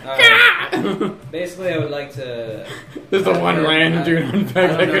going, Alright. Basically, I would like to... there's the one random dude on the back I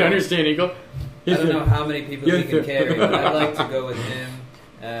that don't could know. understand eagle. I don't know how many people he Yes, can sir. carry, but I'd like to go with him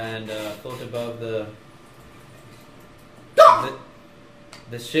and float above the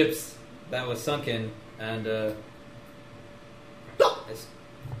ships that was sunken and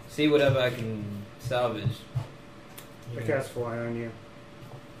see whatever I can salvage. I cast fly on you.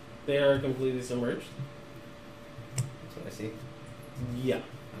 They are completely submerged. That's what I see. Yeah.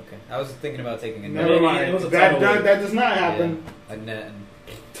 Okay. I was thinking about taking a net. Never it mind. was a That, tidal that, wave. that does not happen. Yeah, a net. And,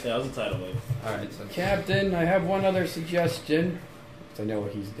 Yeah, it was a tidal wave. alright, so... Captain, I have one other suggestion. I know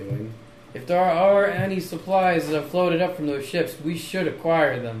what he's doing. If there are any supplies that have floated up from those ships, we should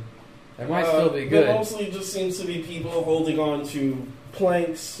acquire them. That might still be There good. mostly just seems to be people holding on to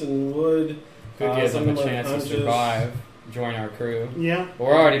planks and wood. Could give some them a of them chance to hunches. survive, join our crew. Yeah.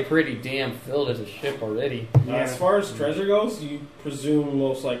 We're already pretty damn filled as a ship already. As far as treasure goes, you presume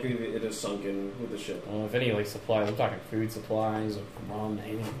most likely that it is sunken with the ship. Well, if any like supplies, I'm talking food supplies, or rum,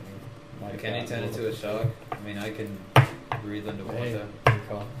 anything. Like Can he that. turn into a shark? I mean, I can breathe Hey, underwater. good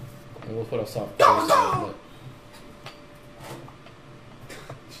call. And we'll put a soft close on it.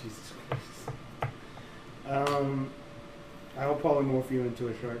 Jesus Christ. I'll polymorph you into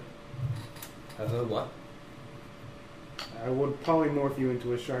a shark. What? I would polymorph you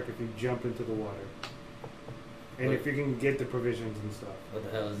into a shark if you jump into the water. And Wait. if you can get the provisions and stuff. What the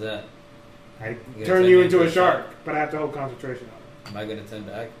hell is that? I You gonna turn you me into a shark, but I have to hold concentration on Am I gonna turn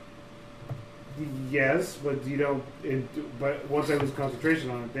back? it. Yes, but you don't. But once I lose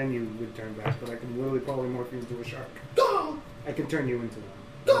concentration on it, then you would turn back. But I can literally polymorph you into a shark. I can turn you into one.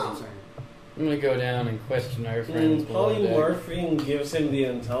 That's what I'm saying. I'm gonna go down and question our friends below deck. Polymorphing gives him the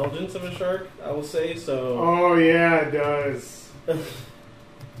intelligence of a shark, I will say, so... Oh yeah, it does.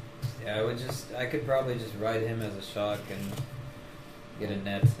 Yeah, I could probably just ride him as a shark and get a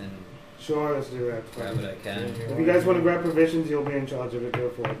net and Sure, let's do that. grab what I can. If you guys want to grab provisions, you'll be in charge of it. Go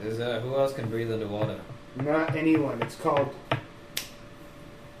for it. Who else can breathe underwater? Not anyone. It's called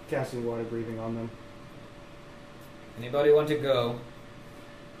casting water breathing on them. Anybody want to go?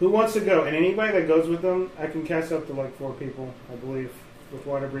 Who wants to go? And anybody that goes with them, I can cast up to like 4 people, I believe, with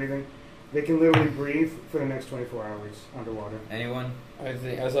water breathing. They can literally breathe for the next 24 hours underwater. Anyone?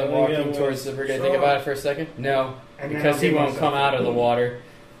 As I'm walking towards the brig, I think about it for a second. No, And then because I'll he give won't myself- come out of the water.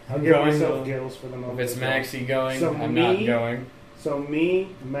 I'll I'm give going. myself gills for the moment. If it's as well. Maxie going, So I'm me- not going. So me,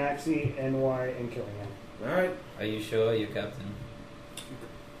 Maxie, NY, and Killingham. Alright. Are you sure, you captain?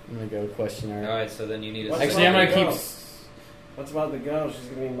 I'm gonna go question her. Alright, so then you need a What's Actually, I'm about gonna the keep. girl? What's about the girl? She's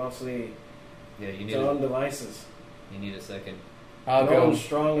gonna be mostly Yeah, you need her own devices. you need a second. I'll no go. one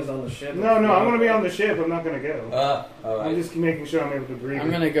strong is on the ship. No, I'm going to be on the ship. I'm not going to go. I'm Alright. just making sure I'm able to breathe. I'm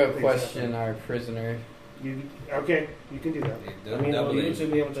gonna go Things question happen. our prisoner. Okay, you can do that. I mean, will you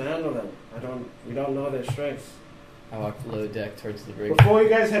two be able to handle them? We don't know their strengths. I walk below deck towards the brig. Before you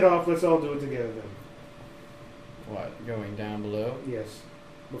guys head off, let's all do it together then. What? Going down below? Yes.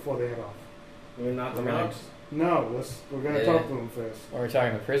 Before they head off. We're not the We're gonna- mouse. No, we're going to Yeah. talk to them first. Are we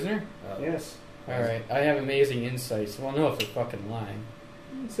talking to prisoner? Yes. Alright, I have amazing insight, so we'll know if they're fucking lying.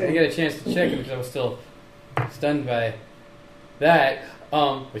 I Say, didn't get a chance to check him because I was still stunned by that,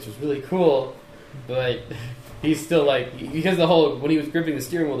 which was really cool, but he's still like, because the whole, when he was gripping the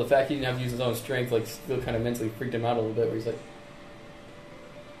steering wheel, the fact he didn't have to use his own strength, like, still kind of mentally freaked him out a little bit, where he's like,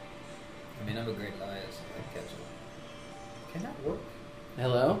 I mean, I'm a great liar, so I catch it. Can that work?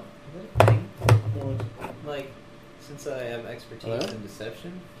 hello? Is that a thing? Like, since I have expertise Hello? in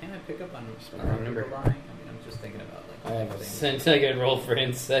deception, can I pick up on Wrong number. lying? I mean, I'm just thinking about like. I have a things. sense I could roll for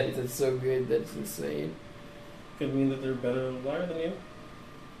insight, that's so good, that's insane. Could mean that they're better liar than you.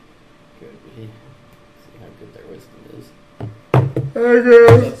 Could be. See how good their wisdom is.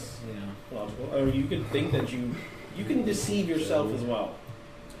 That's logical. Or you could think that you can deceive yourself as well,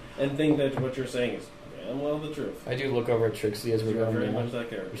 and think that what you're saying is damn well the truth. I do look over at Trixie as we're You're going very down. much that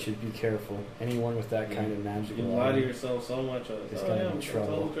We character. should be careful. Anyone with that kind of You magical can lie to ability, yourself so much. It's Oh, gonna yeah, be I'm trouble.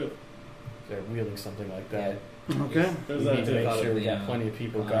 telling the truth. they're wielding something like that. Okay. There's We that need to too. make Thought sure of we the, got plenty of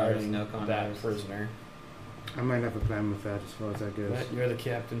people Conors, guarding no that Conors. prisoner. I might have a plan with that as far as that goes. But you're the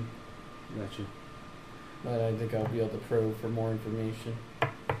captain. Gotcha. But I think I'll be able to probe for more information.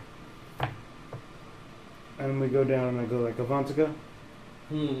 And we go down and I go like, Avantika,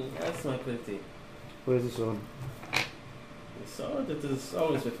 That's my 50. where's the sword? The sword that is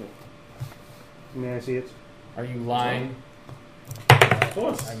always with me. May I see it? Are you lying? Of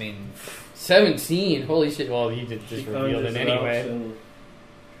course. I mean, 17? Holy shit, well, he just She revealed conjures it it out anyway. and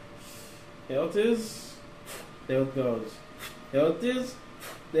here it is. There it goes. Here it is.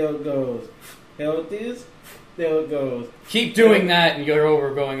 There it goes. Here it is. There it goes. Keep doing that and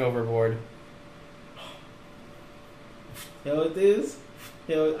you're going overboard. Here it is.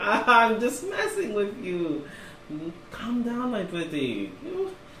 I'm just messing with you. Calm down, my pretty.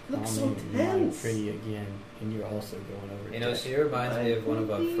 You look so I'm tense. pretty again, and you're also going over you know, deck. she reminds me of one of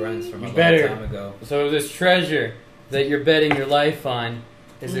our friends from You a long better. time ago. So this treasure that you're betting your life on,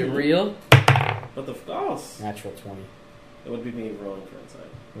 is it Mhm. real? But of course, Natural 20. it would be me rolling for insight.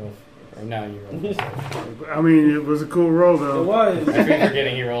 Well, or now you roll. I mean, it was a cool roll It though. was. I think you're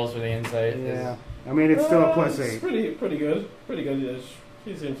getting your rolls for the insight. Yeah. I mean, it's still a plus It's 8. pretty good. Pretty good. Yes.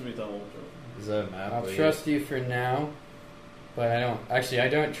 She seems to be telling the truth. Is that a map? I'll where trust you for now, but I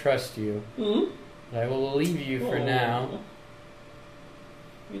don't trust you. Hmm? But I will leave you for Oh. now.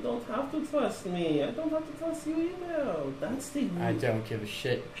 You don't have to trust me. I don't have to trust you either. That's the I don't give a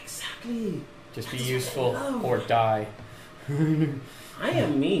shit. Exactly. Just be That's useful what I love. or die. I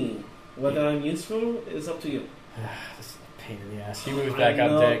am me. Whether I'm useful is up to you. This is a pain in the ass. He moves back I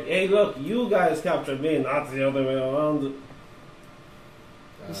up know. deck. Hey, look, you guys captured me, not the other way around.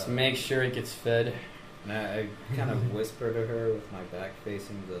 Just make sure it gets fed. And I kind of whisper to her with my back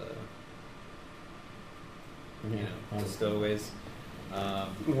facing the, the stowaways.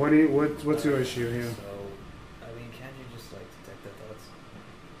 What's your issue here? So, I mean, can't you just like detect their thoughts?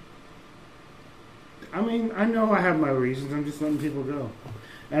 I mean, I know I have my reasons. I'm just letting people go.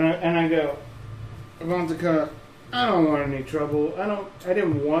 And I go, Avantika, I don't want any trouble. I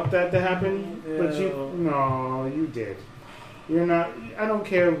didn't want that to happen, but you did. You're not. I don't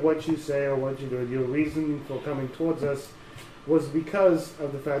care what you say or what you do. Your reason for coming towards us was because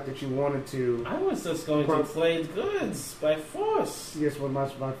of the fact that you wanted to. I was just going to trade goods by force. Yes, well,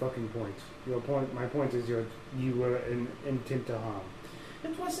 that's my fucking point. My point is you were in intent to harm.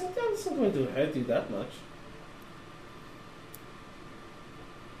 It wasn't going to hurt you that much.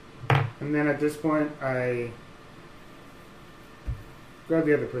 And then at this point, I grab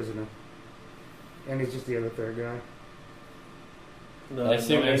the other prisoner, and he's just the other third guy. I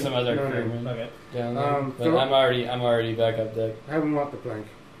assume there's some other crewmen down there, but I'm already back up deck. Have him walk the plank.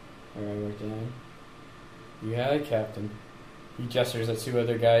 Alright, we're down. You had it, Captain. He gestures at two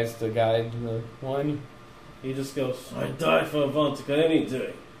other guys, the guide and the one. He just goes, I die for Avantika any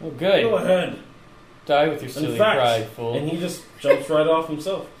day. Oh, good. Go ahead. Die with your silly pride, fool. And he just jumps right off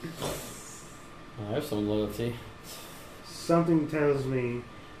himself. I have some loyalty. Something tells me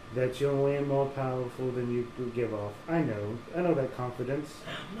that you're way more powerful than you could give off. I know that confidence.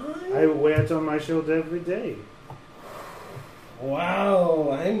 I wear it on my shoulder every day. Wow,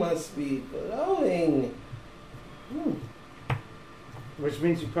 I must be glowing. Which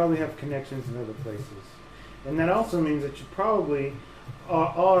means you probably have connections in other places. And that also means that you probably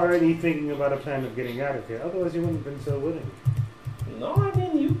are already thinking about a plan of getting out of here. Otherwise you wouldn't have been so willing. No, I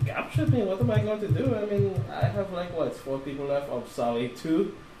mean, you captured me. What am I going to do? I mean, I have 4 people left. Oh, sorry,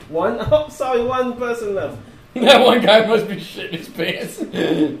 2. 1? Oh, sorry, 1 person left. That one guy must be shitting his pants.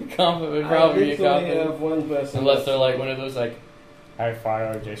 Confident would probably be a confident. I have 1 person Unless left. they're like one of those I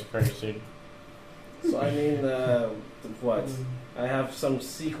fired this person. So, I mean, what? I have some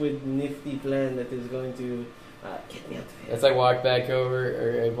secret nifty plan that is going to get me out of here. As I walk back over,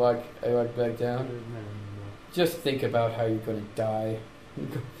 or I walk back down, just think about how you're going to die.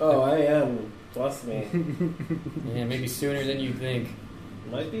 Oh, I am. Trust me. Yeah, maybe sooner than you think.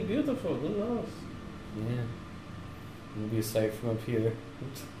 Might be beautiful. Who knows? Yeah. It'll be a sight from up here.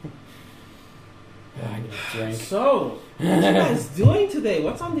 I need a drink. So, what are you guys doing today?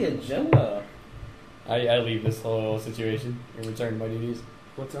 What's on the agenda? I leave this whole situation and return to my duties.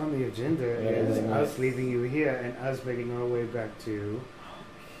 What's on the agenda is us leaving you here and us making our way back to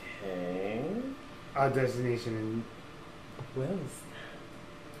our destination in Wells.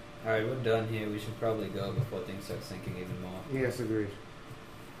 Alright, we're done here. We should probably go before things start sinking even more. Yes, agreed.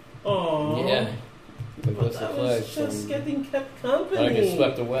 Oh. Yeah. But I was just getting kept company. I get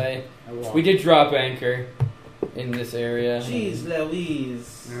swept away. We did drop anchor in this area. Jeez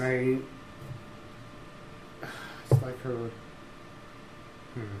Louise. And it's like her...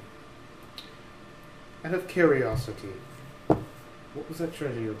 Out of curiosity, what was that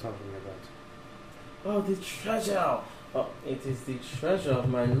treasure you were talking about? Oh, the treasure! Oh, it is the treasure of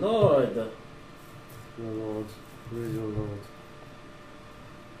my lord. Your lord. Who is your lord?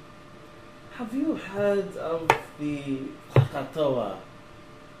 Have you heard of the Krakatoa?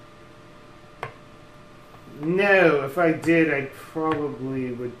 No, if I did, I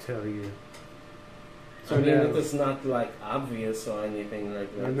probably would tell you. I mean, it is not obvious or anything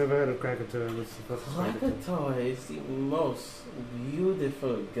like that. I've never heard of Krakatoa. Krakatoa is the most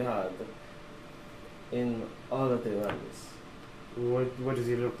beautiful god in all of the lands. What does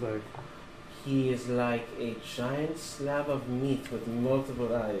he look like? He is like a giant slab of meat with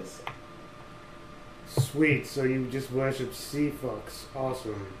multiple eyes. Sweet, so you just worship sea fox.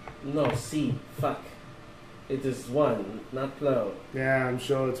 Awesome. No, sea, fuck. It is one, not plural. Yeah, I'm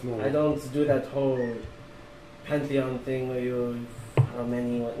sure it's more. I don't do that whole pantheon thing where you follow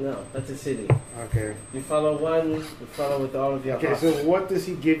many. No, that's a city. Okay. You follow one, you follow with all of your heart. So what does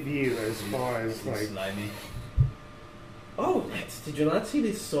he give you as far as slimy? Oh, did you not see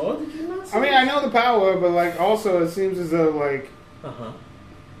the sword? Did you not see I know the power, but also it seems as though Uh-huh.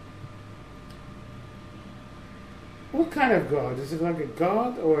 What kind of god? Is it like a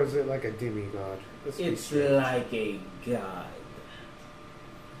god or is it like a demigod? It's like a god.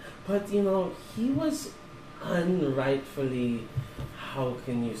 But he was unrightfully, how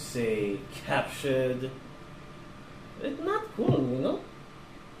can you say, captured. It's not cool,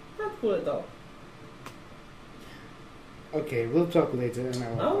 Not cool at all. Okay, we'll talk later.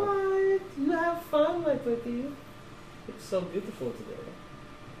 Alright, you have fun, my pretty. It's so beautiful today.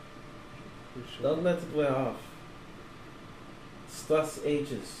 Don't let it wear off. Stress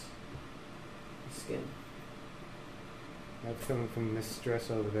ages. Skin. That's coming from Miss Stress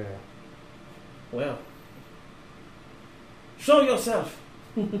over there. Well, show yourself.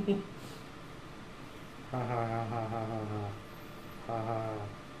 Ha ha ha ha ha ha ha ha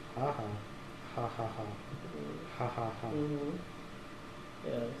ha ha ha ha ha ha ha.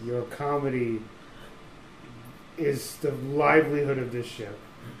 Yes. Your comedy is the livelihood of this ship.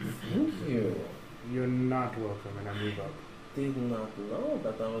 Thank you. You're not welcome, and I move up. Did not know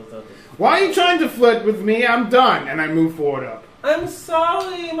that was that. Why are you trying to flirt with me? I'm done, and I move forward up. I'm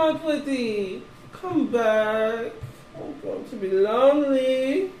sorry, my pretty. Come back. I'm going to be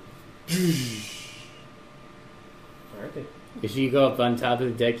lonely. Alright. As you go up on top of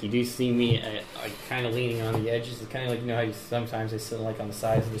the deck, you do see me kind of leaning on the edges. It's kind of like, you know how you sometimes I sit like on the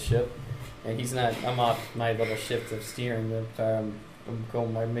sides of the ship, and he's not. I'm off my little shift of steering.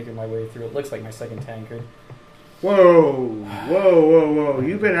 I'm making my way through. It looks like my second tanker. Whoa!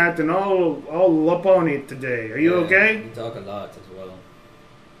 You've been acting all up on it today. Are you okay? You talk a lot as well.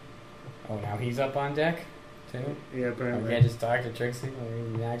 Oh, now he's up on deck too. Yeah, I apparently. can't just talk to Trixie.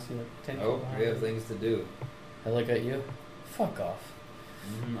 Or he actually Oh, we have things to do. I look at you. Fuck off.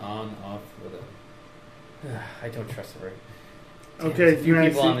 On, off, whatever. I don't trust her. Okay, a few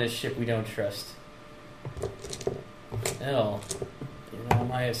Nancy. people on this ship we don't trust. Hell,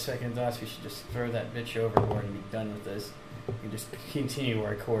 my second thoughts, we should just throw that bitch overboard and be done with this. We just continue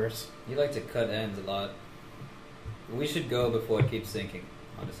our course. You like to cut ends a lot. We should go before it keeps sinking,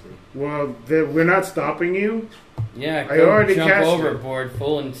 honestly. Well, we're not stopping you. Yeah, I go already jump cast it. overboard,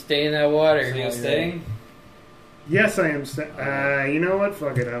 full, and stay in that water. So you're staying? Yes, I am. You know what?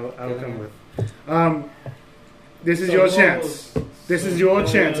 Fuck it. I'll come with. This is your chance. This is your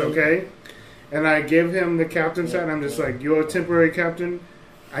chance, okay? And I give him the captain's hat. And I'm just like, you're a temporary captain.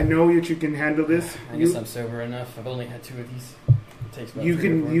 I know that you can handle this. I guess I'm sober enough. I've only had 2 of these. It takes about You 3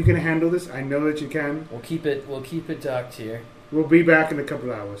 or 4. can handle this. I know that you can. We'll keep it docked here. We'll be back in a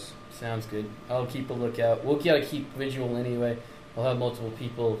couple hours. Sounds good. I'll keep a lookout. We'll gotta keep visual anyway. I'll have multiple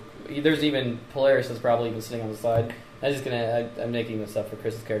people. There's even Polaris is probably even sitting on the side. I'm making this up for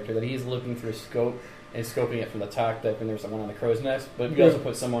Chris's character that he's looking through a scope and scoping it from the top deck, and there's one on the crow's nest. But we also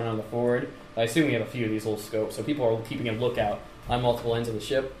put someone on the forward. I assume we have a few of these little scopes, so people are keeping a lookout on multiple ends of the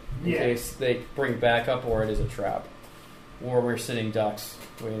ship in case they bring back up, or it is a trap, or we're sitting ducks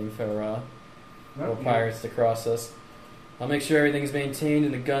waiting for pirates to cross us. I'll make sure everything's maintained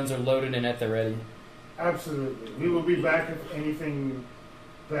and the guns are loaded and at the ready. Absolutely. We will be back if anything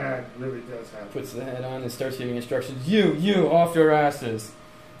bad really does happen. Puts the head on and starts giving instructions. You, off your asses.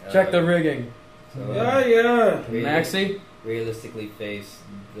 Check the rigging. So, Yeah. Maxie? Realistically, Face,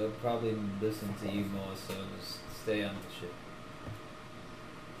 they'll probably listen to you more, so just stay on the ship.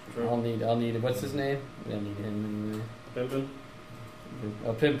 I'll need it. What's his name? I need him. Pimpin'?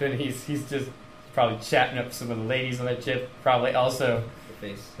 Pimpin', he's just probably chatting up some of the ladies on that ship. Probably also The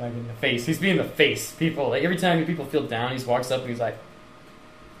Face. talking the face. He's being the face. People, like, every time people feel down, he walks up and he's like,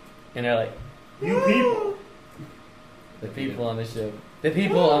 and they're like, You people. the people on the ship. The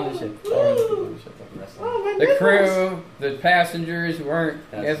people on the ship. Or the people on the ship. Oh, The crew, the passengers who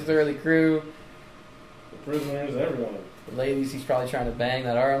aren't necessarily crew, The prisoners, everyone. the ladies he's probably trying to bang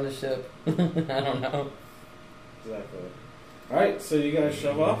that are on the ship. I don't know. Exactly. Alright, so you guys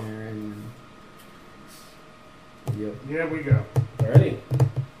shove off? Yep. Here we go. Alrighty.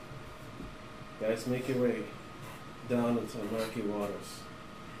 Guys, make your way down into the murky waters.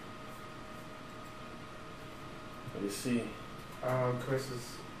 What do you see? Chris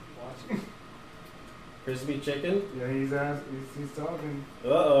is watching. Crispy chicken? Yeah, he's talking.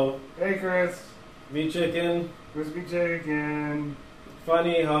 Uh-oh. Hey, Chris. Meat chicken. Crispy chicken.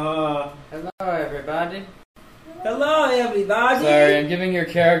 Funny, haha. Hello, everybody. Hello, everybody. Sorry, I'm giving your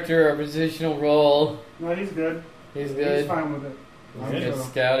character a positional role. No, he's good. He's He's good. fine with it. He's I'm good sure.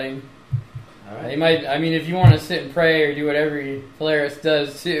 scouting. Alright. He might. I mean, if you want to sit and pray or do whatever Polaris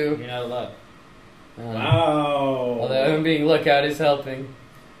does too. You're not allowed. Wow. Although him being lookout is helping.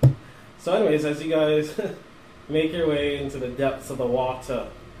 So anyways, as you guys make your way into the depths of the water.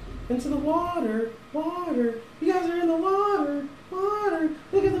 Into the water. Water. You guys are in the water. Water.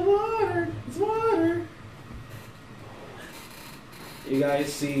 Look at the water. It's water. You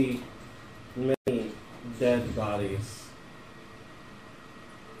guys see many dead bodies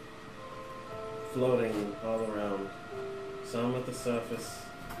floating all around. Some at the surface.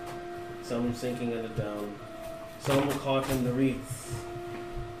 Some sinking down. Some caught in the reefs.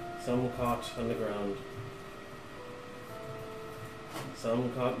 Some caught on the ground.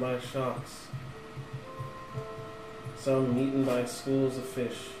 Some caught by sharks. Some eaten by schools of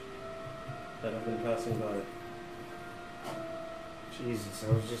fish that have been passing by. Jesus,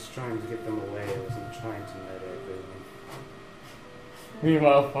 I was just trying to get them away. I wasn't trying to murder everyone.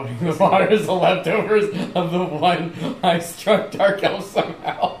 Meanwhile, floating in the water is the leftovers of the one I struck Dark Elf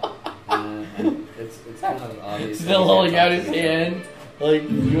somehow. It's kind of obvious. Still holding out his hand, like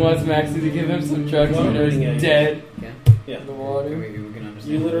he wants Maxie to give him some drugs, but he's dead. Okay. Yeah. The water. We can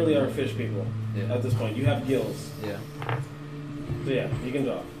understand. You literally are fish people Yeah. at this point. You have gills. Yeah. So yeah, you can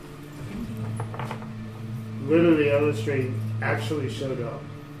drop. Literally, Illustrate actually showed up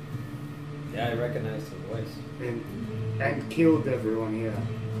Yeah, I recognized the voice. and killed everyone here.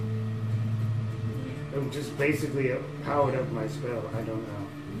 It just basically powered up my spell. I don't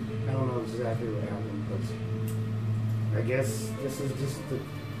know exactly what happened, but I guess this is just the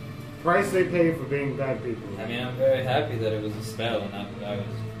price they pay for being bad people. I mean, I'm very happy that it was a spell, and I was.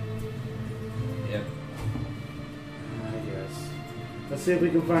 Yep. I guess. Let's see if we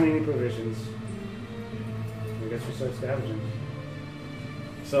can find any provisions. I guess we start scavenging.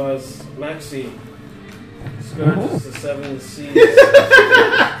 So as Maxi scourges the seven seas,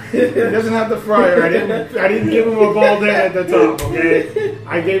 He doesn't have the fryer. I didn't give him a bald head at the top. Okay,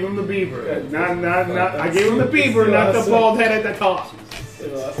 I gave him the beaver. Not. I gave him the beaver, not the bald head at the top.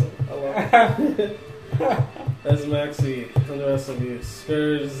 so awesome. I love it. As Maxi and the rest of you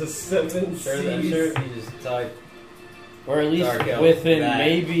scourges the seven Sure, seas. you just type. Or at least Dark elf within back.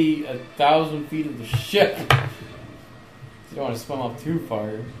 maybe 1,000 feet of the ship. You don't want to swim off too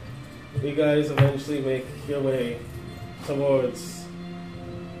far. You guys eventually make your way towards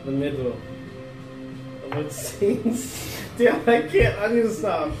the middle of what seems. Damn, I can't. I need to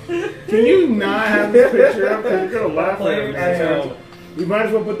stop. Can you not have this picture up? Because you're gonna laugh at me. I know. You might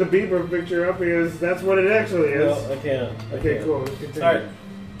as well put the beaver picture up because that's what it actually is. No, I can't. I Okay, can't. cool. Let's continue. Alright.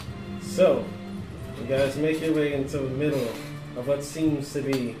 So, you guys make your way into the middle of what seems to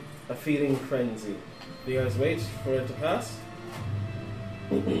be a feeding frenzy. Do you guys wait for it to pass?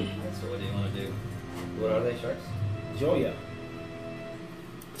 So what do you want to do? What are they, sharks? Joya.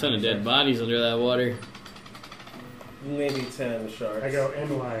 Ton of dead bodies under that water. Maybe 10 sharks. I go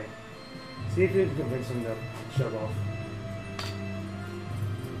NY. See if you can convince him to shove off.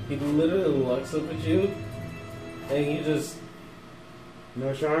 He literally looks up at you, and he just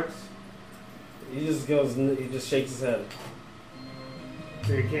Sharks? goes, he just shakes his head.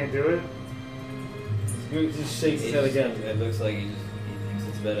 So you can't do it? He just shakes his head again. It looks like he thinks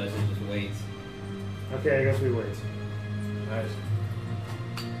it's better to just wait. Okay, I guess we wait. Alright.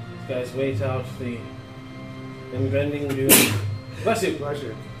 You guys wait out the impending doom. Bless you! Bless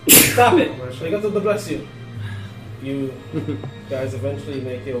you. Stop it! Bless you. Wake up to the bless you! You guys eventually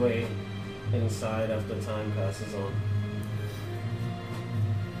make your way inside after time passes on.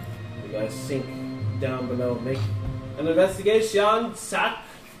 You guys sink down below. Make an investigation. Sat.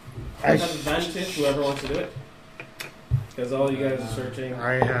 Have advantage, whoever wants to do it. Because all you guys are searching.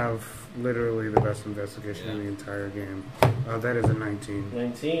 I have literally the best investigation in the entire game. That is a 19.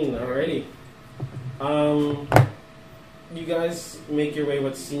 19, alrighty. You guys make your way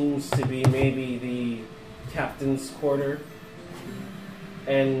what seems to be maybe the captain's quarter,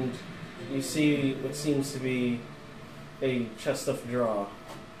 and you see what seems to be a chest of draw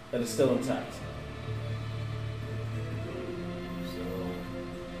that is still intact. So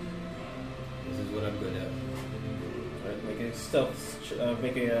this is what I'm good at. Right, make a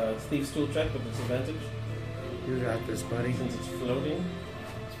make a thieves tool check with disadvantage. You got this, buddy. Since it's floating,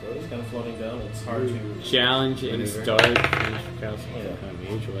 it's kind of floating down. It's hard to. Challenge and Maneuver. start. Finish cast Yeah. kind of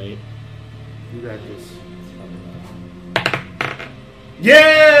mage weight. You got this.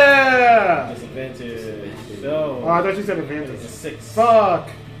 Yeah! Disadvantage. Oh, No. I thought you said It was advantage. a 6. Fuck!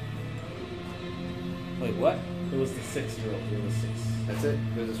 Wait, what? It was the 6 year old. It was 6. That's it?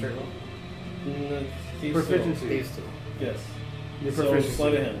 It was a straight roll? No, thieves Proficiency. These two. tool. Yes. Your So proficiency.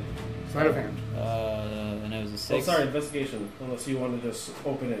 sleight of hand. Sleight of hand. And it was a Oh, 6. sorry, investigation. Unless you want to just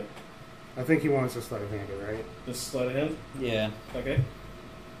open it. I think he wants a sleight of hand, right? Just sleight of hand. Yeah. Okay.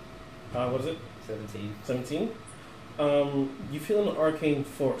 What is it? 17. 17. You feel an arcane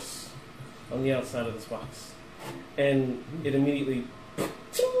force on the outside of this box, and it immediately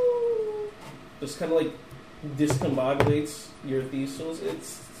just kind of like discombobulates your thieves tools.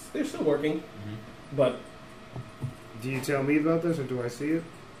 They're still working, but Do you tell me about this, or do I see it?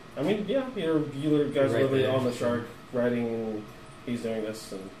 I mean, yeah, you guys are Right literally there. on the shark riding, and he's doing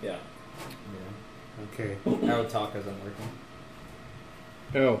this, and yeah. Okay. I would talk as I'm working.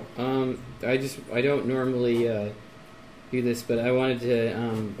 I don't normally do this, but I wanted to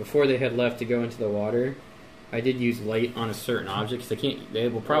before they had left to go into the water. I did use light on a certain object because they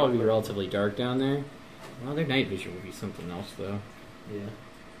will probably be relatively dark down there. Well, their night vision would be something else, though. Yeah.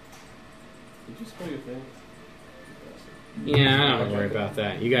 Did you spell your thing? Yeah, I don't worry about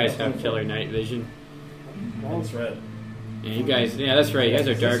that. You guys have killer night vision. That one's red. Yeah, you guys. Yeah, that's right. You guys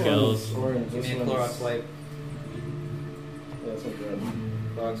are dark This one's elves. orange. Give This me a one's- Clorox wipe. Yeah, this one's red.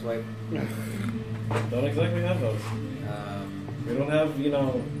 Clorox wipe. Don't exactly have those. We don't have,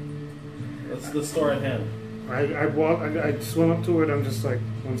 that's the store at hand. I swim up to it. I'm just like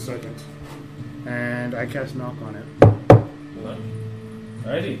 1 second, and I cast knock on it.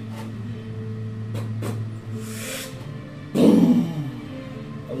 Alrighty.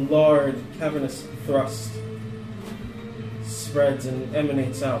 A large cavernous thrust spreads and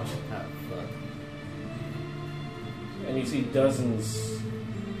emanates out, Ah, fuck. and you see dozens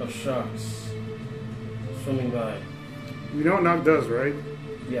of sharks swimming by. You know what knock does, right?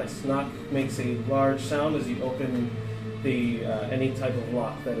 Yes, knock makes a large sound as you open the any type of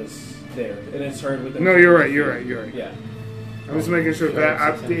lock that is there, and it's heard within. No, you're right. Yeah, Yeah, I'm just making sure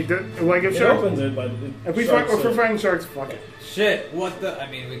that like if it sharks, opens it, but if we sharks if we're are- fighting sharks, fuck it. Shit, what the? I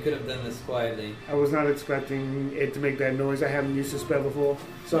mean, we could have done this quietly. I was not expecting it to make that noise. I haven't used this spell before.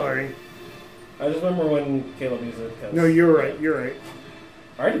 Sorry. I just remember when Caleb used it. 'Cause- No, you're right.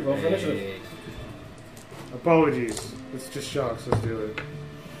 Alright, roll for initiative. Hey. Apologies. It's just sharks. Let's do it.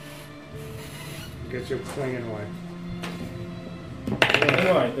 Get your clinging away.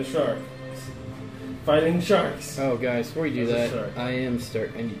 Anyway, the shark. Fighting sharks. Oh, guys, before we do That's a that, shark.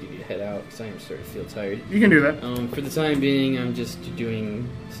 I need to head out because I am starting to feel tired. You can do that. For the time being, I'm just doing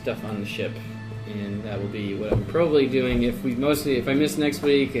stuff on the ship, and that will be what I'm probably doing. If I miss next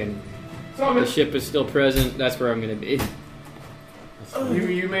week and the ship is still present, that's where I'm going to be.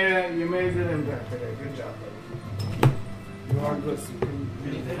 You made a good impact today. Good job, buddy. You are good. I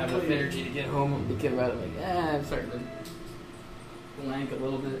need to have enough energy to get home and get about it. I'm starting to blank a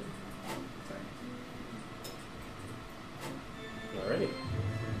little bit. Alrighty.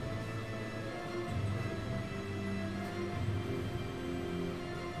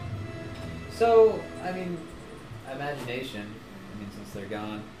 So, I mean, imagination. I mean, since they're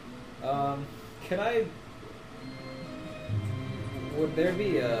gone, could I? Would there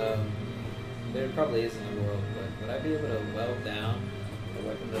be a? There probably is in the world, but would I be able to weld down the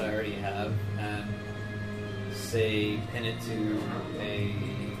weapon that I already have and say pin it to a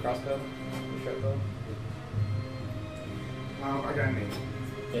crossbow, a short bow? I got a name.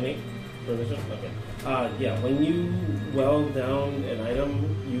 Any? Permission? Okay. Yeah, when you weld down an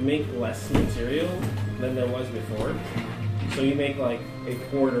item, you make less material than there was before. So you make like a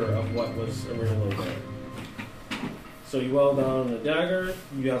quarter of what was originally there. So you weld down a dagger,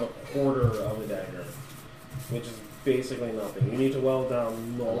 you have a quarter of a dagger, which is basically nothing. You need to weld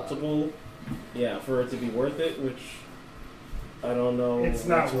down multiple, for it to be worth it, which I don't know It's if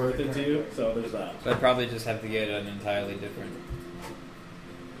not it's worth worth it it. to you. So there's that. So I'd probably just have to get an entirely different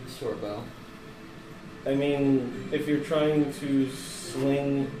short bow. I mean, if you're trying to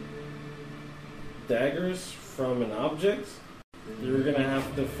sling daggers from an object, you're gonna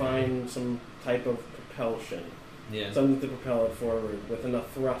have to find some type of propulsion. Yeah. Something to propel it forward with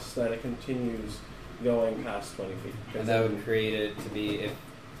enough thrust that it continues going past 20 feet. And that would create it to be if.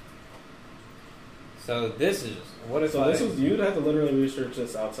 So this is just what if So I? this is you'd have to literally research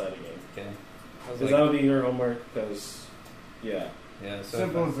this outside the game Okay. I was because that would be your homework. Because yeah. So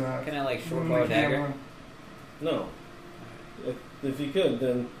Simple if as that. Can I like short Move bow the a dagger? camera. no, if you could,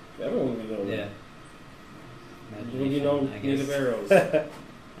 then everyone would be doing Yeah. that. When you don't I need guess. of arrows,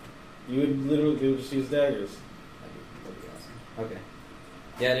 you would just use daggers. That'd be awesome. Okay.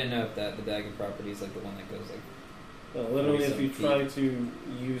 Yeah, I didn't know if the dagger property is like the one that goes like. No, literally, if you 40-some try to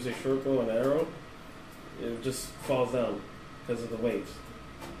use a short bow and arrow, it just falls down because of the weight.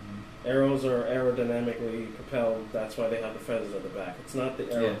 Arrows are aerodynamically propelled. That's why they have the feathers at the back. It's not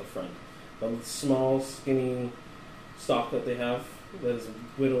the arrow Yeah. at the front. The small, skinny stock that they have that is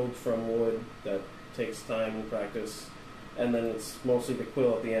whittled from wood that takes time and practice, and then it's mostly the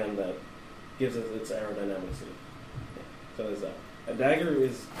quill at the end that gives it its aerodynamics. So there's that. A dagger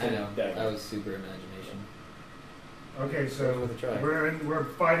is I a know. dagger. I was super imagination. Okay, so Worth a try. we're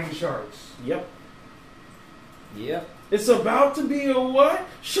fighting sharks. Yep. Yep. It's about to be a what?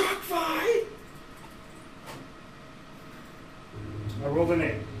 Shark fight! I rolled an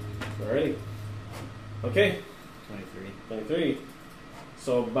 8. Alrighty. Okay, 23. 23.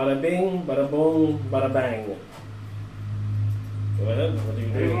 So, bada bing, bada boom, bada bang. Go ahead, what do you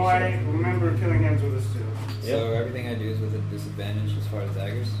do? And why remember killing hands with us too. Yep. So everything I do is with a disadvantage as far as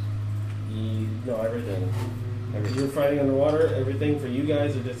daggers. No, everything. You're fighting underwater, everything for you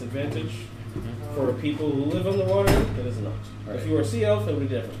guys is disadvantage. For people who live underwater, it is not. Right. If you were a sea elf, it would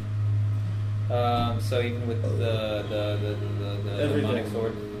be different. So even with the Everything. demonic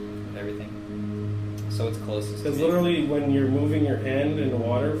sword, everything. So it's closest. to Because me. literally, when you're moving your hand in the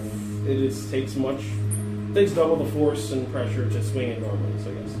water, takes double the force and pressure to swing it normally. So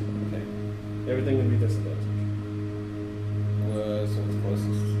yes, Okay. everything would be disadvantage. So it's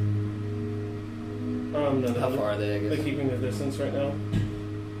closest. No, How far are they? I They're guess. keeping the distance right now.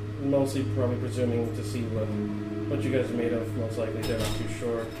 mostly probably presuming to see what you guys are made of. Most likely, they're not too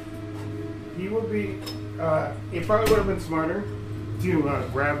sure. He would be. It probably would have been smarter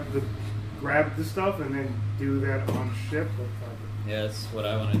to grab the stuff and then do that on ship. Yeah, that's what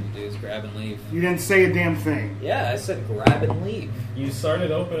I wanted to do, is grab and leave. You didn't say a damn thing. Yeah, I said grab and leave. You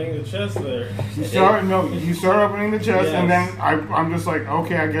started opening the chest there. You start opening the chest, Yes. and then I'm just like,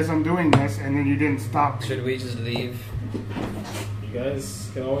 okay, I guess I'm doing this, and then you didn't stop. Should we just leave? You guys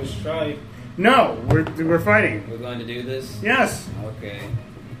can always try. No, we're fighting. We're going to do this? Yes. Okay.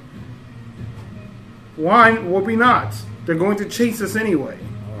 Why will we not? They're going to chase us anyway.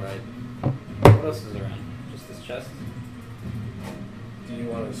 Alright. What else is around? Just this chest? Do you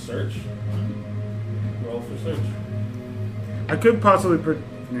want to search? Roll for search. I could possibly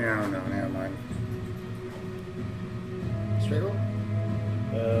no, never mind. Straight roll?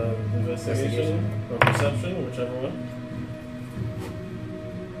 Investigation or perception, whichever one.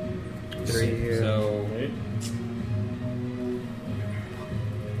 3. Yeah. So. Right.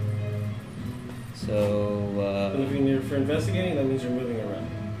 And if you're for investigating, that means you're moving around.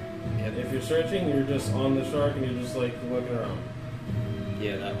 Yep. If you're searching, you're just on the shark and you're just like looking around.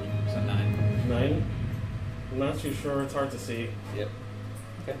 Yeah, that one. So 9. 9. I'm not too sure. It's hard to see. Yep.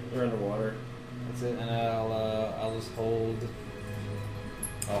 Okay. You're underwater. That's it. And I'll just hold.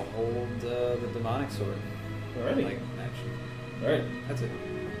 I'll hold the demonic sword. Alrighty. Like action. Alright. That's it.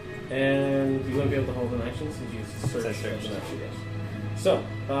 And you won't be able to hold an action since you search. Says search. as an action, yes. So,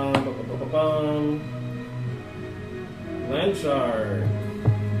 land shark.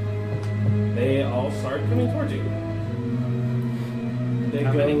 They all start coming towards you. They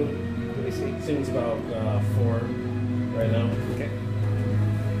How go. many do we see? Seems about 4 right now. Okay.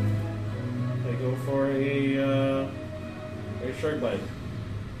 They go for a shark bite.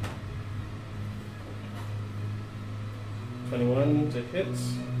 21 to hit.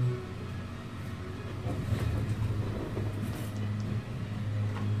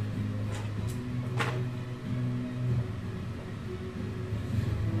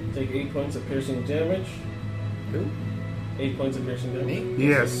 Take 8 points of piercing damage. Who? 8 points of piercing damage. Me?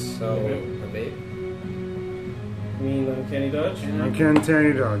 Yes. So, Okay. evade. You mean uncanny dodge? I can tell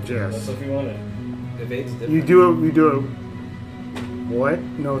you dodge, That's yes. if you want it. Evade's different. You do it. What?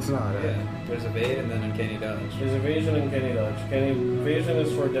 No, it's not. Yeah. There's evade and then uncanny dodge. There's evasion and uncanny dodge. Evasion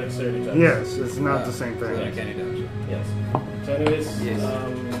is for dexterity checks. Yes, it's not the same So thing. uncanny dodge. Yes. So anyways, Yes.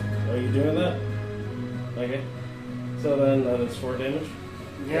 are you doing that? Okay. So then that is 4 damage.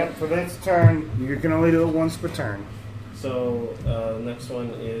 Yep, for this turn, you can only do it once per turn. So next one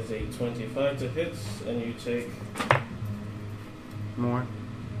is a 25 to hit, and you take More.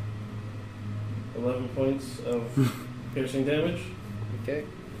 11 points of piercing damage. Okay.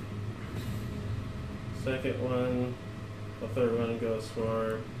 Second one, the third one goes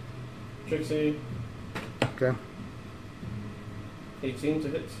for Trixie. Okay. 18 to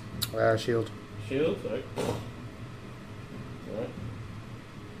hit. Shield. Shield, right? Alright.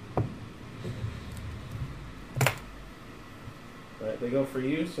 Alright, they go for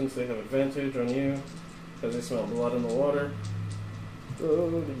you since they have advantage on you because they smell blood in the water.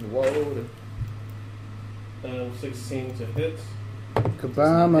 16 to hit.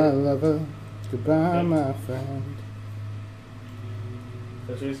 Goodbye, my lover. Goodbye, my friend.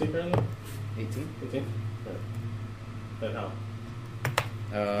 That's your secret in there? 18. 18? Alright. Then how?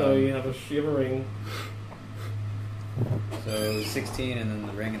 Um, So you have a ring. So 16 and then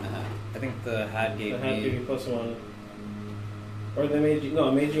the ring and the hat. I think the hat The gave hat me. gave you +1. Or they made you. No,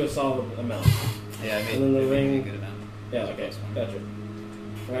 it made you a solid amount. Yeah, I made, And then the it made me ring- a good amount. Yeah, So okay. +1. Gotcha.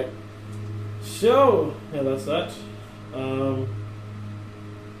 Alright. So, yeah, that's that.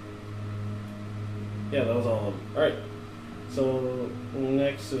 Yeah, that was all of them. Alright. So,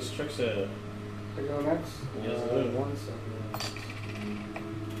 next is Trixie. I go next? Yes, I do. 1 second.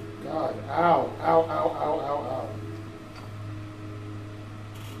 God, ow, ow, ow, ow, ow, ow.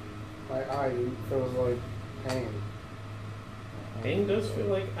 My eye feels like pain. Pain does feel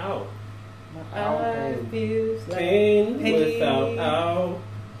like ow. Ow, pain. Pain without ow.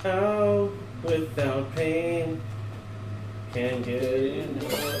 Ow without pain. Can't get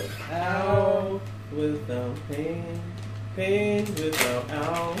enough. Ow without pain. Pain without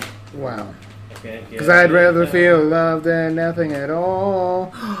ow. Wow. Can't get Because I'd rather enough. feel love than nothing at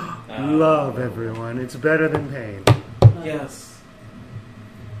all. Ow. Love, everyone. It's better than pain. Yes.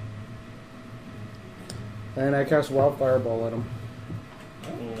 And I cast Wild Fireball at him.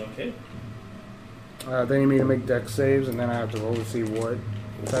 Okay. Then you need to make dex saves, and then I have to roll to see what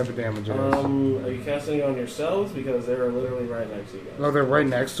type of damage it is. Are you casting it on yourselves? Because they're literally right next to you guys. Oh, they're right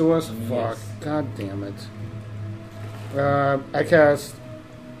next to us? Fuck. Yes. God damn it. I cast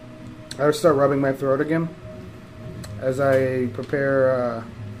I would start rubbing my throat again as I prepare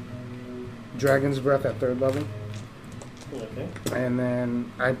Dragon's Breath at 3rd level. Okay. And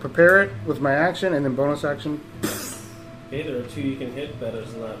then I prepare it with my action, and then bonus action. Okay, there are 2 you can hit. That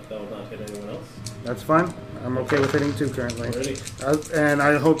will not hit anyone else. That's fine. I'm okay with hitting 2 currently. Already. And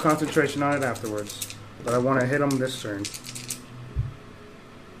I hold concentration on it afterwards. But I want to hit them this turn.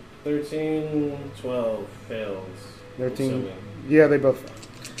 13, 12 fails. 13. Assuming. Yeah, they both fail.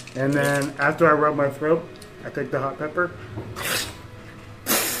 And then after I rub my throat, I take the hot pepper.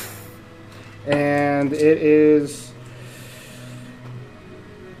 And it is...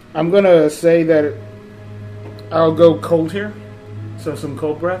 I'm going to say that I'll go cold here. So some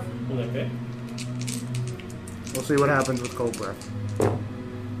cold breath. Okay. We'll see what happens with cold breath.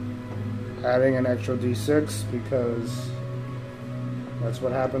 Adding an extra d6 because that's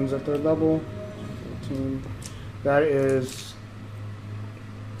what happens at 3rd level. 14. That is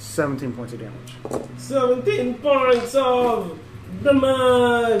 17 points of damage. 17 points of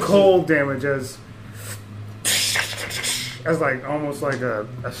damage! Cold damage as like almost like a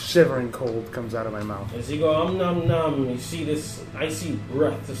shivering cold comes out of my mouth. As you go nom nom, you see this icy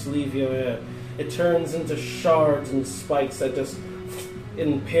breath just leave your ear. It turns into shards and spikes that just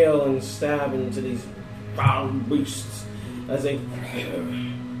impale and stab into these foul beasts as they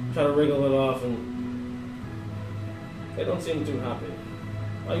try to wriggle it off, and they don't seem too happy.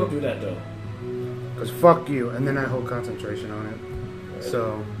 Why you do that though? Because fuck you, and then I hold concentration on it. Right.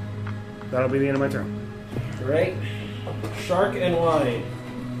 So that'll be the end of my turn. Right? Shark and wine.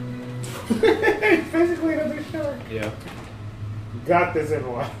 Physically another shark. Yeah. Got this in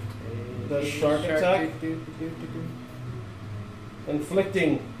one. The shark attack,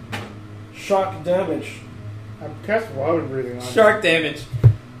 inflicting shock damage. I'm cast water breathing on Shark damage.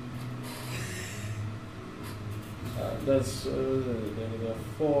 Does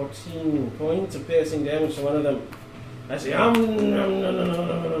 14 points of piercing damage to one of them. I say, to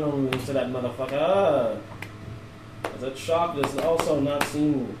that motherfucker. That shock does also not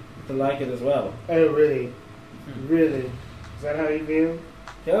seem to like it as well. Oh, really? Really? Is that how you feel?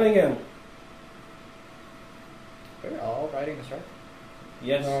 Killing him. We're all riding a shark?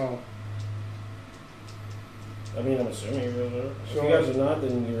 Yes. No. I mean, I'm assuming you guys are. If Sure. you guys are not,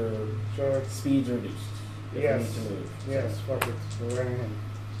 then your Sure. speed's reduced. If Yes. you need to move. Yes, fuck it. We're running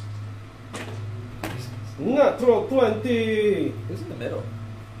in. Natural 20! Who's in the middle?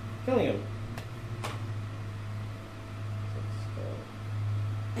 Killing him.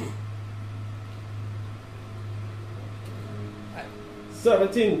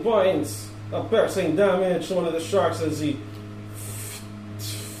 17 points of piercing damage to one of the sharks as he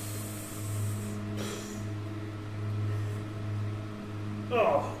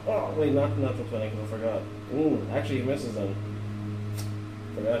wait, not the 20, I forgot. Actually, he misses them.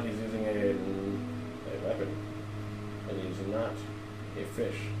 Forgot he's using a weapon. And he's not a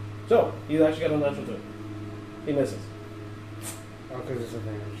fish. So, he's actually got a natural 2. He misses. Oh, because it's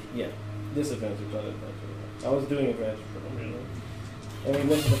advantage. Yeah, disadvantage on it. I was doing advantage for him. And we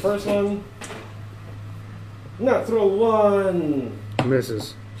missed the first one. Natural 1!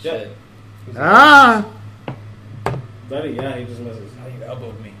 Misses. Yep. Ah! Daddy, yeah, he just misses. Oh, you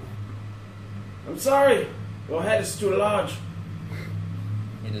elbowed me. I'm sorry! Your head is too large.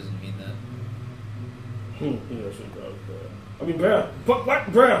 He doesn't mean that. He actually does, bear. I mean, bear. Fuck,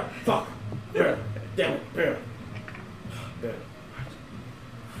 what? Bear! Fuck! Bear! Damn it, bear! Bear.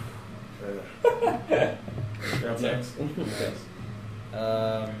 Bear. You're up next.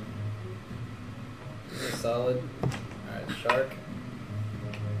 Yes. Solid. Alright, shark.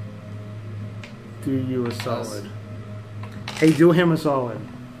 Do you a solid. Hey, do him a solid.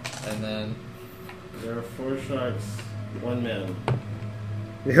 And then There are 4 sharks, 1 man.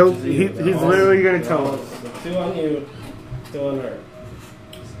 He's Which is you. literally going to They're tell all- us. the 2 on you, 2 on her.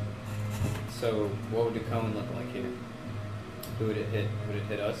 so what would the cone look like here? Who would it hit? Would it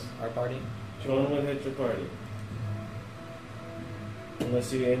hit us, our party? Which one would hit your party?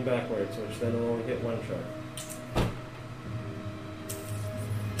 Unless you aim backwards, which then will only hit 1 shark.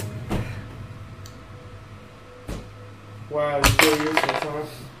 Wow, you still useless, huh?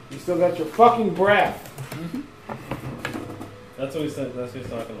 You still got your fucking breath. That's what he said. That's what he's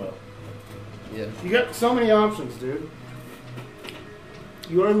talking about. Yeah. You got so many options, dude.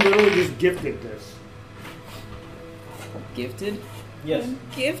 You are literally just gifted this. Gifted? Yes.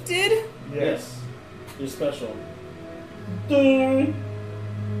 Gifted? Yes. You're special. Dun.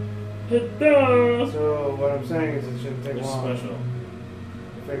 Hit down. So what I'm saying is it shouldn't take You're long special.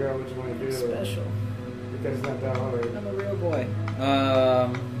 to figure out what you want to do. Special. Because it's not that hard. I'm a real boy.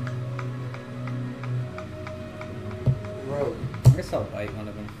 Rogue. I'm guess I'll bite one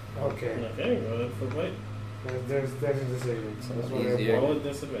of them. Okay. Okay, roll it for bite. There's a decision. It's That's a what lot I easier. Roll at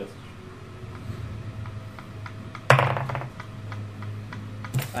disadvantage.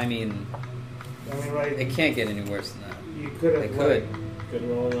 I mean, I mean, like, it can't get any worse than that. you could They have, could. like, Good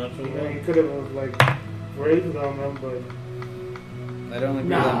roll, natural you know, one. you could have, like, raised on them, but I'd only be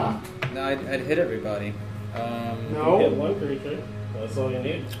Nah. them. No, I'd hit everybody. No. You hit one creature. That's all you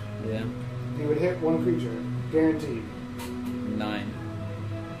need. Yeah. you would hit one creature. Guaranteed. 9.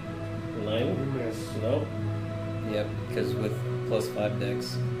 9. You miss. Nope. Yep, because with +5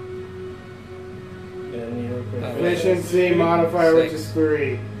 dex. And your Oh, Efficiency modifier, which 6. is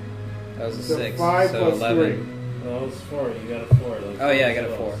 3. That was a So 6. 5 so plus 11. No, it's 4. You got a 4. Like, Oh yeah, I got a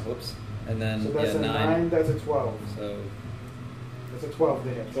so 4. Whoops. And then So that's yeah, a 9, that's a 12. So That's a 12 to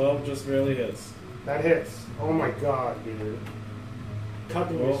hit. 12 just barely hits. That hits. Oh my god, dude.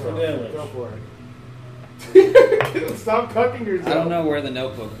 Cucking Roll for yourself. damage. Go for it. Stop cucking yourself. I don't know where the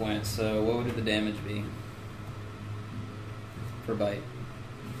notebook went. So what would the damage be for bite?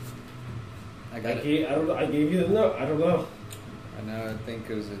 I got it. I gave you the note. I don't know. I know. I think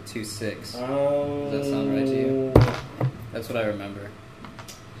it was a 2/6. Does that sound right to you? That's what I remember.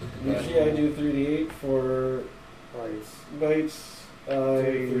 Usually I do 3d8 for Bites. bites.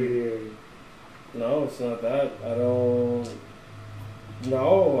 Take 3d8. No, it's not that. I don't.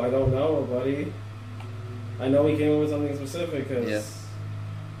 No, I don't know, buddy. I know he came up with something specific because Yeah.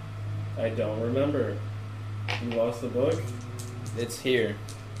 I don't remember. You lost the book? It's here.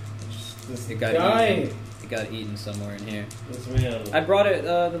 This It got guy! eaten. It got eaten somewhere in here. This man. I brought it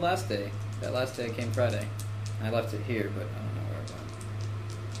the last day. That last day came Friday. I left it here, but I don't know where it went.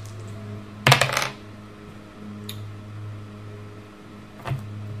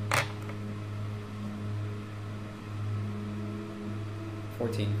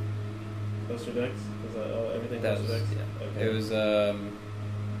 14. Plus your dex? Is that everything That plus was, your dex? yeah. Okay. It was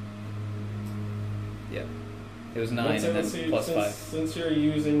yeah. It was 9 Let's say- and let's then see, plus since, 5. Since you're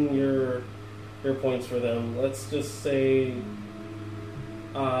using your points for them, let's just say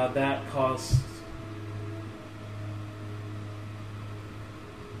that costs.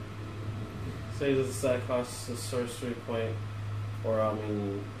 Say that costs a sorcery point, or I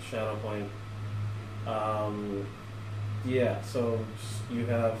mean shadow point. Yeah, so you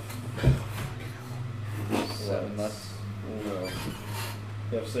have 7 left. No,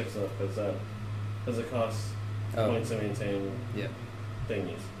 you have 6 left because that does it cost Oh. points to maintain Yeah.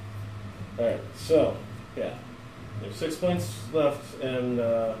 thingies. Alright, so, yeah. There's 6 points left, and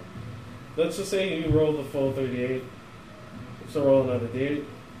let's just say you roll the full 38. So roll another d8.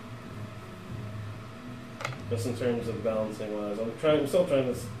 Just in terms of balancing wise. I'm still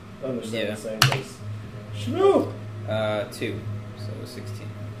trying to understand Yeah. the same place. Shmoo! 2. So 16.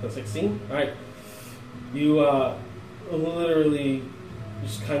 So 16? Alright. You literally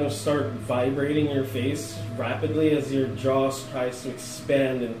just kind of start vibrating your face rapidly as your jaw tries to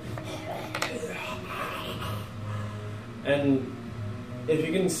expand and if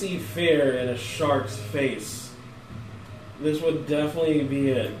you can see fear in a shark's face, this would definitely be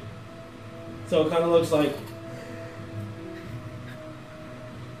it. So it kind of looks like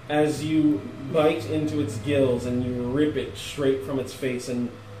as you bite into its gills and you rip it straight from its face, and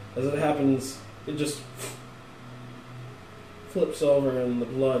as it happens, it just flips over and the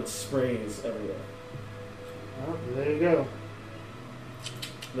blood sprays everywhere. Oh, there you go.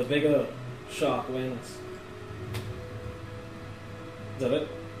 The bigger shark wins. Is that it?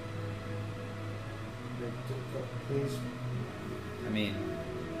 Please. I mean,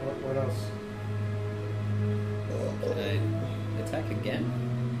 What else? can I attack again?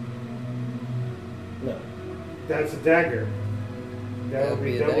 No. That's a dagger. That That'd would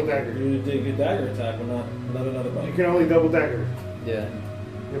be be a double dagger. dagger. You did a dagger attack, but not another You bite. can only double dagger. Yeah.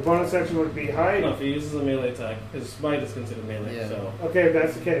 Your bonus action would be hide. No, if he uses a melee attack, his bite is considered melee, Yeah. so. Okay, if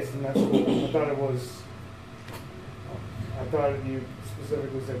that's the case, then that's cool. I thought it was. I thought you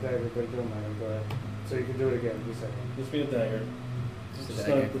specifically said dagger, but it don't matter. Go ahead. So you can do it again. Just a second. Just be a dagger. Just a Just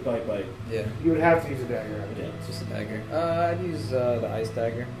dagger. not the bite. Yeah. You would have to use a dagger. Okay. It's just a dagger. I'd use the ice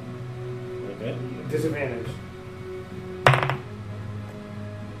dagger. Okay. Disadvantage.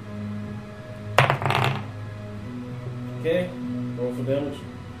 Okay. Roll for damage.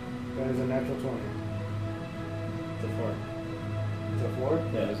 That is a natural 20. It's a 4. It's a 4? Yeah.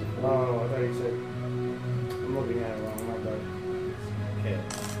 There's a Oh, I thought you said. I'm looking at it wrong. My bad. Okay.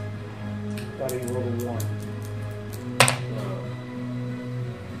 I thought he rolled a 1.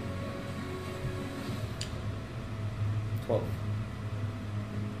 12.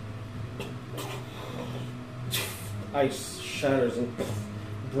 Ice shatters and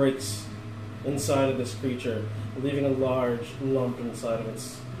breaks inside of this creature. leaving a large lump inside of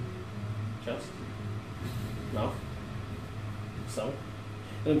its chest, mouth, stomach,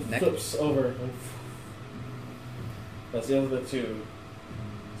 and it Neck. flips over. And as the other two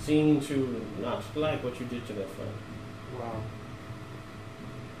seem to not like what you did to their friend. Wow.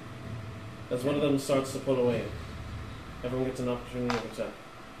 As one of them starts to pull away, everyone gets an opportunity of attack.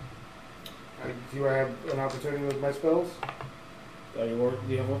 Do I have an opportunity with my spells? Do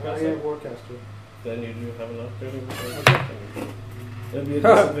you have I Warcaster? have Warcaster. Then you do have an opportunity with attack. It'll be a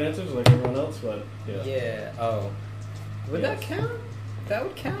disadvantage like everyone else, but yeah. Yeah. Oh. Would that count? That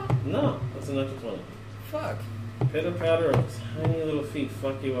would count? No, that's a natural 20. Fuck. Pitter patter of tiny little feet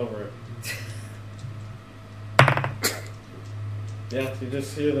fuck you over. Yeah, you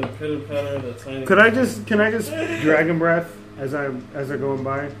just hear the pitter patter of the tiny. Can I just dragon breath as they're going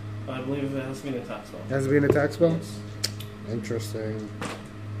by? I believe it has to be an attack spell. Has to be an attack spell? Yes. Interesting.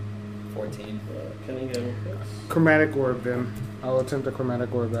 14. Cunningham hits. Chromatic orb then. I'll attempt a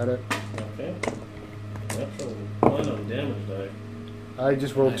chromatic orb at it. Okay. Natural 1 on damage die. I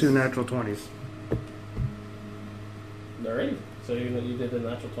just rolled Nice. 2 natural 20s. Alright. So you did the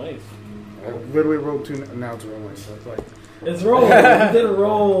natural 20s. I literally rolled 2. Now it's rolling. So it's like It's rolling. You did a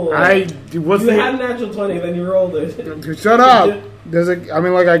roll. what's You had a natural 20, then you rolled it. Shut up. Does it? I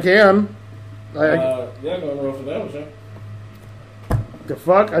mean, like I can. Yeah, go and roll for damage, yeah. The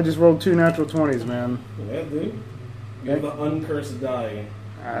fuck? I just rolled 2 natural 20s, man. Yeah, dude. You have the uncursed die.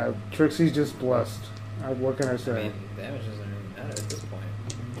 Trixie's just blessed. What can I I say? mean, damage doesn't really matter at this point.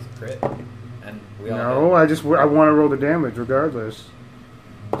 It's a crit. And we all No, I want to roll the damage regardless.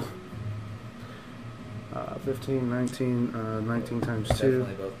 15, 19, 19 times 2,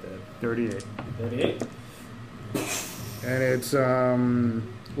 definitely both dead. 38. 38. And it's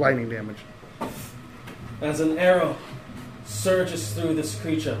lightning damage. As an arrow surges through this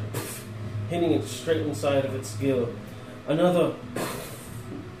creature, hitting it straight inside of its gill. Another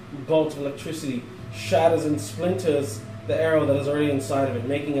bolt of electricity shatters and splinters the arrow that is already inside of it,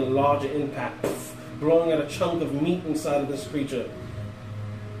 making a larger impact, blowing out a chunk of meat inside of this creature.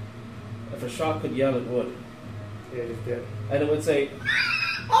 If a shark could yell, it would. Yeah, just dead. And it would say,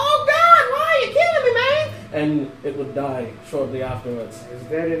 "Oh God, why are you killing me, man?" And it would die shortly afterwards. It's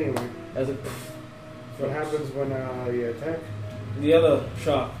dead anyway. As it What happens when you attack? The other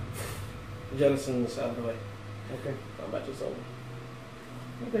shark jettisons out of the way. Okay. Combat is over.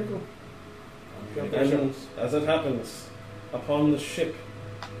 Okay, cool. And as it happens, upon the ship,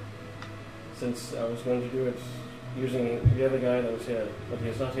 since I was going to do it using the other guy that was here, but he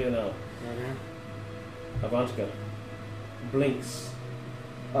is not here now, Avantika blinks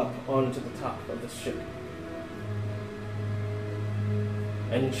up onto the top of the ship.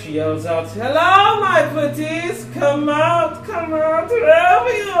 And she yells out, "Hello, my pretties! Come out, wherever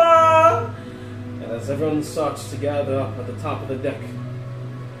you are!" And as everyone starts to gather up at the top of the deck,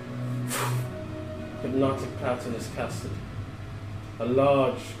 hypnotic pattern is casted. A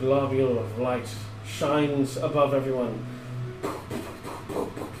large globule of light shines above everyone.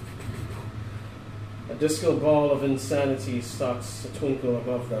 A disco ball of insanity starts to twinkle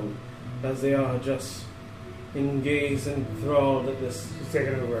above them as they are just engaged and enthralled at this. She's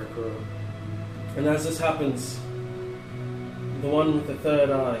taking over our crew. And as this happens, the one with the third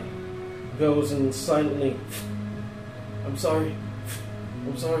eye goes and silently, "I'm sorry.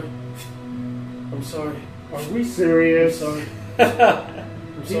 I'm sorry. I'm sorry. Are we serious? I'm sorry.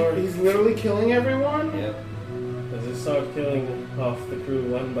 I'm sorry." He's literally killing everyone? Yep. As they start killing off the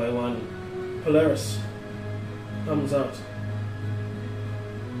crew one by one, Polaris comes out.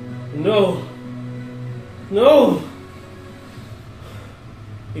 "No! No!"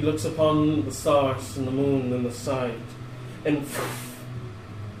 He looks upon the stars and the moon and the side, and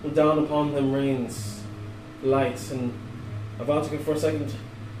down upon them rains light, and Avantika for a second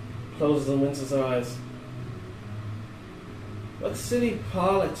closes and winces her eyes. "What silly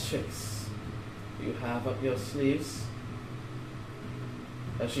politics do you have up your sleeves?"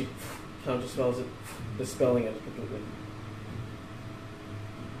 As she counterspells it, dispelling it completely.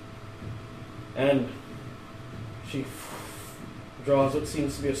 And she draws what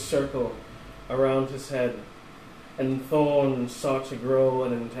seems to be a circle around his head, and thorns start to grow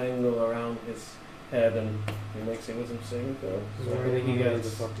and entangle around his head, and he makes a wisdom saving throw. So I think he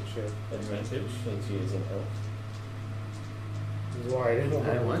gets advantage since he is an elf. This is why I didn't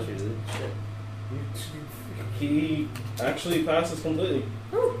I don't want you to do shit. He actually passes completely.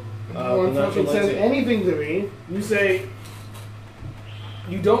 No one the natural fucking says 19. anything to me. You say.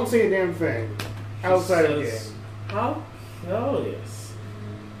 You don't say a damn thing outside of the game. Says, "How curious.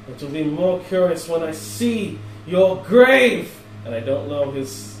 It will be more curious when I see your grave." And I don't know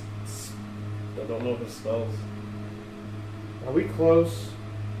his spells. Are we close?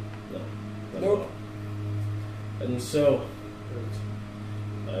 No. Nope. And so,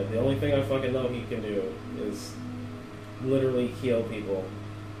 the only thing I fucking know he can do is literally heal people.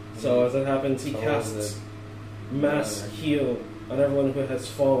 So as it happens, he casts mass heal on everyone who has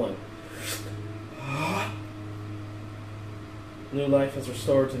fallen. New life is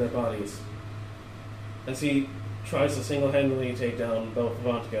restored to their bodies. As he tries to single-handedly take down both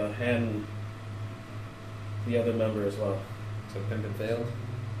Vodka and the other member as well. So Pimpin failed?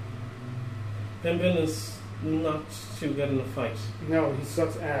 Pimpin is not too good in a fight. No, he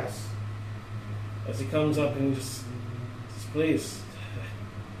sucks ass. As he comes up and just please.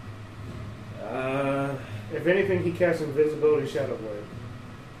 If anything, he casts invisibility shadow blade.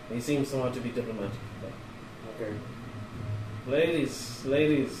 He seems to want to be diplomatic. Okay. Ladies,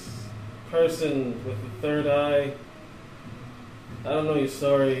 person with the third eye. I don't know your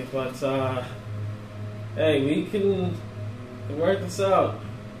story, but hey, we can work this out.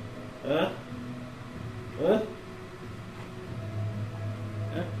 Huh? Huh?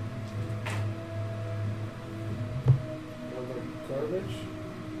 Huh? Garbage?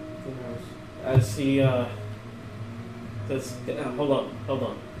 Who knows? As he says, hold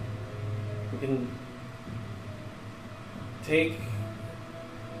on. We can take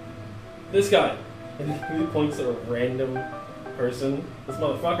this guy. And he points at a random person. This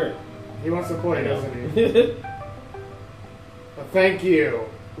motherfucker. He wants to play, doesn't he? Thank you.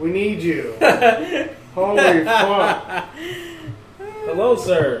 We need you. Holy fuck. Hello,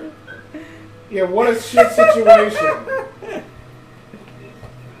 sir. Yeah, what a shit situation.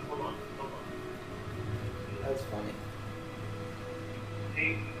 That's funny.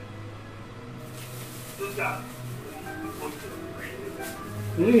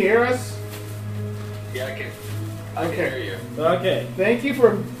 Can you hear us? Yeah, I can hear you. Okay. Thank you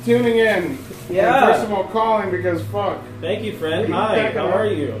for tuning in. Yeah. And first of all, calling because fuck. Thank you, friend. Hi, how are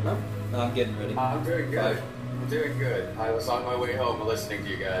you? I'm getting ready. I'm doing good. I'm doing good. I was on my way home listening to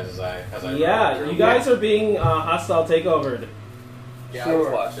you guys as I Yeah, drove you guys are being hostile takeovered. Yeah, I was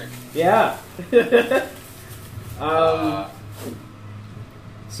watching. Yeah.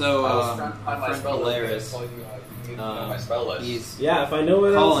 So, I was trying to find my friend spell Polaris, list. My spell list. he's Yeah, if I know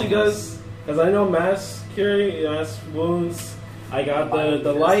what else he Calling does, because I know mass cure, mass wounds. I got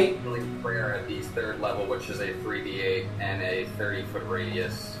the light. Healing prayer at the 3rd level, which is a 3d8 and a 30-foot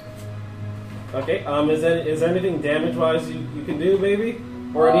radius. Okay. Is there anything damage wise you can do, maybe,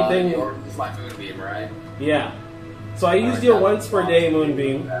 or anything? Or it's my moonbeam, right? Yeah. So I used your once per day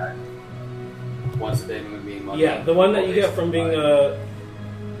moonbeam. Once a day moonbeam. Yeah, the one that you get from being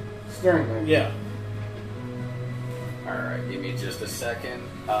Sternly. Yeah. Alright, give me just a second.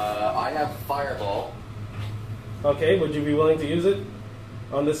 I have Fireball. Okay. Would you be willing to use it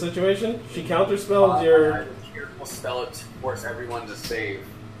on this situation? She counterspelled your. We'll spell it to force everyone to save.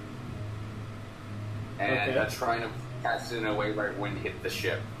 And trying to cast it in a way where it wouldn't hit the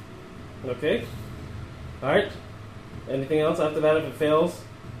ship. Okay. Alright. Anything else after that if it fails?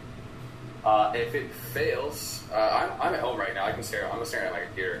 If it fails, I'm at home right now. I'm staring at my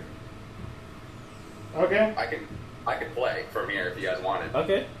computer. Okay. I can play from here if you guys wanted.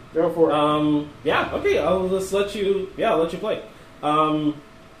 Okay. Go for it. Yeah, okay, I'll just let you play.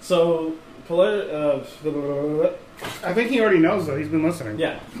 So, I think he already knows, though. He's been listening.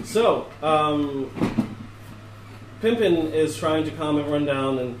 yeah, so, Pimpin is trying to calm everyone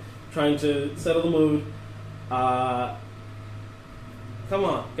down and trying to settle the mood. Come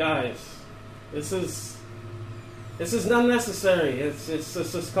on, guys. This is not necessary. It's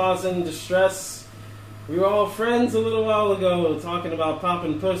just causing distress. We were all friends a little while ago talking about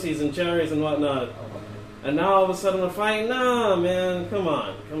popping pussies and cherries and whatnot. And now all of a sudden we're fighting? Nah, man, come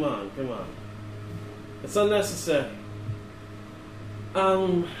on. It's unnecessary.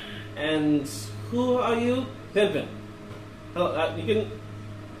 And who are you? Pimpin. Hello, you can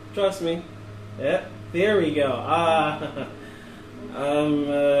trust me. Yeah, there we go.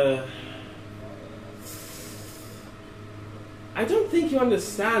 I don't think you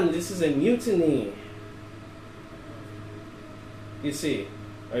understand. This is a mutiny. You see.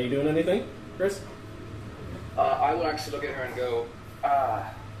 Are you doing anything, Chris? I will actually look at her and go,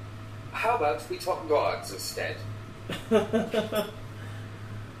 how about we talk gods instead?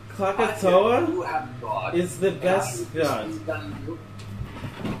 Krakatoa is the best god.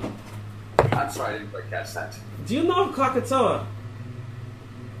 I'm sorry, I didn't quite catch that. Do you know of Krakatoa?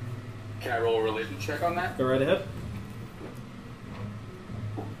 Can I roll a religion check on that? Go right ahead.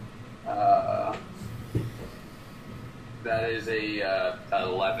 That is a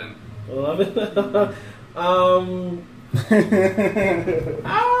 11. 11?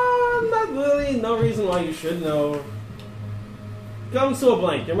 Not really. No reason why you should know. comes to a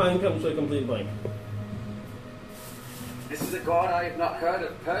blank. Your mind comes to a complete blank. This is a god I have not heard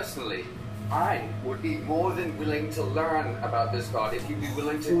of personally. I would be more than willing to learn about this god if you'd be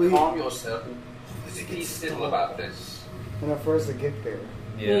willing to calm yourself and be still about this. Enough for us to get there.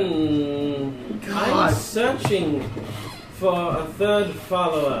 I'm searching for a third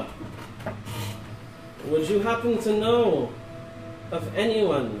follower. Would you happen to know of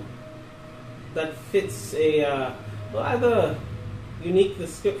anyone that fits a rather unique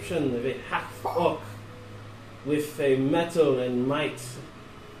description of a half-orc with a metal and might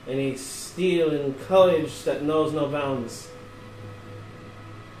and a steel and courage that knows no bounds?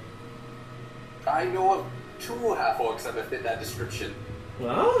 I know of 2 half-orcs that fit that description.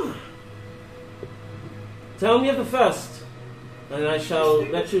 Ah. Tell me of the first, and I shall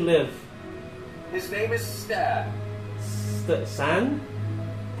let you live. His name is Stan. Stan?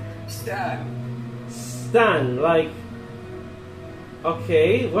 Stan, like...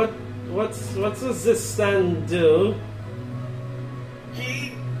 Okay, what does this Stan do?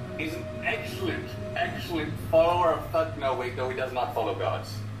 He is an excellent follower of... No, he does not follow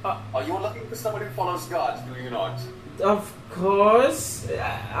gods. Are you looking for someone who follows gods, do you not? Of course.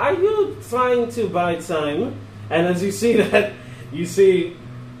 Are you trying to buy time? And as you see that, you see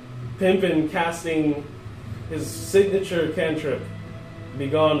Pimpin casting his signature cantrip,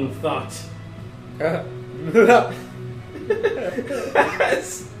 Begone Thought.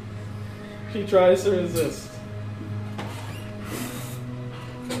 She tries to resist.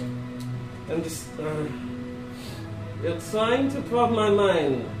 I'm just... You're trying to prod my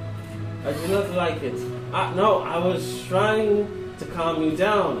mind. I do not like it. No, I was trying to calm you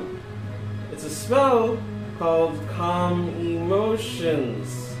down. It's a spell called Calm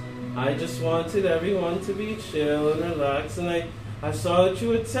Emotions. I just wanted everyone to be chill and relaxed, and I saw that you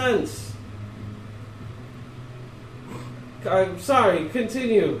were tense. I'm sorry,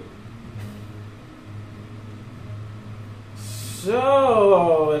 continue.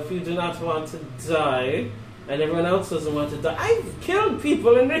 So, if you do not want to die, and everyone else doesn't want to die, I've killed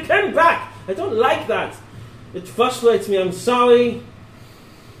people and they came back! I don't like that! It frustrates me, I'm sorry.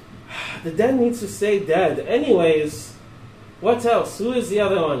 The dead needs to stay dead. Anyways, what else? Who is the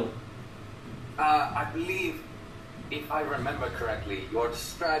other one? I believe, if I remember correctly, you're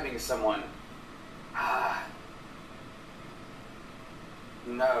describing someone...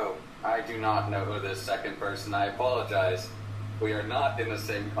 No, I do not know who this second person. I apologize. We are not in the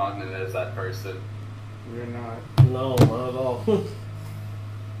same continent as that person. We're not. No, not at all.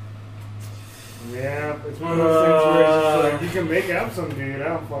 Yeah, it's one of those things where it's just like, you can make up some dude, I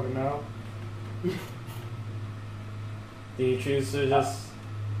don't fucking know. Do you choose to just...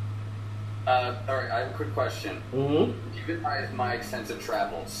 Alright, I have a quick question. Mm-hmm. Given my extensive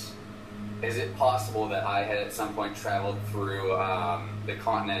travels, is it possible that I had at some point traveled through the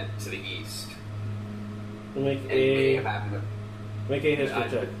continent to the east? Make a history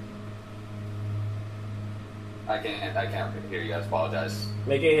check. I can't hear you guys, apologize.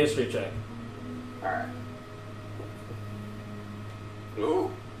 Make a history check. Alright.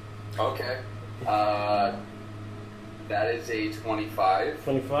 Ooh. Okay. That is a 25.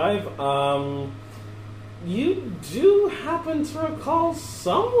 25. You do happen to recall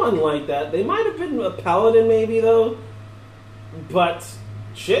someone like that. They might have been a paladin, maybe, though. But,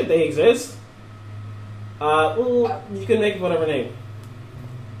 shit, they exist. Well, you can make whatever name.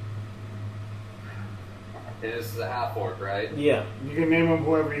 This is a half-orc, right? Yeah. You can name him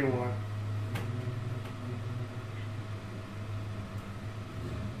whoever you want.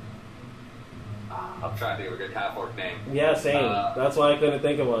 I'm trying to think of a good half-orc name. Yeah, same. That's why I couldn't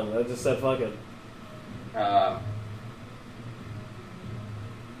think of one. I just said fuck it.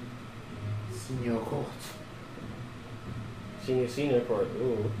 Senior court. Senior court.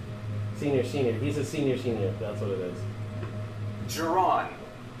 Ooh. Senior. He's a senior. That's what it is. Jiron.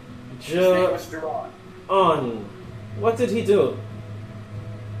 His name was Jiron. On. What did he do?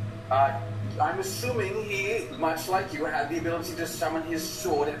 I'm assuming he, much like you, had the ability to summon his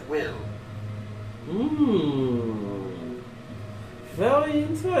sword at will. Very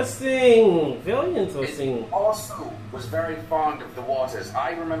interesting. He also was very fond of the waters.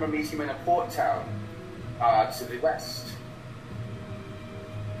 I remember meeting him in a port town to the west.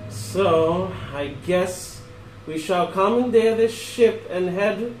 So, I guess we shall commandeer this ship and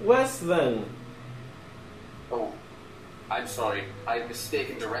head west then. Oh, I'm sorry. I've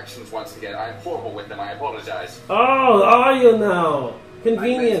mistaken directions once again. I'm horrible with them. I apologize. Oh, are you now?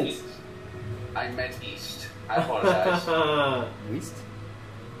 Convenient. I meant east. I apologize. East?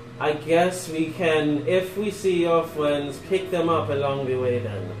 I guess we can, if we see your friends, pick them up along the way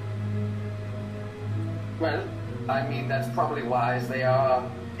then. Well, I mean, that's probably wise. They are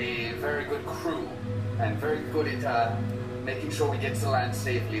a very good crew and very good at making sure we get to land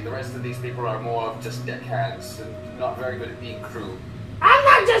safely. The rest of these people are more of just deckhands and not very good at being crew. I'm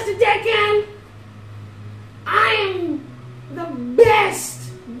not just a deckhand. I am the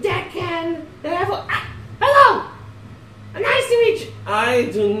best deckhand that ever. Hello. Nice to meet you. I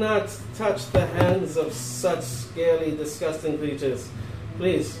do not touch the hands of such scaly, disgusting creatures.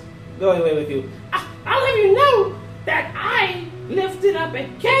 Please, go away with you. I'll have you know that I lifted up a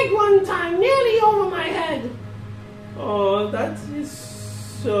keg one time nearly over my head. Oh, that is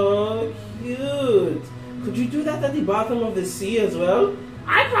so cute. Could you do that at the bottom of the sea as well?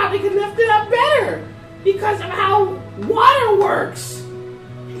 I probably could lift it up better because of how water works.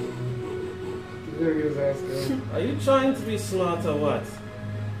 Are you trying to be smart or what?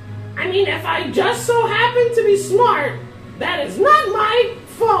 I mean, if I just so happen to be smart, that is not my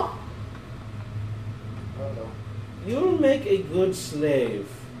fault. You'll make a good slave.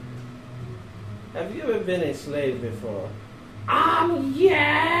 Have you ever been a slave before?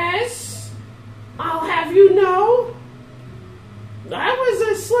 Yes. I'll have you know, I was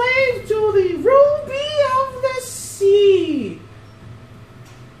a slave to the Ruby of the Sea.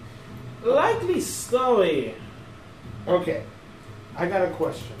 Likely story. Okay, I got a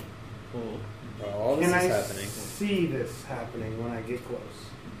question. All this Can is I happening. see this happening when I get close?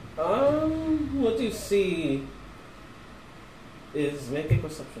 What you see is make a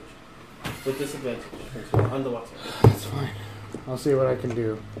perception check with disadvantage since you're underwater. That's fine. I'll see what I can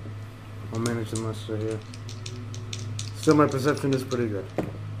do. I'll manage the muster here. Still, my perception is pretty good.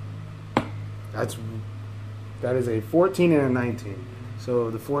 That is a 14 and a 19. So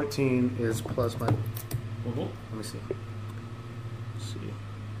the 14 is plus my. Let me see. Let's see.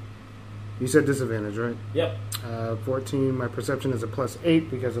 You said disadvantage, right? Yep. 14. My perception is a plus 8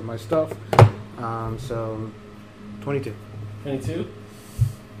 because of my stuff. So 22. 22.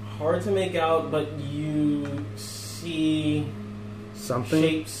 Hard to make out, but you see Something.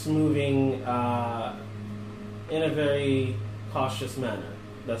 shapes moving in a very cautious manner.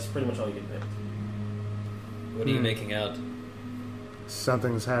 That's pretty much all you can pick. What are you making out?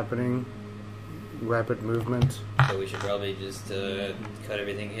 Something's happening. Rapid movement. So we should probably just cut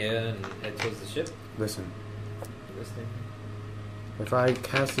everything here and head towards the ship. Listen. Listening. If I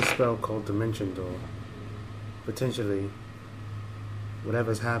cast a spell called Dimension Door, potentially,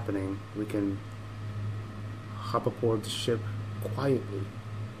 whatever's happening, we can hop aboard the ship quietly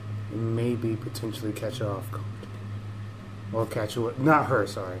and maybe potentially catch her off guard. Or catch her, not her,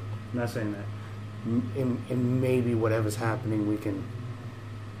 sorry. I'm not saying that. And maybe whatever's happening, we can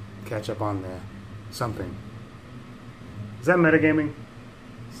catch up on there. Something. Is that metagaming?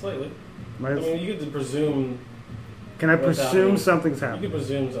 Slightly. I mean, you could presume. Can I presume something's You happening? could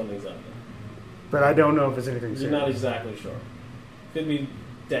presume something's happening. But I don't know if it's anything You're serious. not exactly sure. Could be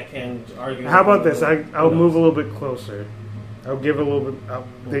deckhand arguing. How about this? I'll Who move a knows? little bit closer. I'll give a little bit.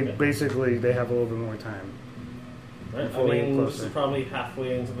 They Okay. basically they have a little bit more time. Right? I before we get mean, this closer. is probably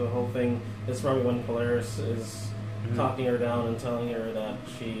halfway into the whole thing. It's probably when Polaris is talking her down and telling her that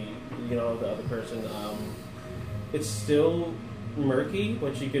she, the other person. It's still murky,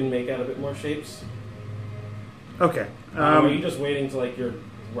 but you can make out a bit more shapes. Okay. Are you just waiting till you're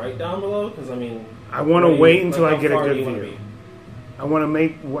right down below? Because I mean, I want to wait until I how get a far do good you wanna view. be?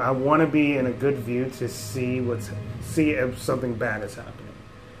 I want to be in a good view to see if something bad is happening.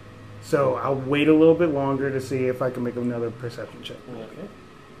 So I'll wait a little bit longer to see if I can make another perception check. Okay.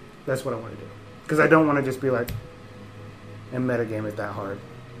 That's what I want to do. Because I don't want to just be and metagame it that hard.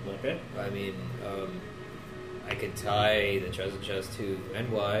 Okay. I mean, I could tie the treasure chest to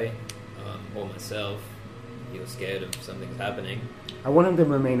NY or myself. You're scared of something's happening. I want him to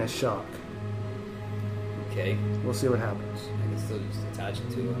remain a shock. Okay. We'll see what happens. I can still just attach it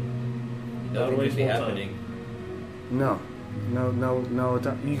to him. That'll Nothing waste could be more time. happening. No.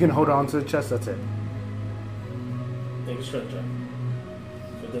 You can hold on to the chest. That's it. Make a strength check.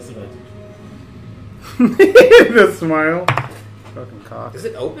 With disadvantage. The smile. Fucking cock. Is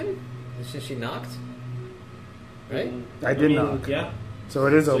it open? Is she knocked? Right? I did knock. Yeah. So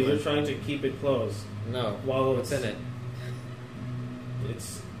it is So open. you're trying to keep it closed. No. While What's in it?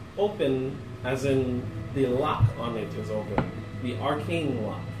 It's open, as in the lock on it is open. The arcane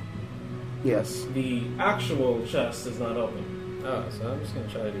lock. Yes. The actual chest is not open. Oh, so I'm just gonna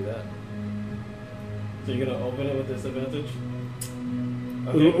try to do that. So you're gonna open it with disadvantage?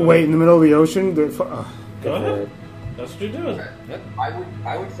 Wait, in the middle of the ocean? Go for ahead. it. That's what you're doing.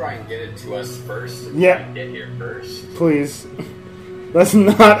 I would try and get it to us first. And Yeah. try and get here first. Please. Let's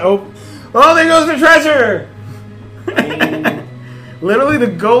not open. Oh, there goes the treasure! Literally, the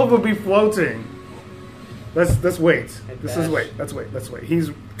gold will be floating. Let's wait. Let's wait. He's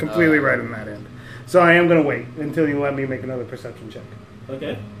completely right on that end. So I am going to wait until you let me make another perception check.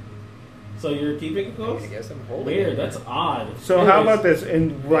 Okay. So you're keeping it close? I guess I'm holding Weird, it. that's odd. So Anyways. how about this?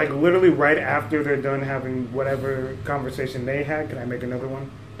 And like literally right after they're done having whatever conversation they had, can I make another one?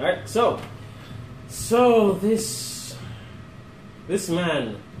 Alright, so this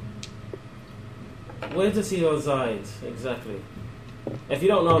man, where does he reside exactly? If you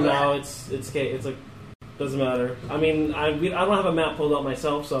don't know now, it's like doesn't matter. I mean, I don't have a map pulled up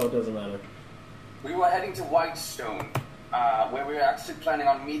myself, so it doesn't matter. We were heading to Whitestone, where we were actually planning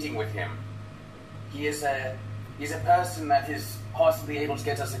on meeting with him. He's a person that is possibly able to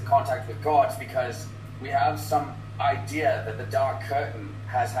get us in contact with gods because we have some idea that the Dark Curtain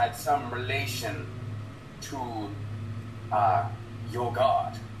has had some relation to your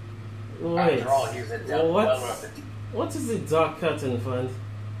god. Wait, After all, he's a dweller of the deep. what is the Dark Curtain, friend?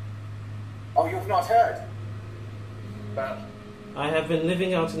 Oh, you've not heard? Well, I have been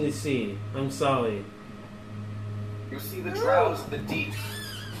living out in the sea. I'm sorry. you see, the Drows of the deep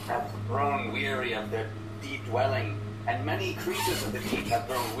have grown weary of their deep dwelling, and many creatures of the deep have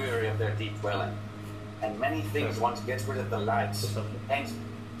grown weary of their deep dwelling. And many things want to get rid of the lights. And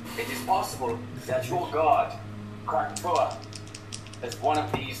it is possible that your god, Krakatoa, is one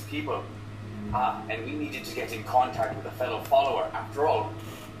of these people. And we needed to get in contact with a fellow follower. After all,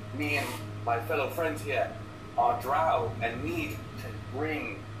 me and my fellow friends here are Drow and need to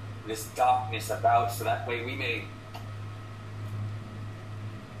bring this darkness about so that way we may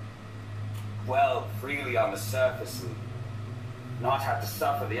dwell freely on the surface and not have to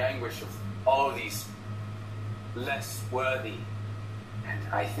suffer the anguish of all of these less worthy. And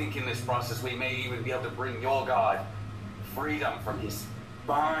I think in this process we may even be able to bring your god freedom from his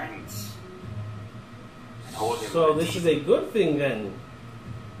binds. And hold him So in this deep- is a good thing then.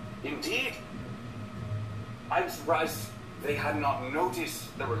 Indeed. I'm surprised they had not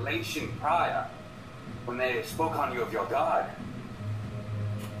noticed the relation prior when they spoke on you of your god.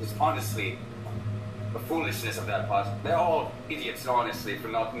 It's honestly the foolishness of that part. They're all idiots, honestly, for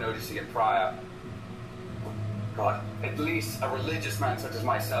not noticing it prior. God, at least a religious man such as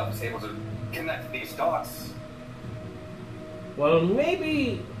myself is able to connect these dots. Well,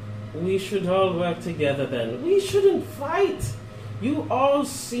 maybe we should all work together then. We shouldn't fight. You all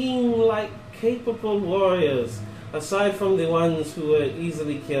seem like capable warriors, aside from the ones who were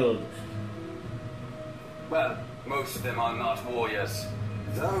easily killed. Well, most of them are not warriors.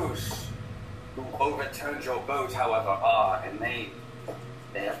 Those who overturned your boat, however, are, and they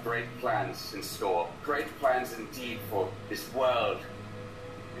have great plans in store. Great plans indeed for this world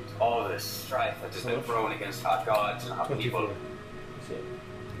and all this strife that has been thrown against our gods and our people.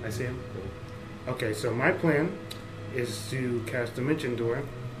 I see him. Okay, so my plan is to cast Dimension Door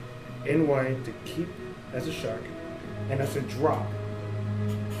in white to keep as a shark and as a drop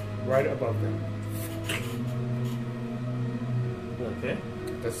right above them. Okay.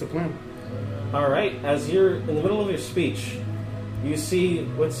 That's the plan. All right. As you're in the middle of your speech, you see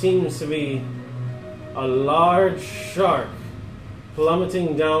what seems to be a large shark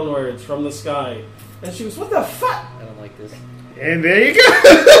plummeting downwards from the sky. And she goes, "What the fuck?" I don't like this. And there you go.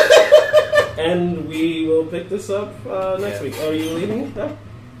 And we will pick this up next week. Are you leaving? No?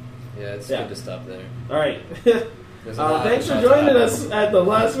 Yeah, it's Yeah. good to stop there. All right. There's a lot Thanks for about to joining happen. us at the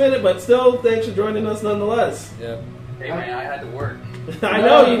last minute, but still, thanks for joining us nonetheless. Yep. Hey man, I had to work. I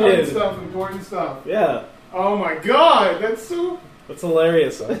know you Important did. stuff, important stuff. Yeah, Oh my god, that's so... that's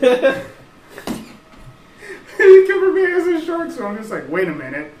hilarious. He covered me as a shark, so I'm just like, wait a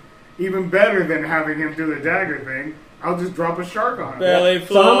minute. Even better than having him do the dagger thing, I'll just drop a shark on him. Belly So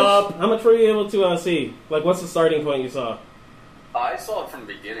flop. how much were you able to see? Like, what's the starting point you saw? I saw it from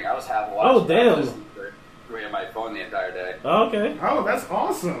the beginning. I was half watching. Oh, damn. I listened to it on my phone the entire day. Oh, okay, Oh, that's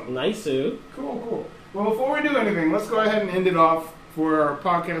awesome. nice, Sue. Cool. Well, before we do anything, let's go ahead and end it off for our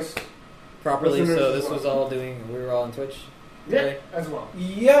podcast. Properly, Listeners so as this well. was all doing. We were all on Twitch. Yeah, today? as well.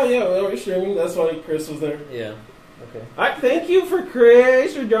 Yeah, we were streaming. That's why Chris was there. Yeah. Okay. All right, thank you for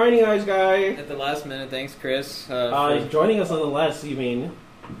Chris for joining us, guy. At the last minute, thanks, Chris. For- Joining us nonetheless. You mean?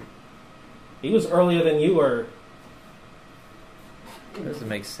 He was earlier than you were. doesn't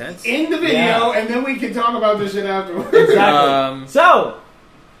make sense. End the video, Yeah. and then we can talk about this shit afterwards. Exactly. So,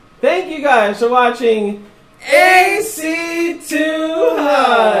 thank you guys for watching AC2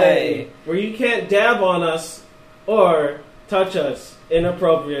 High, where you can't dab on us or touch us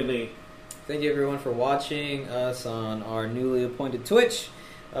inappropriately. Thank you everyone for watching us on our newly appointed Twitch.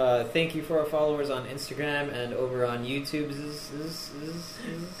 Thank you for our followers on Instagram and over on YouTube.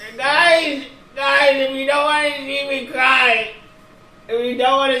 Guys, if you don't want to see me cry, if you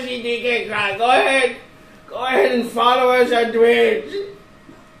don't want to see DK cry, go go ahead and follow us on Twitch.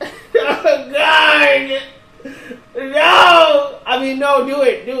 Oh, God. No! I mean, no, do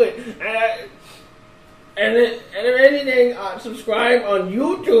it. And if anything, subscribe on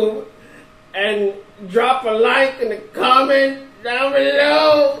YouTube and drop a like in the comment down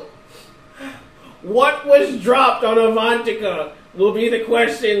below. What was dropped on Avantika will be the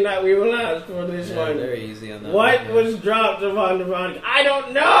question that we will ask for this one. Very easy on that. What was dropped on Avantika? I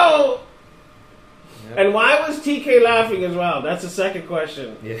don't know! Yep. And why was TK laughing as well? That's the second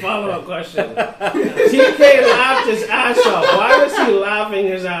question. Yeah. Follow-up question. TK laughed his ass off. Why was he laughing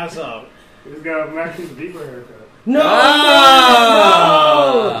his ass off? He's got a Max's Bieber haircut. No!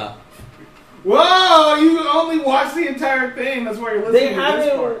 Whoa! You only watch the entire thing. That's why you're listening to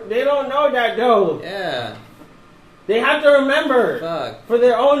this part. They don't know that, though. Yeah. They have to remember. Fuck. For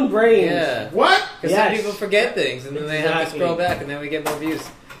their own brains. Yeah. What? Because some people forget things, and then they have to scroll back, and then we get more views.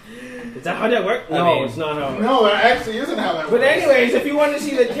 Is that how that works? No, it's not how it works. No, it actually isn't how that works. But anyways, if you want to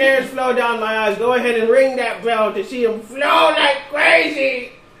see the tears flow down my eyes, go ahead and ring that bell to see them flow like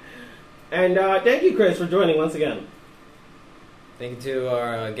crazy. And thank you, Chris, for joining once again. Thank you to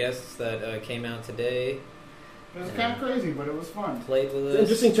our guests that came out today. It was kind of crazy, but it was fun. Played with us.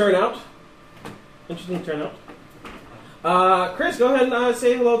 Interesting turnout. Chris, go ahead and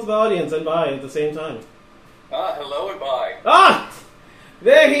say hello to the audience and bye at the same time. Hello and bye.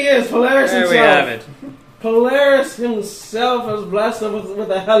 There he is, Polaris himself. There we have it. Polaris himself has blessed us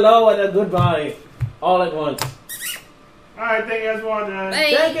with a hello and a goodbye all at once. Alright, thank you guys for watching.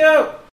 Thank you.